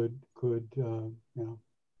certainly could,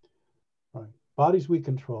 right. Bodies we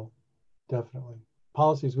control, definitely.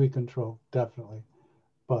 Policies we control, definitely.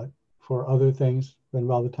 But for other things that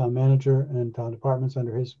involve the town manager and town departments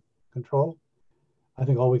under his control, I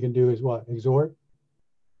think all we can do is what? Exhort,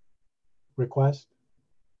 request,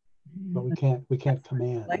 but we can't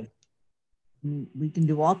command. We can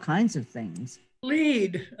do all kinds of things.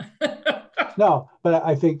 Lead. No, but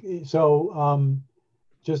I think so.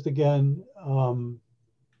 Just again, in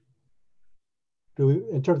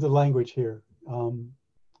terms of the language here,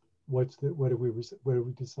 what have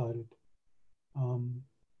we decided?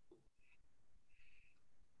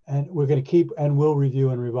 And we're going to keep and will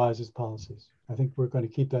review and revise his policies. I think we're going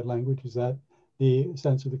to keep that language. Is that the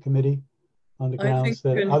sense of the committee? On the grounds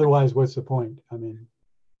that otherwise, what's the point? I mean,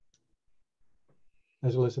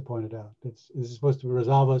 as Alyssa pointed out, this is supposed to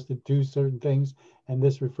resolve us to do certain things, and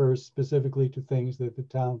this refers specifically to things that the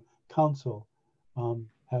town council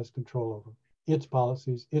has control over, its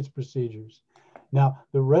policies, its procedures. Now,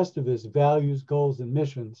 the rest of this, values, goals, and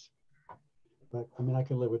missions, but I mean, I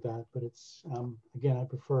can live with that, but it's, again, I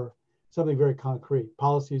prefer something very concrete,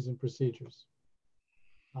 policies and procedures.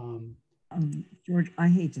 George, I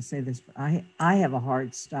hate to say this, but I have a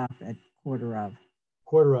hard stop at quarter of.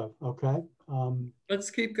 Quarter of, okay. Let's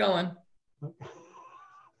keep going.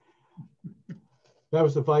 That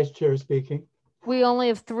was the vice chair speaking. We only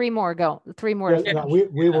have three more. Yeah,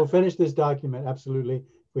 we will finish this document, absolutely.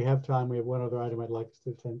 If we have time, we have one other item I'd like us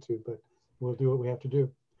to attend to, but we'll do what we have to do.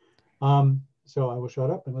 So I will shut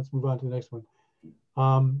up and let's move on to the next one.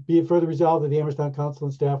 Be it further resolved that the Amherst Town Council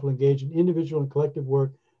and staff will engage in individual and collective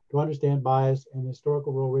work to understand bias and the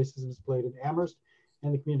historical role racism has played in Amherst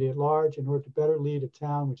and the community at large in order to better lead a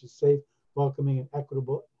town which is safe, welcoming, and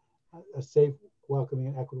equitable, a safe, welcoming,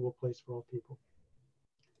 and equitable place for all people.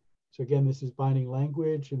 So again, this is binding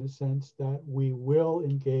language in the sense that we will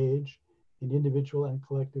engage in individual and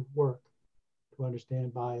collective work to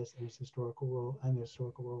understand bias and its historical role and the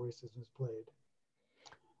historical role racism has played.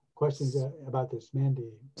 Questions about this,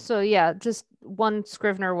 Mandy? So yeah, just one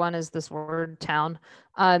Scrivener one is this word town.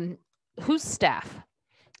 Whose staff?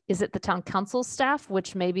 Is it the town council staff,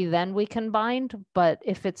 which maybe then we can bind, but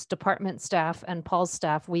if it's department staff and Paul's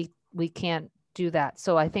staff, we can't do that.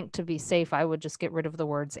 So I think to be safe, I would just get rid of the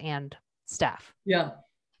words and staff. Yeah.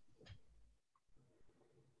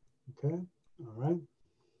 Okay, all right.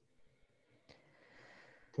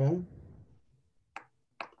 Okay.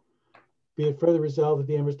 Be it further resolved that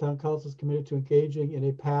the Amherst Town Council is committed to engaging in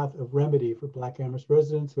a path of remedy for Black Amherst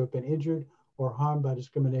residents who have been injured or harmed by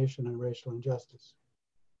discrimination and racial injustice.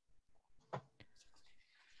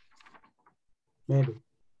 Mandy.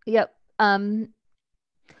 Yep.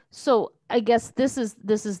 So I guess this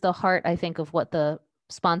is the heart, I think, of what the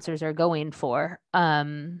sponsors are going for.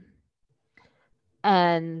 And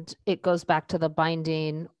it goes back to the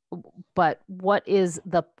binding, but what is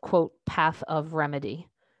the quote path of remedy?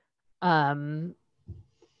 I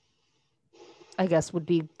guess would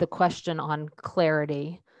be the question on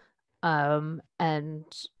clarity. And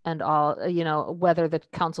all, you know, whether the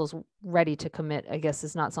council's ready to commit, I guess,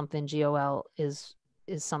 is not something GOL is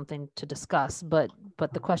something to discuss, but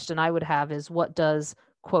the question I would have is, what does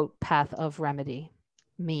quote path of remedy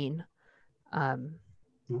mean?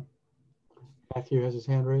 Matthew has his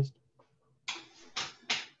hand raised.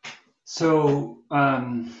 So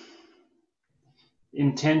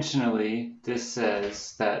intentionally, this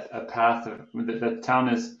says that the town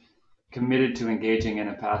is committed to engaging in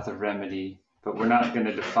a path of remedy, but we're not going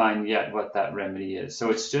to define yet what that remedy is.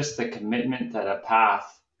 So it's just the commitment that a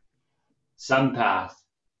path, some path,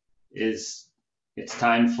 it's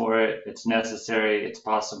time for it, it's necessary, it's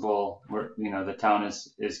possible, the town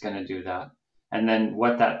is going to do that. And then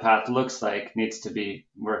what that path looks like needs to be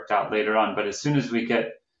worked out later on. But as soon as we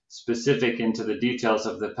get specific into the details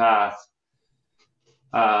of the path,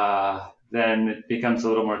 then it becomes a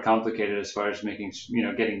little more complicated as far as making,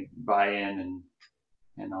 getting buy-in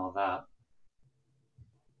and all that.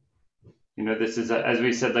 This is, as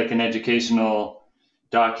we said, like an educational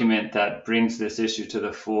document that brings this issue to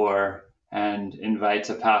the fore and invites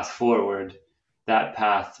a path forward. That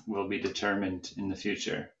path will be determined in the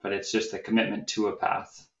future, but it's just a commitment to a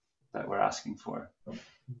path that we're asking for. Okay.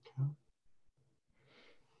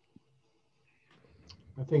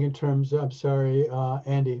 I think in terms, I'm sorry,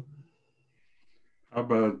 Andy. How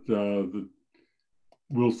about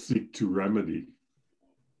we'll seek to remedy?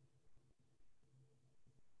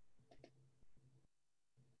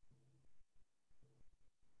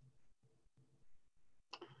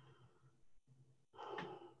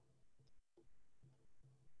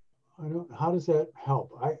 How does that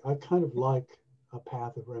help? I kind of like a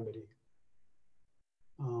path of remedy.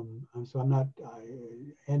 So I'm not,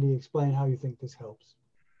 Andy, explain how you think this helps.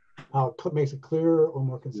 How it makes it clearer or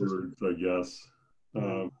more consistent? Words, I guess.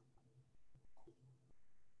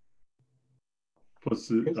 Plus,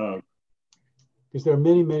 because there are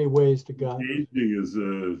many, many ways to go. Engaging is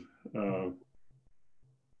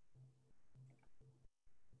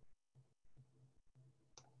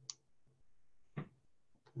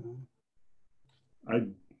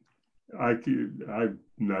I'm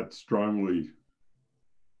not strongly.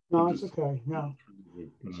 No, it's okay. No.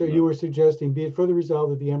 So you were suggesting, be it further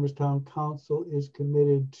resolved that the Amherst Town Council is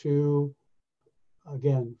committed to,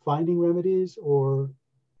 again, finding remedies or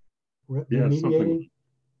remediating?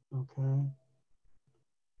 Okay.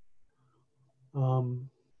 I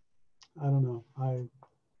don't know.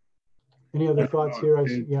 Any other thoughts here?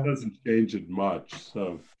 It doesn't change it much.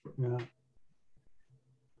 So yeah.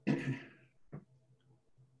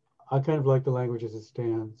 I kind of like the language as it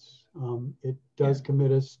stands. It does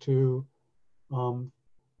commit us to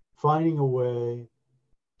finding a way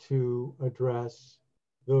to address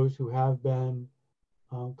those who have been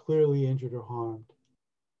clearly injured or harmed.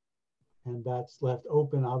 And that's left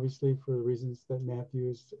open, obviously, for the reasons that Matthew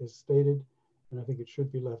has stated. And I think it should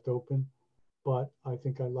be left open. But I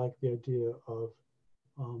think I like the idea of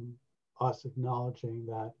us acknowledging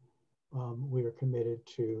that we are committed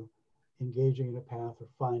to engaging in a path or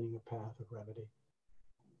finding a path of remedy.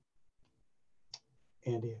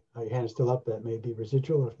 Andy, your hand is still up. That may be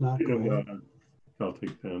residual. If not, go ahead. I'll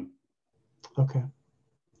take 10. Okay.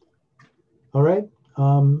 All right.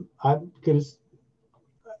 I'm gonna.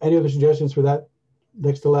 Any other suggestions for that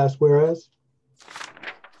next to last whereas?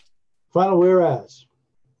 Final whereas.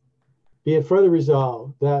 Be it further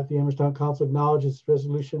resolved that the Amherst Town Council acknowledges this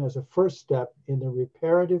resolution as a first step in the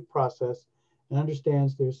reparative process and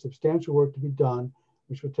understands there's substantial work to be done,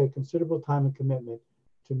 which will take considerable time and commitment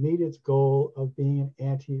to meet its goal of being an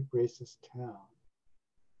anti-racist town.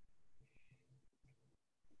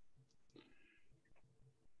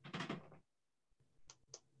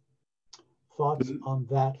 Thoughts on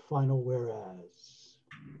that final whereas?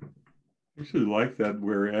 I actually like that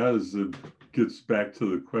whereas. It gets back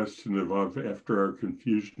to the question of after our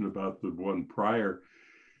confusion about the one prior,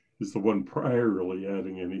 is the one prior really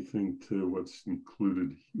adding anything to what's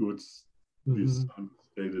included, what's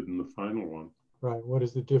stated in the final one? Right, what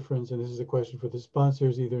is the difference? And this is a question for the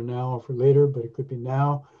sponsors, either now or for later, but it could be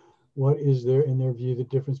now. what is there, in their view, the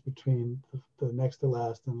difference between the next to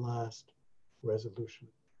last and last resolution?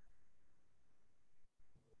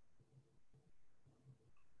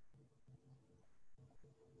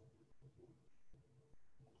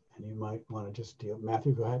 And you might want to just deal.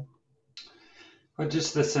 Matthew, go ahead. Well,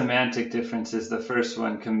 just the semantic difference is the first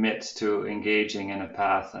one commits to engaging in a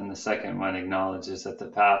path, and the second one acknowledges that the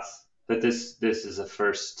path, that this is a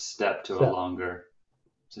first step to a longer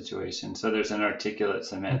situation. So there's an articulate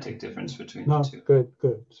semantic difference between the two. Good.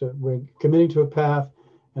 So we're committing to a path,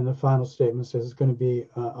 and the final statement says it's going to be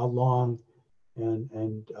a long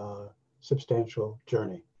and substantial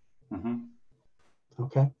journey. Mm-hmm.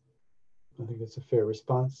 Okay. I think that's a fair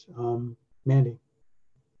response. Mandy.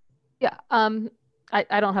 Yeah,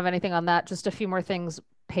 I don't have anything on that. Just a few more things.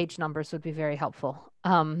 Page numbers would be very helpful.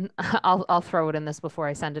 I'll throw it in this before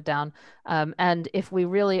I send it down. And if we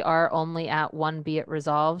really are only at 1 be it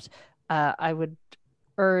resolved, I would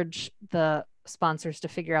urge the sponsors to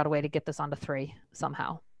figure out a way to get this onto 3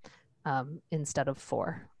 somehow, instead of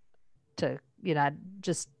 4. To,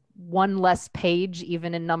 just one less page,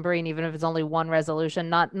 even in numbering, even if it's only one resolution,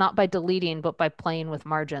 not by deleting, but by playing with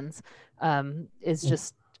margins, is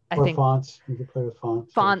just, I think fonts. You can play with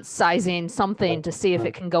fonts. Font sizing, something to see if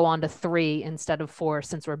it can go on to 3 instead of 4,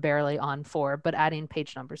 since we're barely on 4, but adding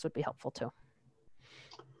page numbers would be helpful too.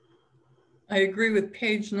 I agree with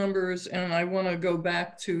page numbers, and I want to go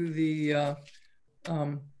back to the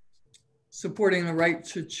supporting the right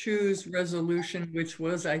to choose resolution, which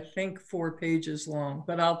was, I think, 4 pages long,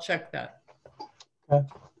 but I'll check that. Okay.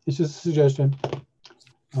 It's just a suggestion.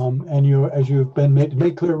 And as you've been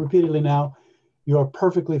made clear repeatedly now, you are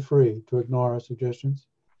perfectly free to ignore our suggestions.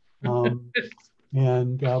 And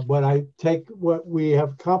what we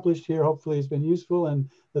have accomplished here hopefully has been useful. And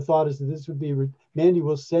the thought is that this would be, Mandy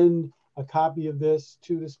will send a copy of this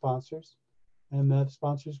to the sponsors, and that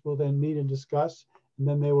sponsors will then meet and discuss. And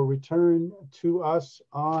then they will return to us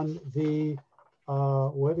on the,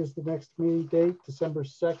 what is the next meeting date? December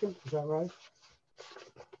 2nd, is that right?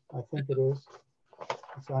 I think it is.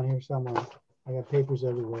 It's on here somewhere. I got papers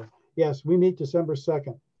everywhere. Yes, we meet December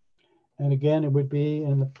 2nd. And again, it would be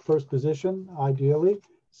in the first position, ideally,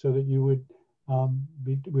 so that you would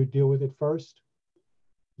deal with it first.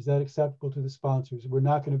 Is that acceptable to the sponsors? We're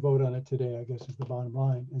not going to vote on it today, I guess is the bottom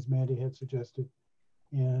line, as Mandy had suggested.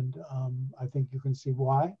 And I think you can see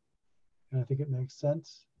why, and I think it makes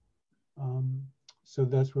sense. So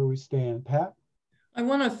that's where we stand. Pat? I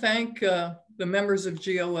want to thank the members of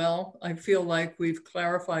GOL. I feel like we've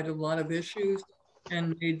clarified a lot of issues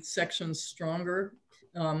and made sections stronger.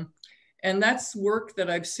 And that's work that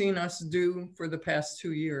I've seen us do for the past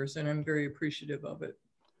 2 years, and I'm very appreciative of it.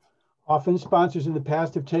 Often sponsors in the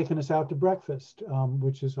past have taken us out to breakfast,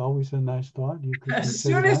 which is always a nice thought. You could as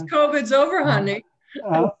soon as COVID's over, honey.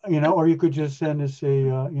 Or you could just send us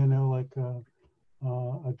a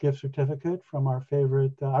gift certificate from our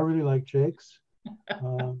favorite. I really like Jake's.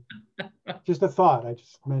 Just a thought. I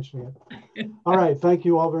just mentioned it. All right. Thank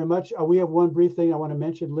you all very much. We have one brief thing I want to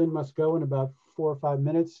mention. Lynn must go in about 4 or 5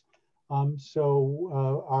 minutes.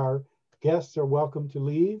 So our guests are welcome to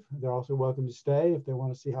leave. They're also welcome to stay if they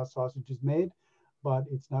want to see how sausage is made, but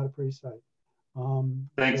it's not a pretty sight.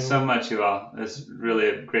 Thanks so much, you all. It's really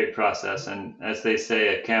a great process. And as they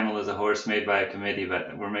say, a camel is a horse made by a committee,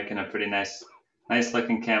 but we're making a pretty nice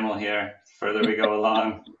looking camel here. The further we go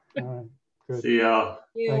along. All right. Good. See y'all.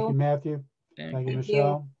 Thank you, Matthew. Thank you,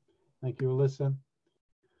 Michelle. Thank you, Alyssa.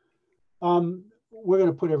 We're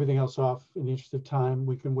going to put everything else off in the interest of time.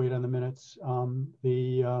 We can wait on the minutes.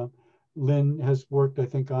 Lynn has worked, I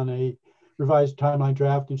think, on a revised timeline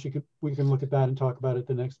draft, and we can look at that and talk about it at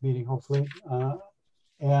the next meeting, hopefully.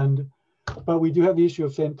 But we do have the issue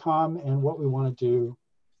of FinCom and what we want to do,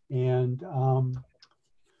 and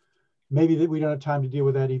maybe that we don't have time to deal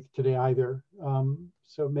with that today either.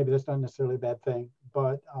 So maybe that's not necessarily a bad thing.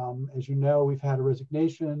 But as you know, we've had a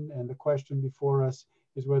resignation, and the question before us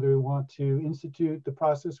is whether we want to institute the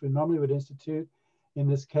process we normally would institute in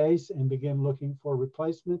this case and begin looking for a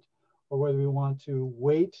replacement, or whether we want to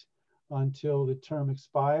wait until the term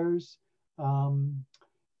expires.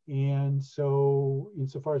 And so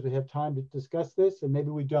insofar as we have time to discuss this, and maybe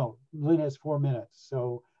we don't. Lynn has 4 minutes.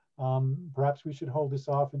 So perhaps we should hold this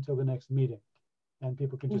off until the next meeting, and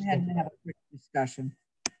people can just have a quick discussion.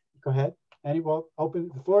 Go ahead.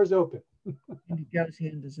 Open. The floor is open. And Joe's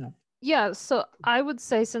hand is up. Yeah, so I would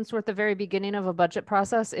say, since we're at the very beginning of a budget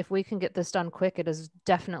process, if we can get this done quick, it is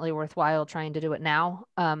definitely worthwhile trying to do it now.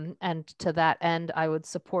 And to that end, I would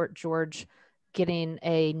support George getting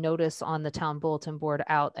a notice on the town bulletin board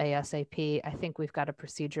out ASAP. I think we've got a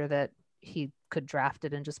procedure that he could draft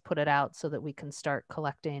it and just put it out so that we can start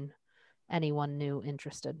collecting anyone new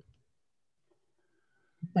interested.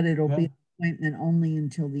 But it'll Okay. be an appointment only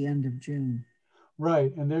until the end of June.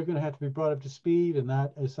 Right, and they're going to have to be brought up to speed, and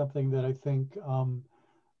that is something that I think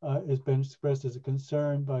has been expressed as a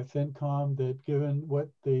concern by FinCom, that given what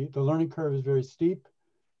the learning curve is very steep,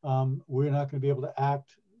 we're not going to be able to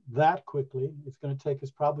act that quickly. It's going to take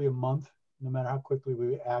us probably a month, no matter how quickly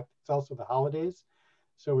we act. It's also the holidays,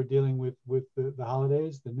 so we're dealing with the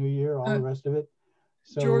holidays, the New Year, all the rest of it.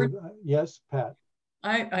 So George, yes, Pat.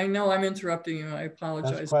 I know I'm interrupting you. I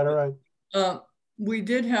apologize. That's quite all right. We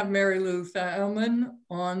did have Mary Lou Thalman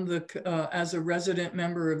on the as a resident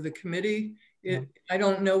member of the committee. I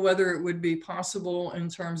don't know whether it would be possible in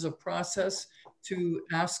terms of process to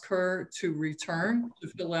ask her to return to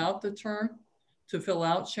fill out the term, to fill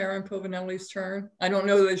out Sharon Povinelli's term. I don't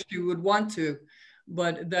know that she would want to,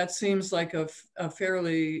 but that seems like a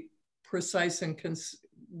fairly precise and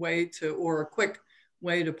way to, or a quick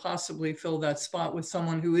way to possibly fill that spot with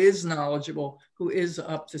someone who is knowledgeable, who is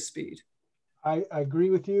up to speed. I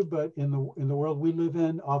agree with you, but in the world we live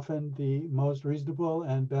in, often the most reasonable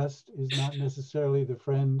and best is not necessarily the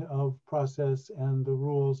friend of process and the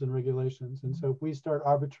rules and regulations. And so if we start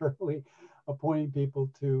arbitrarily appointing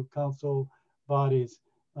people to council bodies,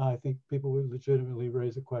 I think people would legitimately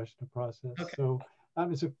raise a question of process. Okay. So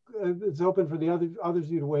it's open for the others of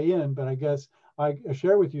you to weigh in, but I guess I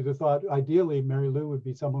share with you the thought, ideally, Mary Lou would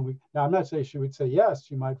be someone now I'm not saying she would say yes,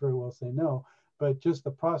 she might very well say no, but just the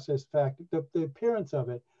process fact, the appearance of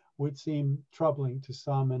it would seem troubling to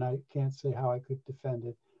some, and I can't say how I could defend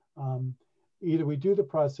it. Either we do the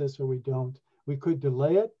process or we don't. We could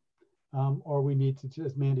delay it, or we need to,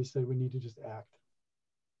 as Mandy said, we need to just act.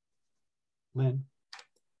 Lynn?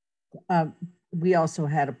 We also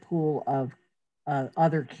had a pool of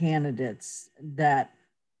other candidates that,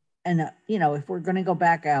 and you know, if we're going to go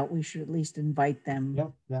back out, we should at least invite them.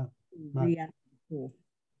 Yeah, right. Pool.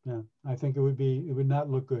 Yeah, I think it would not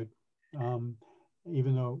look good,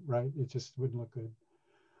 even though, right, it just wouldn't look good.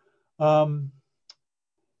 I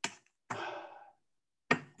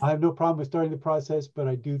have no problem with starting the process, but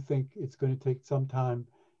I do think it's going to take some time.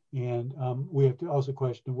 And we have to also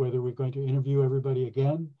question whether we're going to interview everybody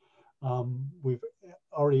again. We've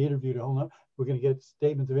already interviewed a whole lot. We're going to get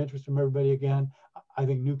statements of interest from everybody again. I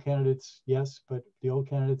think new candidates, yes, but the old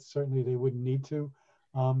candidates, certainly they wouldn't need to.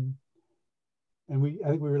 And I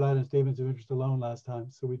think we relied on statements of interest alone last time,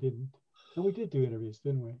 so we didn't. And we did do interviews,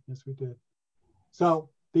 didn't we? Yes, we did. So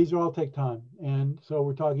these all take time. And so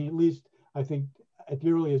we're talking at least, I think, at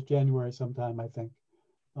the earliest January sometime, I think,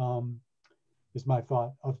 is my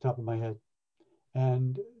thought off the top of my head.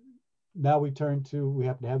 And now we happen to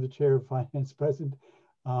have the chair of finance present.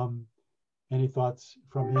 Any thoughts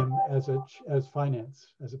from him as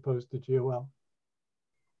finance, as opposed to GOL?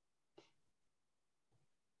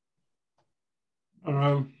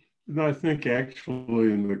 I think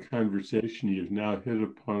actually in the conversation, you've now hit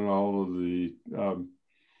upon all of the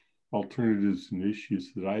alternatives and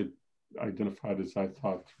issues that I identified as I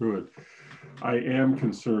thought through it. I am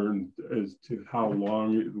concerned as to how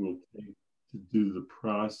long it will take to do the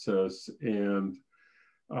process and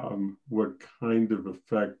what kind of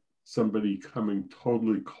effect somebody coming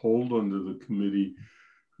totally cold onto the committee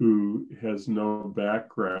who has no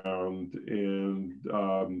background and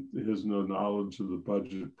has no knowledge of the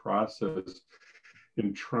budget process,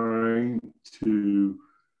 and trying to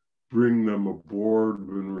bring them aboard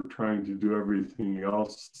when we're trying to do everything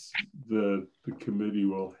else that the committee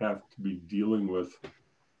will have to be dealing with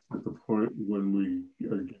at the point when we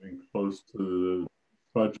are getting close to the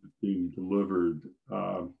budget being delivered.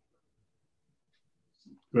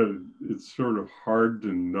 But it's sort of hard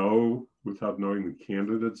to know without knowing the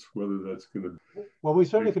candidates whether that's going to. Well, we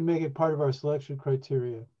certainly can make it part of our selection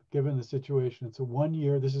criteria, given the situation. It's a 1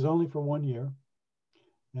 year. This is only for 1 year,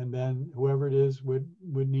 and then whoever it is would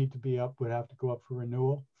need to be up, would have to go up for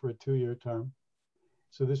renewal for a 2-year term.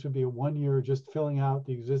 So this would be a 1 year, just filling out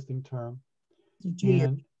the existing term.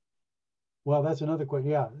 And, well, that's another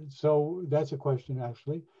question. Yeah, so that's a question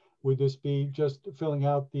actually. Would this be just filling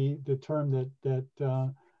out the term that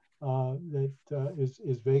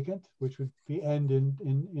is vacant, which would be end in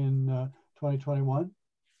 2021?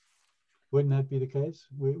 Wouldn't that be the case?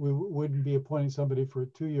 We wouldn't be appointing somebody for a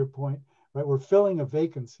 2-year point, right? We're filling a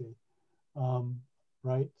vacancy,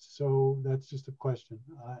 right? So that's just a question.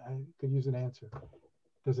 I could use an answer.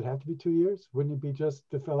 Does it have to be 2 years? Wouldn't it be just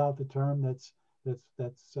to fill out the term that's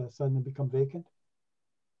suddenly become vacant?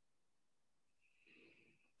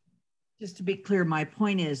 Just to be clear, my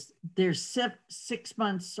point is there's 6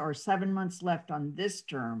 months or 7 months left on this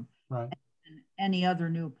term. Right. And any other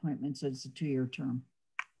new appointments, it's a 2-year term.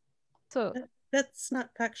 So That's not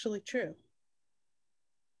factually true.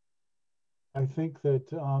 I think that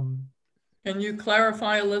Can you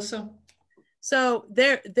clarify, Alyssa? So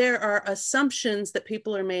there are assumptions that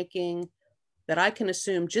people are making that I can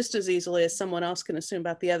assume just as easily as someone else can assume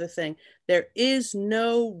about the other thing. There is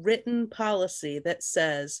no written policy that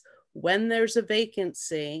says when there's a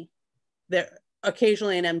vacancy, there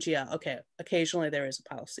occasionally in MGL, okay, occasionally there is a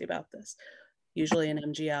policy about this, usually in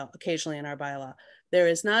MGL, occasionally in our bylaw. There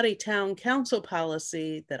is not a town council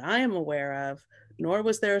policy that I am aware of, nor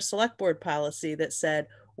was there a select board policy that said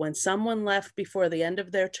when someone left before the end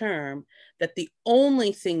of their term, that the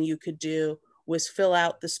only thing you could do was fill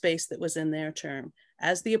out the space that was in their term.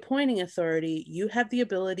 As the appointing authority, you have the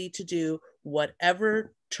ability to do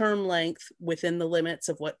whatever term length within the limits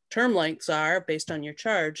of what term lengths are based on your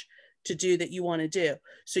charge to do that you want to do.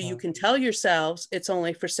 So you can tell yourselves it's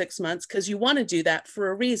only for 6 months because you want to do that for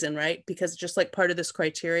a reason, right? Because just like part of this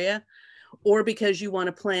criteria, or because you want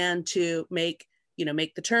to plan to make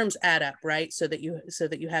the terms add up, right? So that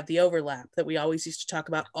you have the overlap that we always used to talk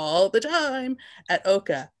about all the time at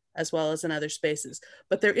OCA, as well as in other spaces.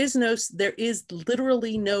 But there is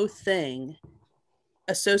literally no thing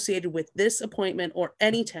associated with this appointment or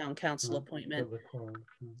any town council appointment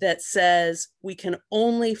that says we can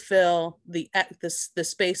only fill the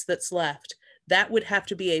space that's left. That would have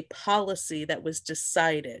to be a policy that was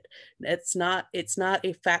decided. It's not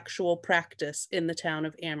a factual practice in the town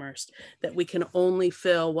of Amherst that we can only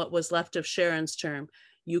fill what was left of Sharon's term.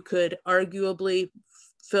 You could arguably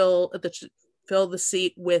fill the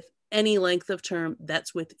seat with any length of term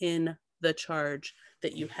that's within the charge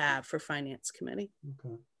that you have for Finance Committee.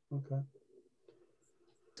 Okay.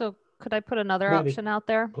 So could I put another option out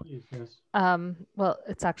there? Please, yes. Well,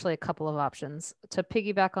 it's actually a couple of options. To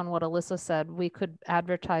piggyback on what Alyssa said, we could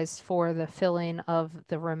advertise for the filling of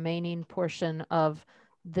the remaining portion of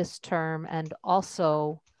this term and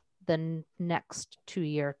also the next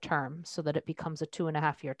 2-year term so that it becomes a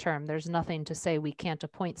 2.5-year term. There's nothing to say we can't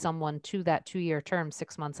appoint someone to that 2-year term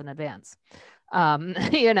 6 months in advance,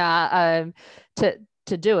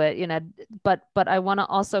 to do it, but I want to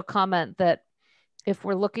also comment that if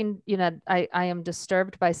we're looking, I am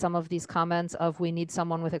disturbed by some of these comments of we need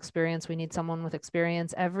someone with experience. We need someone with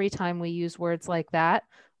experience. Every time we use words like that,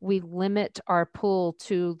 we limit our pool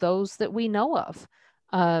to those that we know of.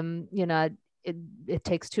 It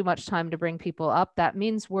takes too much time to bring people up. That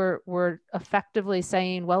means we're effectively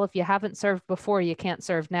saying, well, if you haven't served before, you can't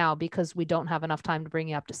serve now because we don't have enough time to bring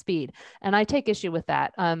you up to speed. And I take issue with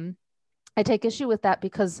that. I take issue with that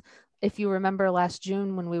because if you remember last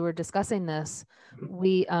June when we were discussing this,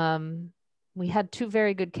 we had 2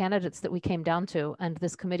 very good candidates that we came down to, and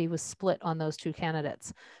this committee was split on those 2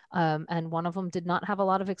 candidates. And one of them did not have a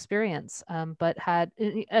lot of experience, but had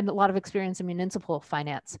a lot of experience in municipal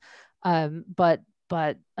finance. But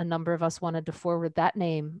a number of us wanted to forward that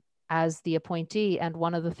name as the appointee. And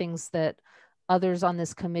one of the things that others on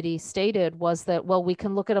this committee stated was that, well, we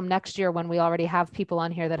can look at them next year when we already have people on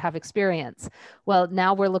here that have experience. Well,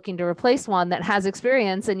 now we're looking to replace one that has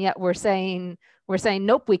experience, and yet we're saying,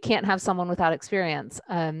 nope, we can't have someone without experience.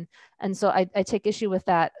 And so I take issue with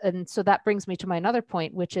that. And so that brings me to my another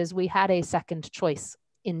point, which is we had a second choice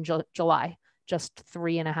in July, just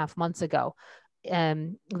 3.5 months ago.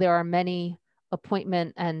 There are many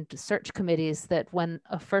appointment and search committees that when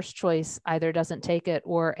a first choice either doesn't take it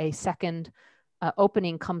or a second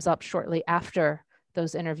opening comes up shortly after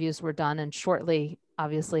those interviews were done, and shortly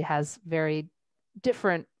obviously has very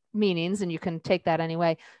different meanings and you can take that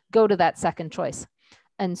anyway, go to that second choice.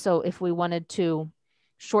 And so if we wanted to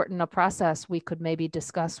shorten a process, we could maybe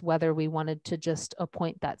discuss whether we wanted to just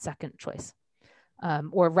appoint that second choice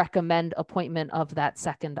or recommend appointment of that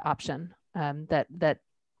second option that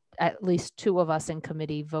at least 2 of us in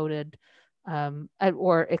committee voted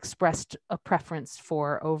or expressed a preference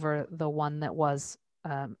for over the one that was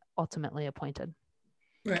ultimately appointed.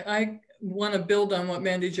 Right. I want to build on what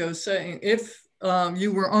Mandy Jo's saying. If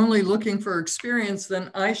you were only looking for experience, then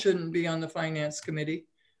I shouldn't be on the Finance Committee.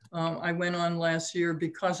 I went on last year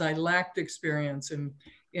because I lacked experience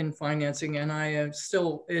in financing, and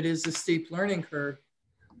it is a steep learning curve.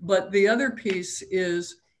 But the other piece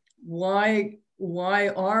is why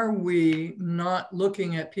are we not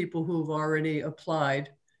looking at people who've already applied?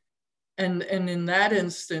 And in that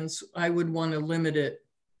instance, I would want to limit it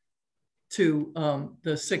to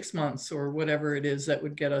the 6 months or whatever it is that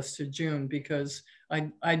would get us to June, because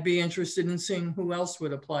I'd be interested in seeing who else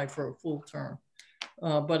would apply for a full term.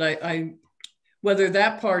 But I whether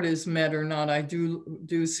that part is met or not, I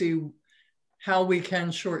do see how we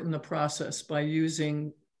can shorten the process by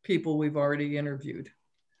using people we've already interviewed.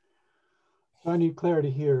 I need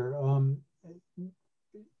clarity here.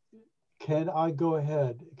 can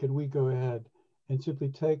we go ahead and simply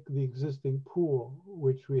take the existing pool,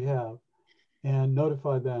 which we have, and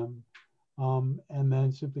notify them, and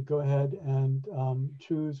then simply go ahead and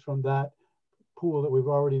choose from that pool that we've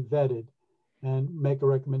already vetted and make a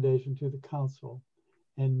recommendation to the council,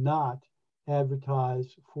 and not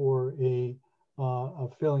advertise for a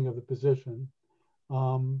filling of the position,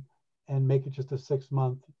 and make it just a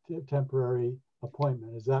 6-month temporary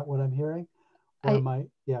appointment. Is that what I'm hearing? Or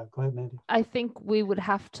yeah, go ahead, Mandy. I think we would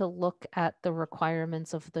have to look at the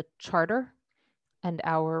requirements of the charter and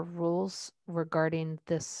our rules regarding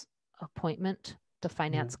this appointment, the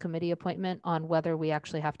finance committee appointment, on whether we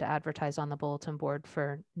actually have to advertise on the bulletin board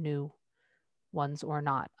for new ones or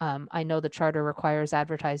not. I know the charter requires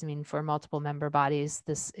advertising for multiple member bodies.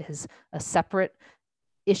 This is a separate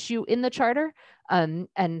issue in the charter. And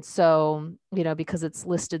so, because it's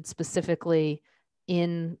listed specifically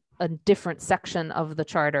in a different section of the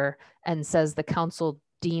charter and says the council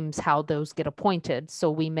deems how those get appointed.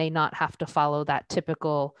 So we may not have to follow that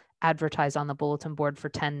typical advertise on the bulletin board for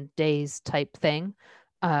 10 days type thing.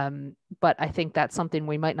 But I think that's something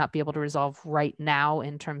we might not be able to resolve right now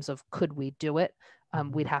in terms of could we do it.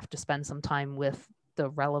 We'd have to spend some time with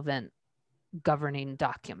the relevant governing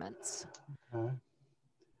documents. Okay.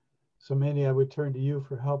 So Mandy, I would turn to you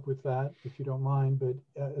for help with that, if you don't mind, but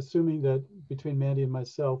assuming that between Mandy and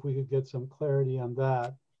myself, we could get some clarity on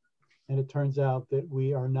that. And it turns out that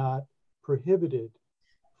we are not prohibited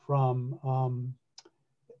from,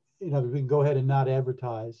 we can go ahead and not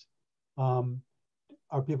advertise.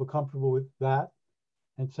 Are people comfortable with that?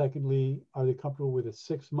 And secondly, are they comfortable with a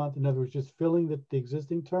 6-month, in other words, just filling the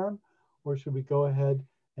existing term? Or should we go ahead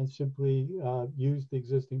and simply use the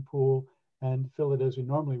existing pool and fill it as we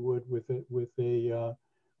normally would with well,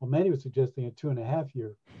 Mandy was suggesting a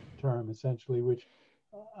 2.5-year term, essentially, which,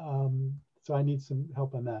 so I need some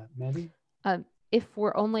help on that. Mandy? If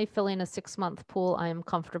we're only filling a 6-month pool, I'm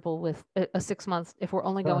comfortable with a 6 months. If we're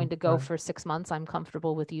only going to go for 6 months, I'm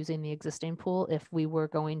comfortable with using the existing pool. If we were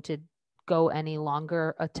going to go any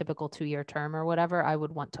longer, a typical 2-year term or whatever, I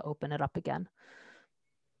would want to open it up again.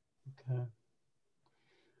 Okay.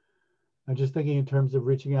 I'm just thinking in terms of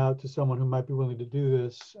reaching out to someone who might be willing to do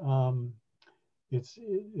this. It's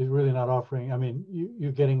really not offering, I mean,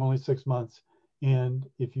 you're getting only 6 months. And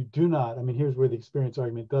if you do not, I mean, here's where the experience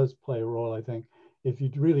argument does play a role, I think. If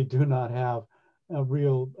you really do not have a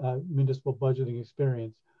real municipal budgeting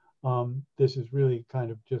experience, this is really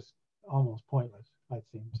kind of just almost pointless, it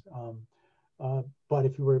seems. But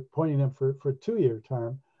if you were appointing them for a 2-year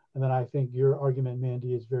term, and then I think your argument,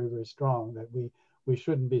 Mandy, is very, very strong, that we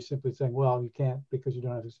shouldn't be simply saying, well, you can't because you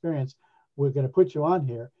don't have experience. We're going to put you on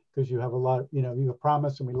here because you have a lot, you have a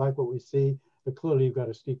promise and we like what we see, but clearly you've got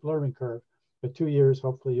a steep learning curve. But 2 years,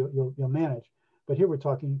 hopefully you'll manage. But here we're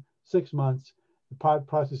talking 6 months. The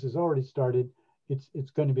process has already started.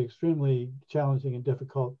 It's going to be extremely challenging and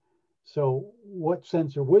difficult. So what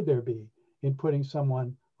sense would there be in putting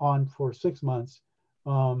someone on for 6 months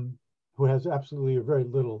who has absolutely very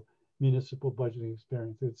little municipal budgeting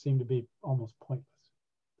experience? It would seem to be almost pointless.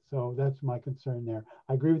 So that's my concern there.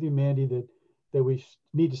 I agree with you, Mandy, that we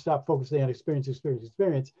need to stop focusing on experience.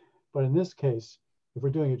 But in this case, if we're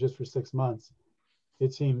doing it just for 6 months,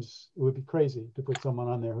 it seems it would be crazy to put someone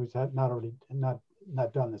on there who's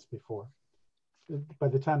not done this before. By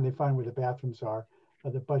the time they find where the bathrooms are,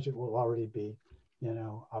 the budget will already be,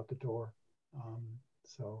 out the door.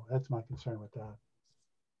 So that's my concern with that.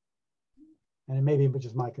 And it may be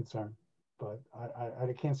just my concern, but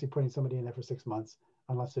I can't see putting somebody in there for 6 months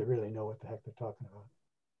unless they really know what the heck they're talking about.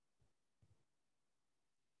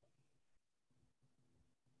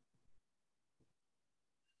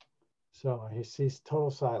 So I see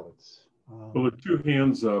total silence. Well, the 2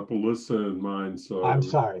 hands up, Alyssa and mine. So I'm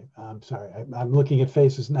sorry. I'm looking at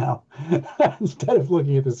faces now instead of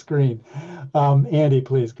looking at the screen. Andy,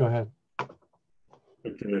 please go ahead.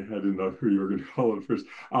 Okay, I didn't know who you were going to call it first.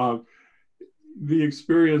 The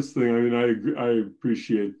experience thing, I mean, I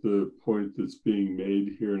appreciate the point that's being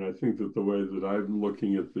made here. And I think that the way that I'm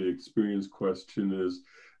looking at the experience question is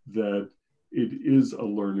that it is a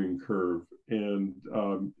learning curve. And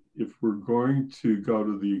if we're going to go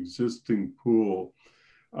to the existing pool,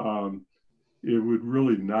 it would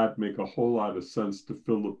really not make a whole lot of sense to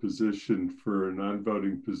fill a position for a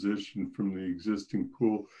non-voting position from the existing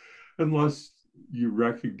pool, unless you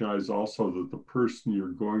recognize also that the person you're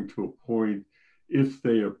going to appoint, if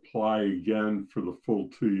they apply again for the full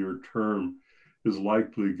 2-year term, is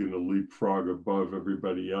likely going to leapfrog above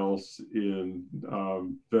everybody else. And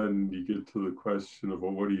then you get to the question of,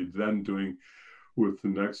 well, what are you then doing with the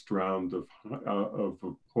next round of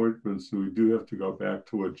appointments. And we do have to go back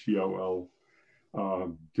to what GOL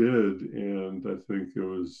did, and I think it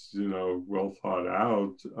was, you know, well thought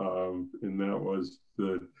out, and that was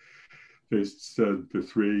that they said the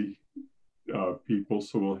three people,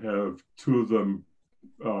 so we'll have two of them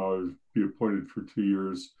be appointed for 2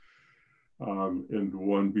 years, and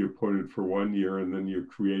one be appointed for 1 year, and then you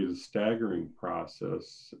create a staggering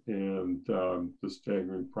process, and the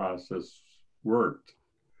staggering process worked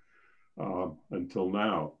until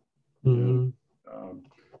now. Mm-hmm. And,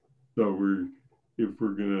 so if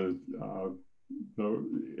we're gonna,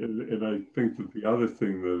 and I think that the other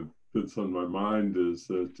thing that's on my mind is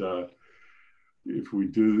that if we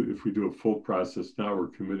do a full process now, we're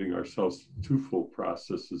committing ourselves to 2 full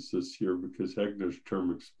processes this year, because Hegner's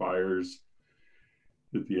term expires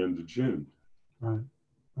at the end of June. Right,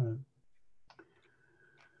 right.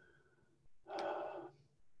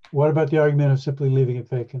 What about the argument of simply leaving it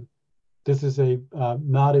vacant? This is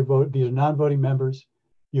not a vote. These are non-voting members.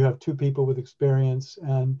 You have 2 people with experience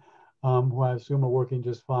and who I assume are working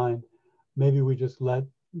just fine. Maybe we just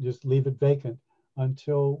leave it vacant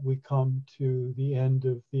until we come to the end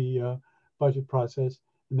of the budget process,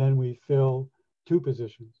 and then we fill 2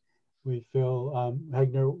 positions. We fill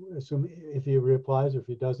Hegner, assume if he reapplies, or if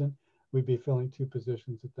he doesn't, we'd be filling 2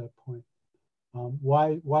 positions at that point.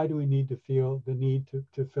 Why do we need to feel the need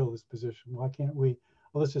to fill this position? Why can't we?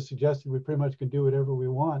 Alyssa suggested we pretty much can do whatever we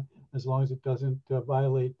want as long as it doesn't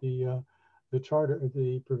violate the charter,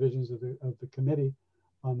 the provisions of the committee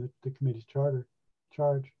on the committee's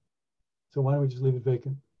charge. So why don't we just leave it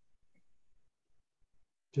vacant?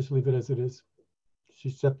 Just leave it as it is. She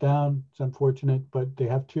stepped down. It's unfortunate, but they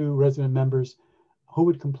have 2 resident members. Who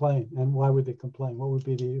would complain, and why would they complain? What would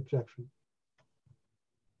be the objection?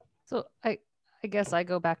 So I guess I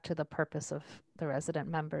go back to the purpose of the resident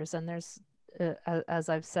members, and there's, as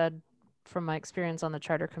I've said from my experience on the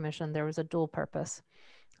Charter Commission, there was a dual purpose,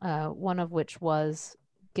 one of which was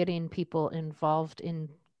getting people involved in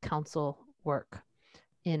council work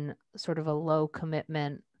in sort of a low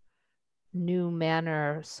commitment, new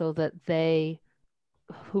manner, so that they,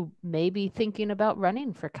 who may be thinking about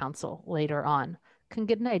running for council later on, can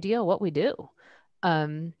get an idea what we do.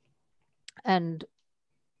 And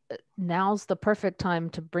now's the perfect time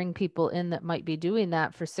to bring people in that might be doing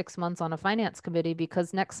that for 6 months on a finance committee,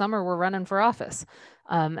 because next summer we're running for office.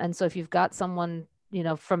 And so if you've got someone, you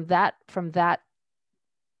know, from that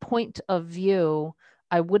point of view,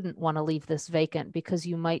 I wouldn't want to leave this vacant, because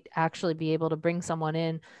you might actually be able to bring someone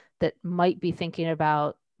in that might be thinking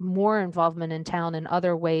about more involvement in town in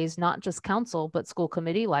other ways, not just council, but school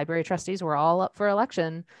committee, library trustees. We're all up for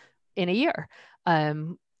election in a year.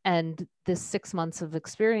 And this 6 months of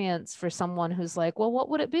experience for someone who's like, well, what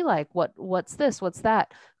would it be like? What's this? What's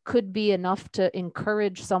that? Could be enough to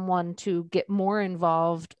encourage someone to get more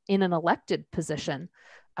involved in an elected position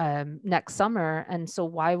next summer. And so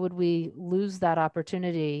why would we lose that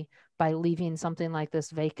opportunity by leaving something like this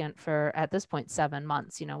vacant for, at this point, 7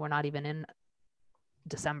 months? You know, we're not even in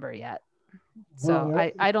December yet. So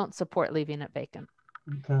well, I don't support leaving it vacant.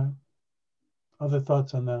 Okay. Other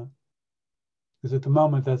thoughts on that? Because at the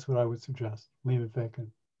moment, that's what I would suggest. Leave it vacant.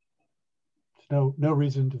 There's no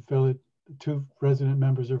reason to fill it. The 2 resident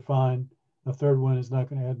members are fine. The 3rd one is not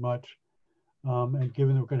going to add much. And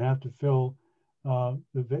given that we're going to have to fill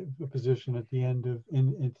the position at the end of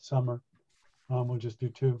in summer, we'll just do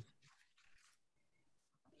 2.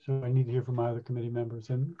 So I need to hear from my other committee members,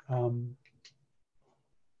 and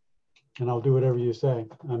I'll do whatever you say.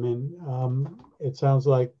 I mean, it sounds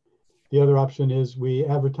like the other option is we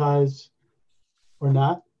advertise or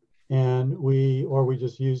not, and we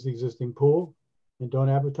just use the existing pool and don't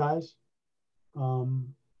advertise.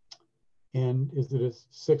 And is it a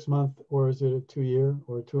 6 month, or is it a 2 year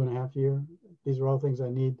or a 2.5 year? These are all things I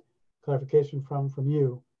need clarification from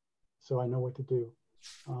you, so I know what to do.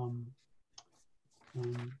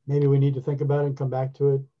 Maybe we need to think about it and come back to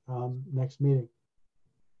it next meeting.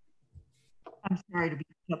 I'm sorry to be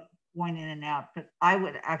going in and out, but I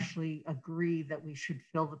would actually agree that we should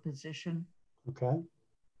fill the position. Okay.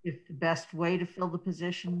 If the best way to fill the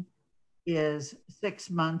position is 6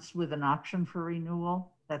 months with an option for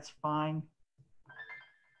renewal, that's fine.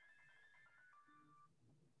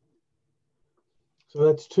 So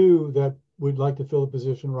that's 2 that would like to fill the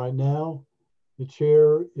position right now. The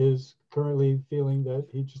chair is currently feeling that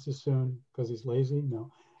he just as soon, because he's lazy,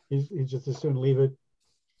 no, he's just as soon leave it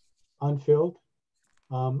unfilled.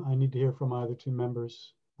 I need to hear from my other 2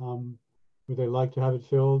 members. Would they like to have it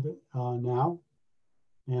filled now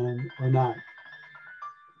or not?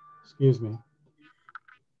 Excuse me.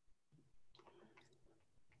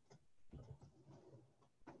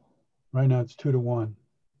 Right now it's 2-1.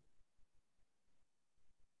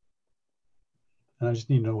 And I just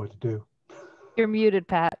need to know what to do. You're muted,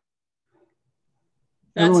 Pat.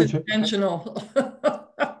 That's intentional.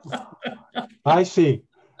 I see.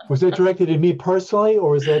 Was that directed at me personally,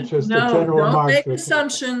 or is that just a general remark? No, don't make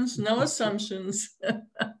assumptions. No assumptions.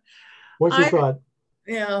 What's your thought?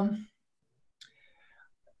 Yeah.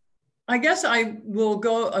 I guess I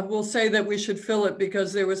will say that we should fill it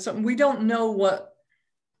because there was something, we don't know what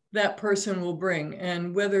that person will bring,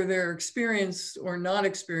 and whether they're experienced or not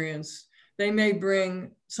experienced, they may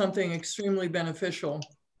bring something extremely beneficial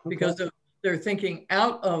because they're thinking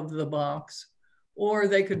out of the box, or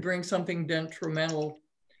they could bring something detrimental.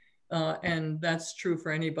 And that's true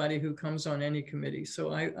for anybody who comes on any committee.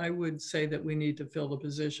 So I would say that we need to fill the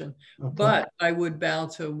position, but I would bow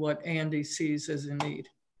to what Andy sees as a need.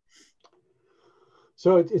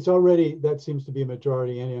 So it's already, that seems to be a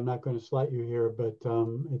majority. Andy, I'm not going to slight you here, but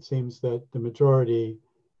it seems that the majority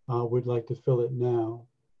would like to fill it now.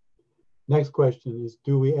 Next question is,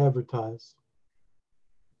 do we advertise?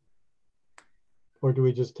 Or do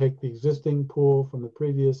we just take the existing pool from the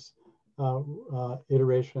previous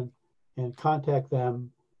iteration and contact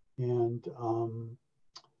them and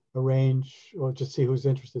arrange, or just see who's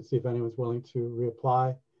interested, see if anyone's willing to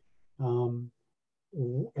reapply,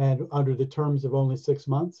 and under the terms of only 6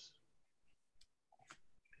 months?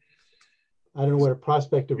 I don't know what a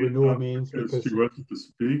prospective renewal means. Because she wanted to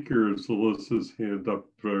speak, or is Alyssa's hand up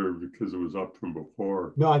because it was up from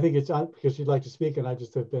before? No, I think it's up because she'd like to speak, and I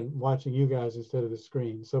just have been watching you guys instead of the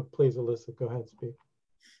screen. So please, Alyssa, go ahead, speak.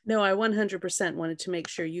 No, I 100% wanted to make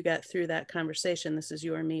sure you got through that conversation. This is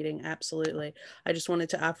your meeting, absolutely. I just wanted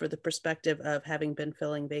to offer the perspective of having been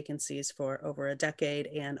filling vacancies for over a decade,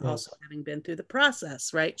 and also having been through the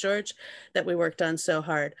process, right, George, that we worked on so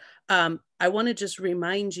hard. I want to just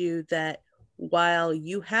remind you that while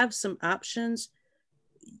you have some options,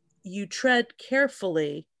 you tread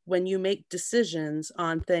carefully when you make decisions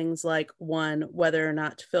on things like, one, whether or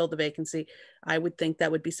not to fill the vacancy. I would think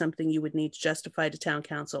that would be something you would need to justify to town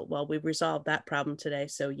council. Well, we've resolved that problem today,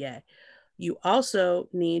 so yay. You also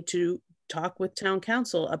need to talk with town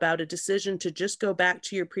council about a decision to just go back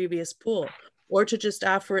to your previous pool, or to just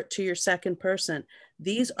offer it to your second person.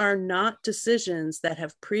 These are not decisions that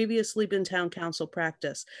have previously been town council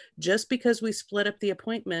practice. Just because we split up the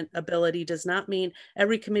appointment ability does not mean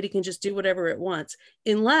every committee can just do whatever it wants,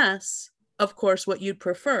 unless, of course, what you'd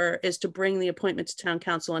prefer is to bring the appointment to town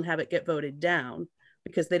council and have it get voted down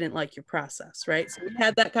because they didn't like your process, right? So we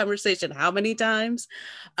had that conversation how many times?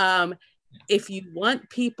 If you want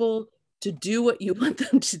people to do what you want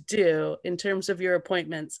them to do in terms of your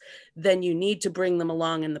appointments, then you need to bring them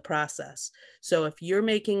along in the process. So if you're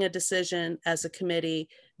making a decision as a committee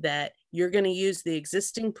that you're going to use the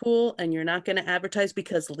existing pool and you're not going to advertise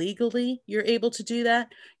because legally you're able to do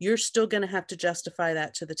that, you're still going to have to justify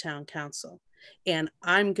that to the town council. And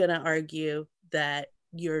I'm going to argue that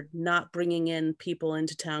you're not bringing in people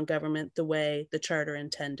into town government the way the charter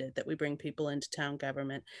intended that we bring people into town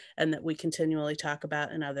government, and that we continually talk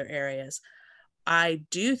about in other areas. I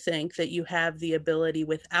do think that you have the ability,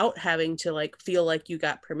 without having to feel like you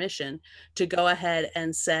got permission, to go ahead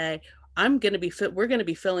and say, we're going to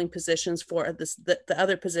be filling positions for the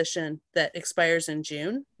other position that expires in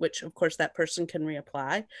June, which of course that person can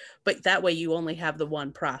reapply, but that way you only have the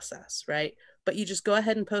one process, right? But you just go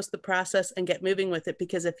ahead and post the process and get moving with it,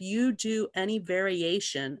 because if you do any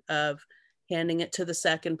variation of handing it to the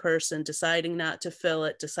second person, deciding not to fill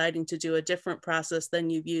it, deciding to do a different process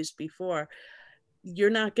than you've used before,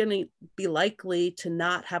 you're not going to be likely to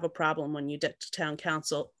not have a problem when you get to town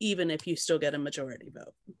council, even if you still get a majority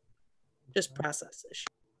vote. Just process issue.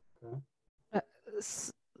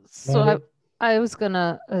 So I was going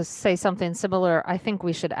to say something similar. I think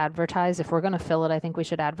we should advertise. If we're going to fill it, I think we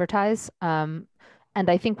should advertise. And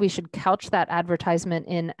I think we should couch that advertisement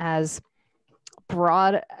in as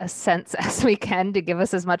broad a sense as we can to give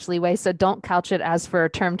us as much leeway. So don't couch it as for a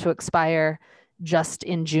term to expire just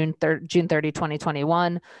in June 30,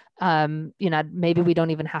 2021. Maybe we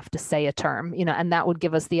don't even have to say a term, and that would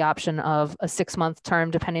give us the option of a 6-month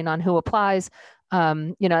term, depending on who applies.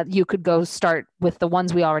 You could go start with the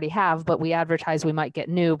ones we already have, but we advertise we might get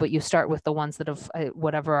new, but you start with the ones that have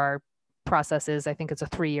whatever our process is. I think it's a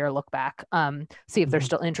 3-year look back, see if they're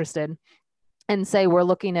still interested, and say we're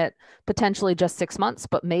looking at potentially just 6 months,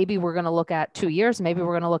 but maybe we're going to look at 2 years. Maybe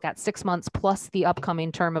we're going to look at 6 months plus the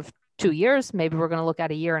upcoming term of 2 years. Maybe we're going to look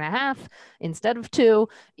at 1.5 years instead of 2,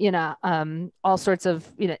 all sorts of,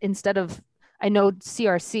 instead of, I know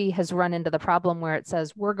CRC has run into the problem where it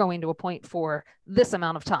says we're going to appoint for this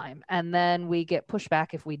amount of time, and then we get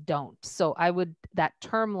pushback if we don't. So that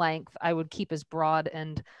term length, I would keep as broad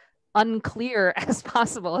and unclear as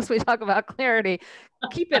possible. As we talk about clarity,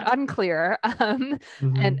 keep it unclear,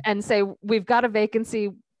 and say we've got a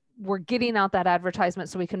vacancy. We're getting out that advertisement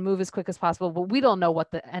so we can move as quick as possible, but we don't know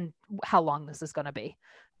how long this is going to be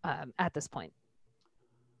at this point.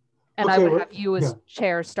 And okay, I would have you as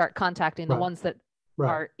chair start contacting the ones that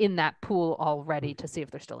are in that pool already to see if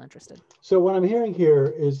they're still interested. So what I'm hearing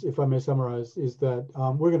here is, if I may summarize, is that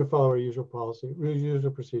we're going to follow our usual policy,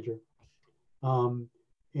 usual procedure.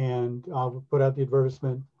 And I'll put out the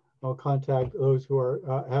advertisement. I'll contact those who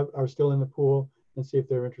are still in the pool and see if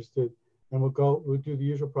they're interested. And we'll do the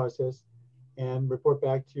usual process and report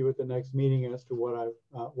back to you at the next meeting as to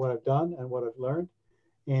what I've done and what I've learned.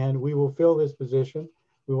 And we will fill this position.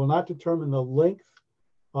 We will not determine the length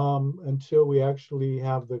until we actually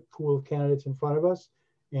have the pool of candidates in front of us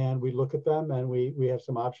and we look at them and we have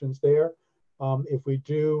some options there. If we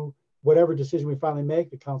do whatever decision we finally make,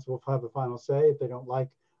 the council will have the final say. If they don't like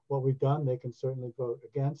what we've done, they can certainly vote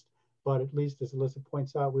against. But at least, as Alyssa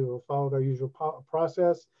points out, we will follow our usual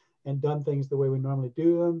process and done things the way we normally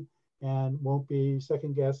do them, and won't be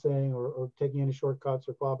second guessing or taking any shortcuts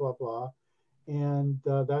or blah, blah, blah. And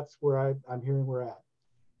that's where I'm hearing we're at.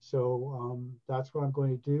 So that's what I'm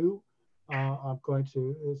going to do. I'm going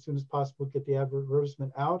to, as soon as possible, get the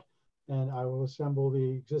advertisement out, and I will assemble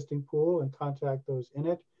the existing pool and contact those in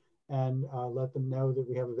it and let them know that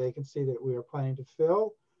we have a vacancy that we are planning to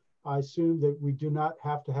fill. I assume that we do not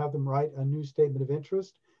have to have them write a new statement of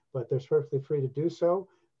interest, but they're perfectly free to do so.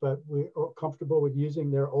 But we're comfortable with using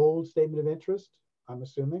their old statement of interest, I'm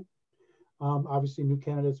assuming. Obviously, new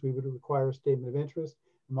candidates, we would require a statement of interest.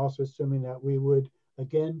 I'm also assuming that we would,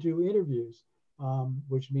 again, do interviews,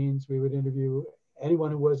 which means we would interview anyone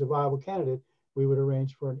who was a viable candidate. We would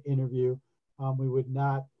arrange for an interview. We would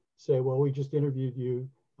not say, well, we just interviewed you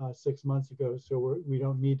 6 months ago, so we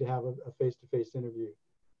don't need to have a face-to-face interview.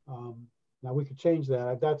 Now, we could change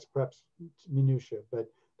that. That's perhaps minutia, but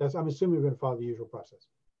I'm assuming we're going to follow the usual process.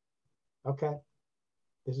 Okay,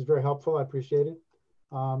 this is very helpful. I appreciate it.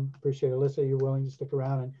 Appreciate Alyssa, you're willing to stick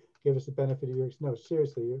around and give us the benefit of your, no,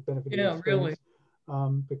 seriously, your benefit of your experience.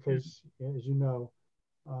 Really. Because as you know,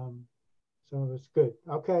 some of it's good.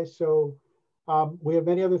 Okay, so we have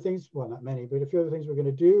many other things, well, not many, but a few other things we're going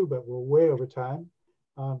to do, but we're way over time.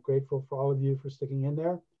 I'm grateful for all of you for sticking in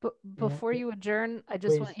there. But before you adjourn, I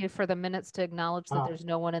just want you for the minutes to acknowledge that there's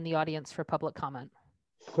no one in the audience for public comment.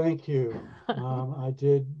 Thank you. I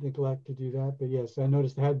did neglect to do that, but yes, I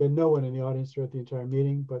noticed there had been no one in the audience throughout the entire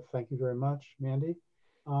meeting, but thank you very much, Mandy.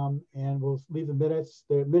 And we'll leave the minutes.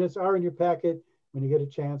 The minutes are in your packet. When you get a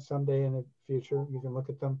chance someday in the future, you can look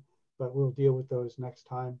at them, but we'll deal with those next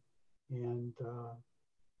time. And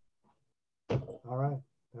all right.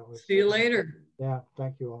 See you later. Yeah,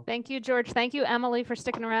 thank you all. Thank you, George. Thank you, Emily, for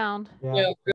sticking around. Yeah.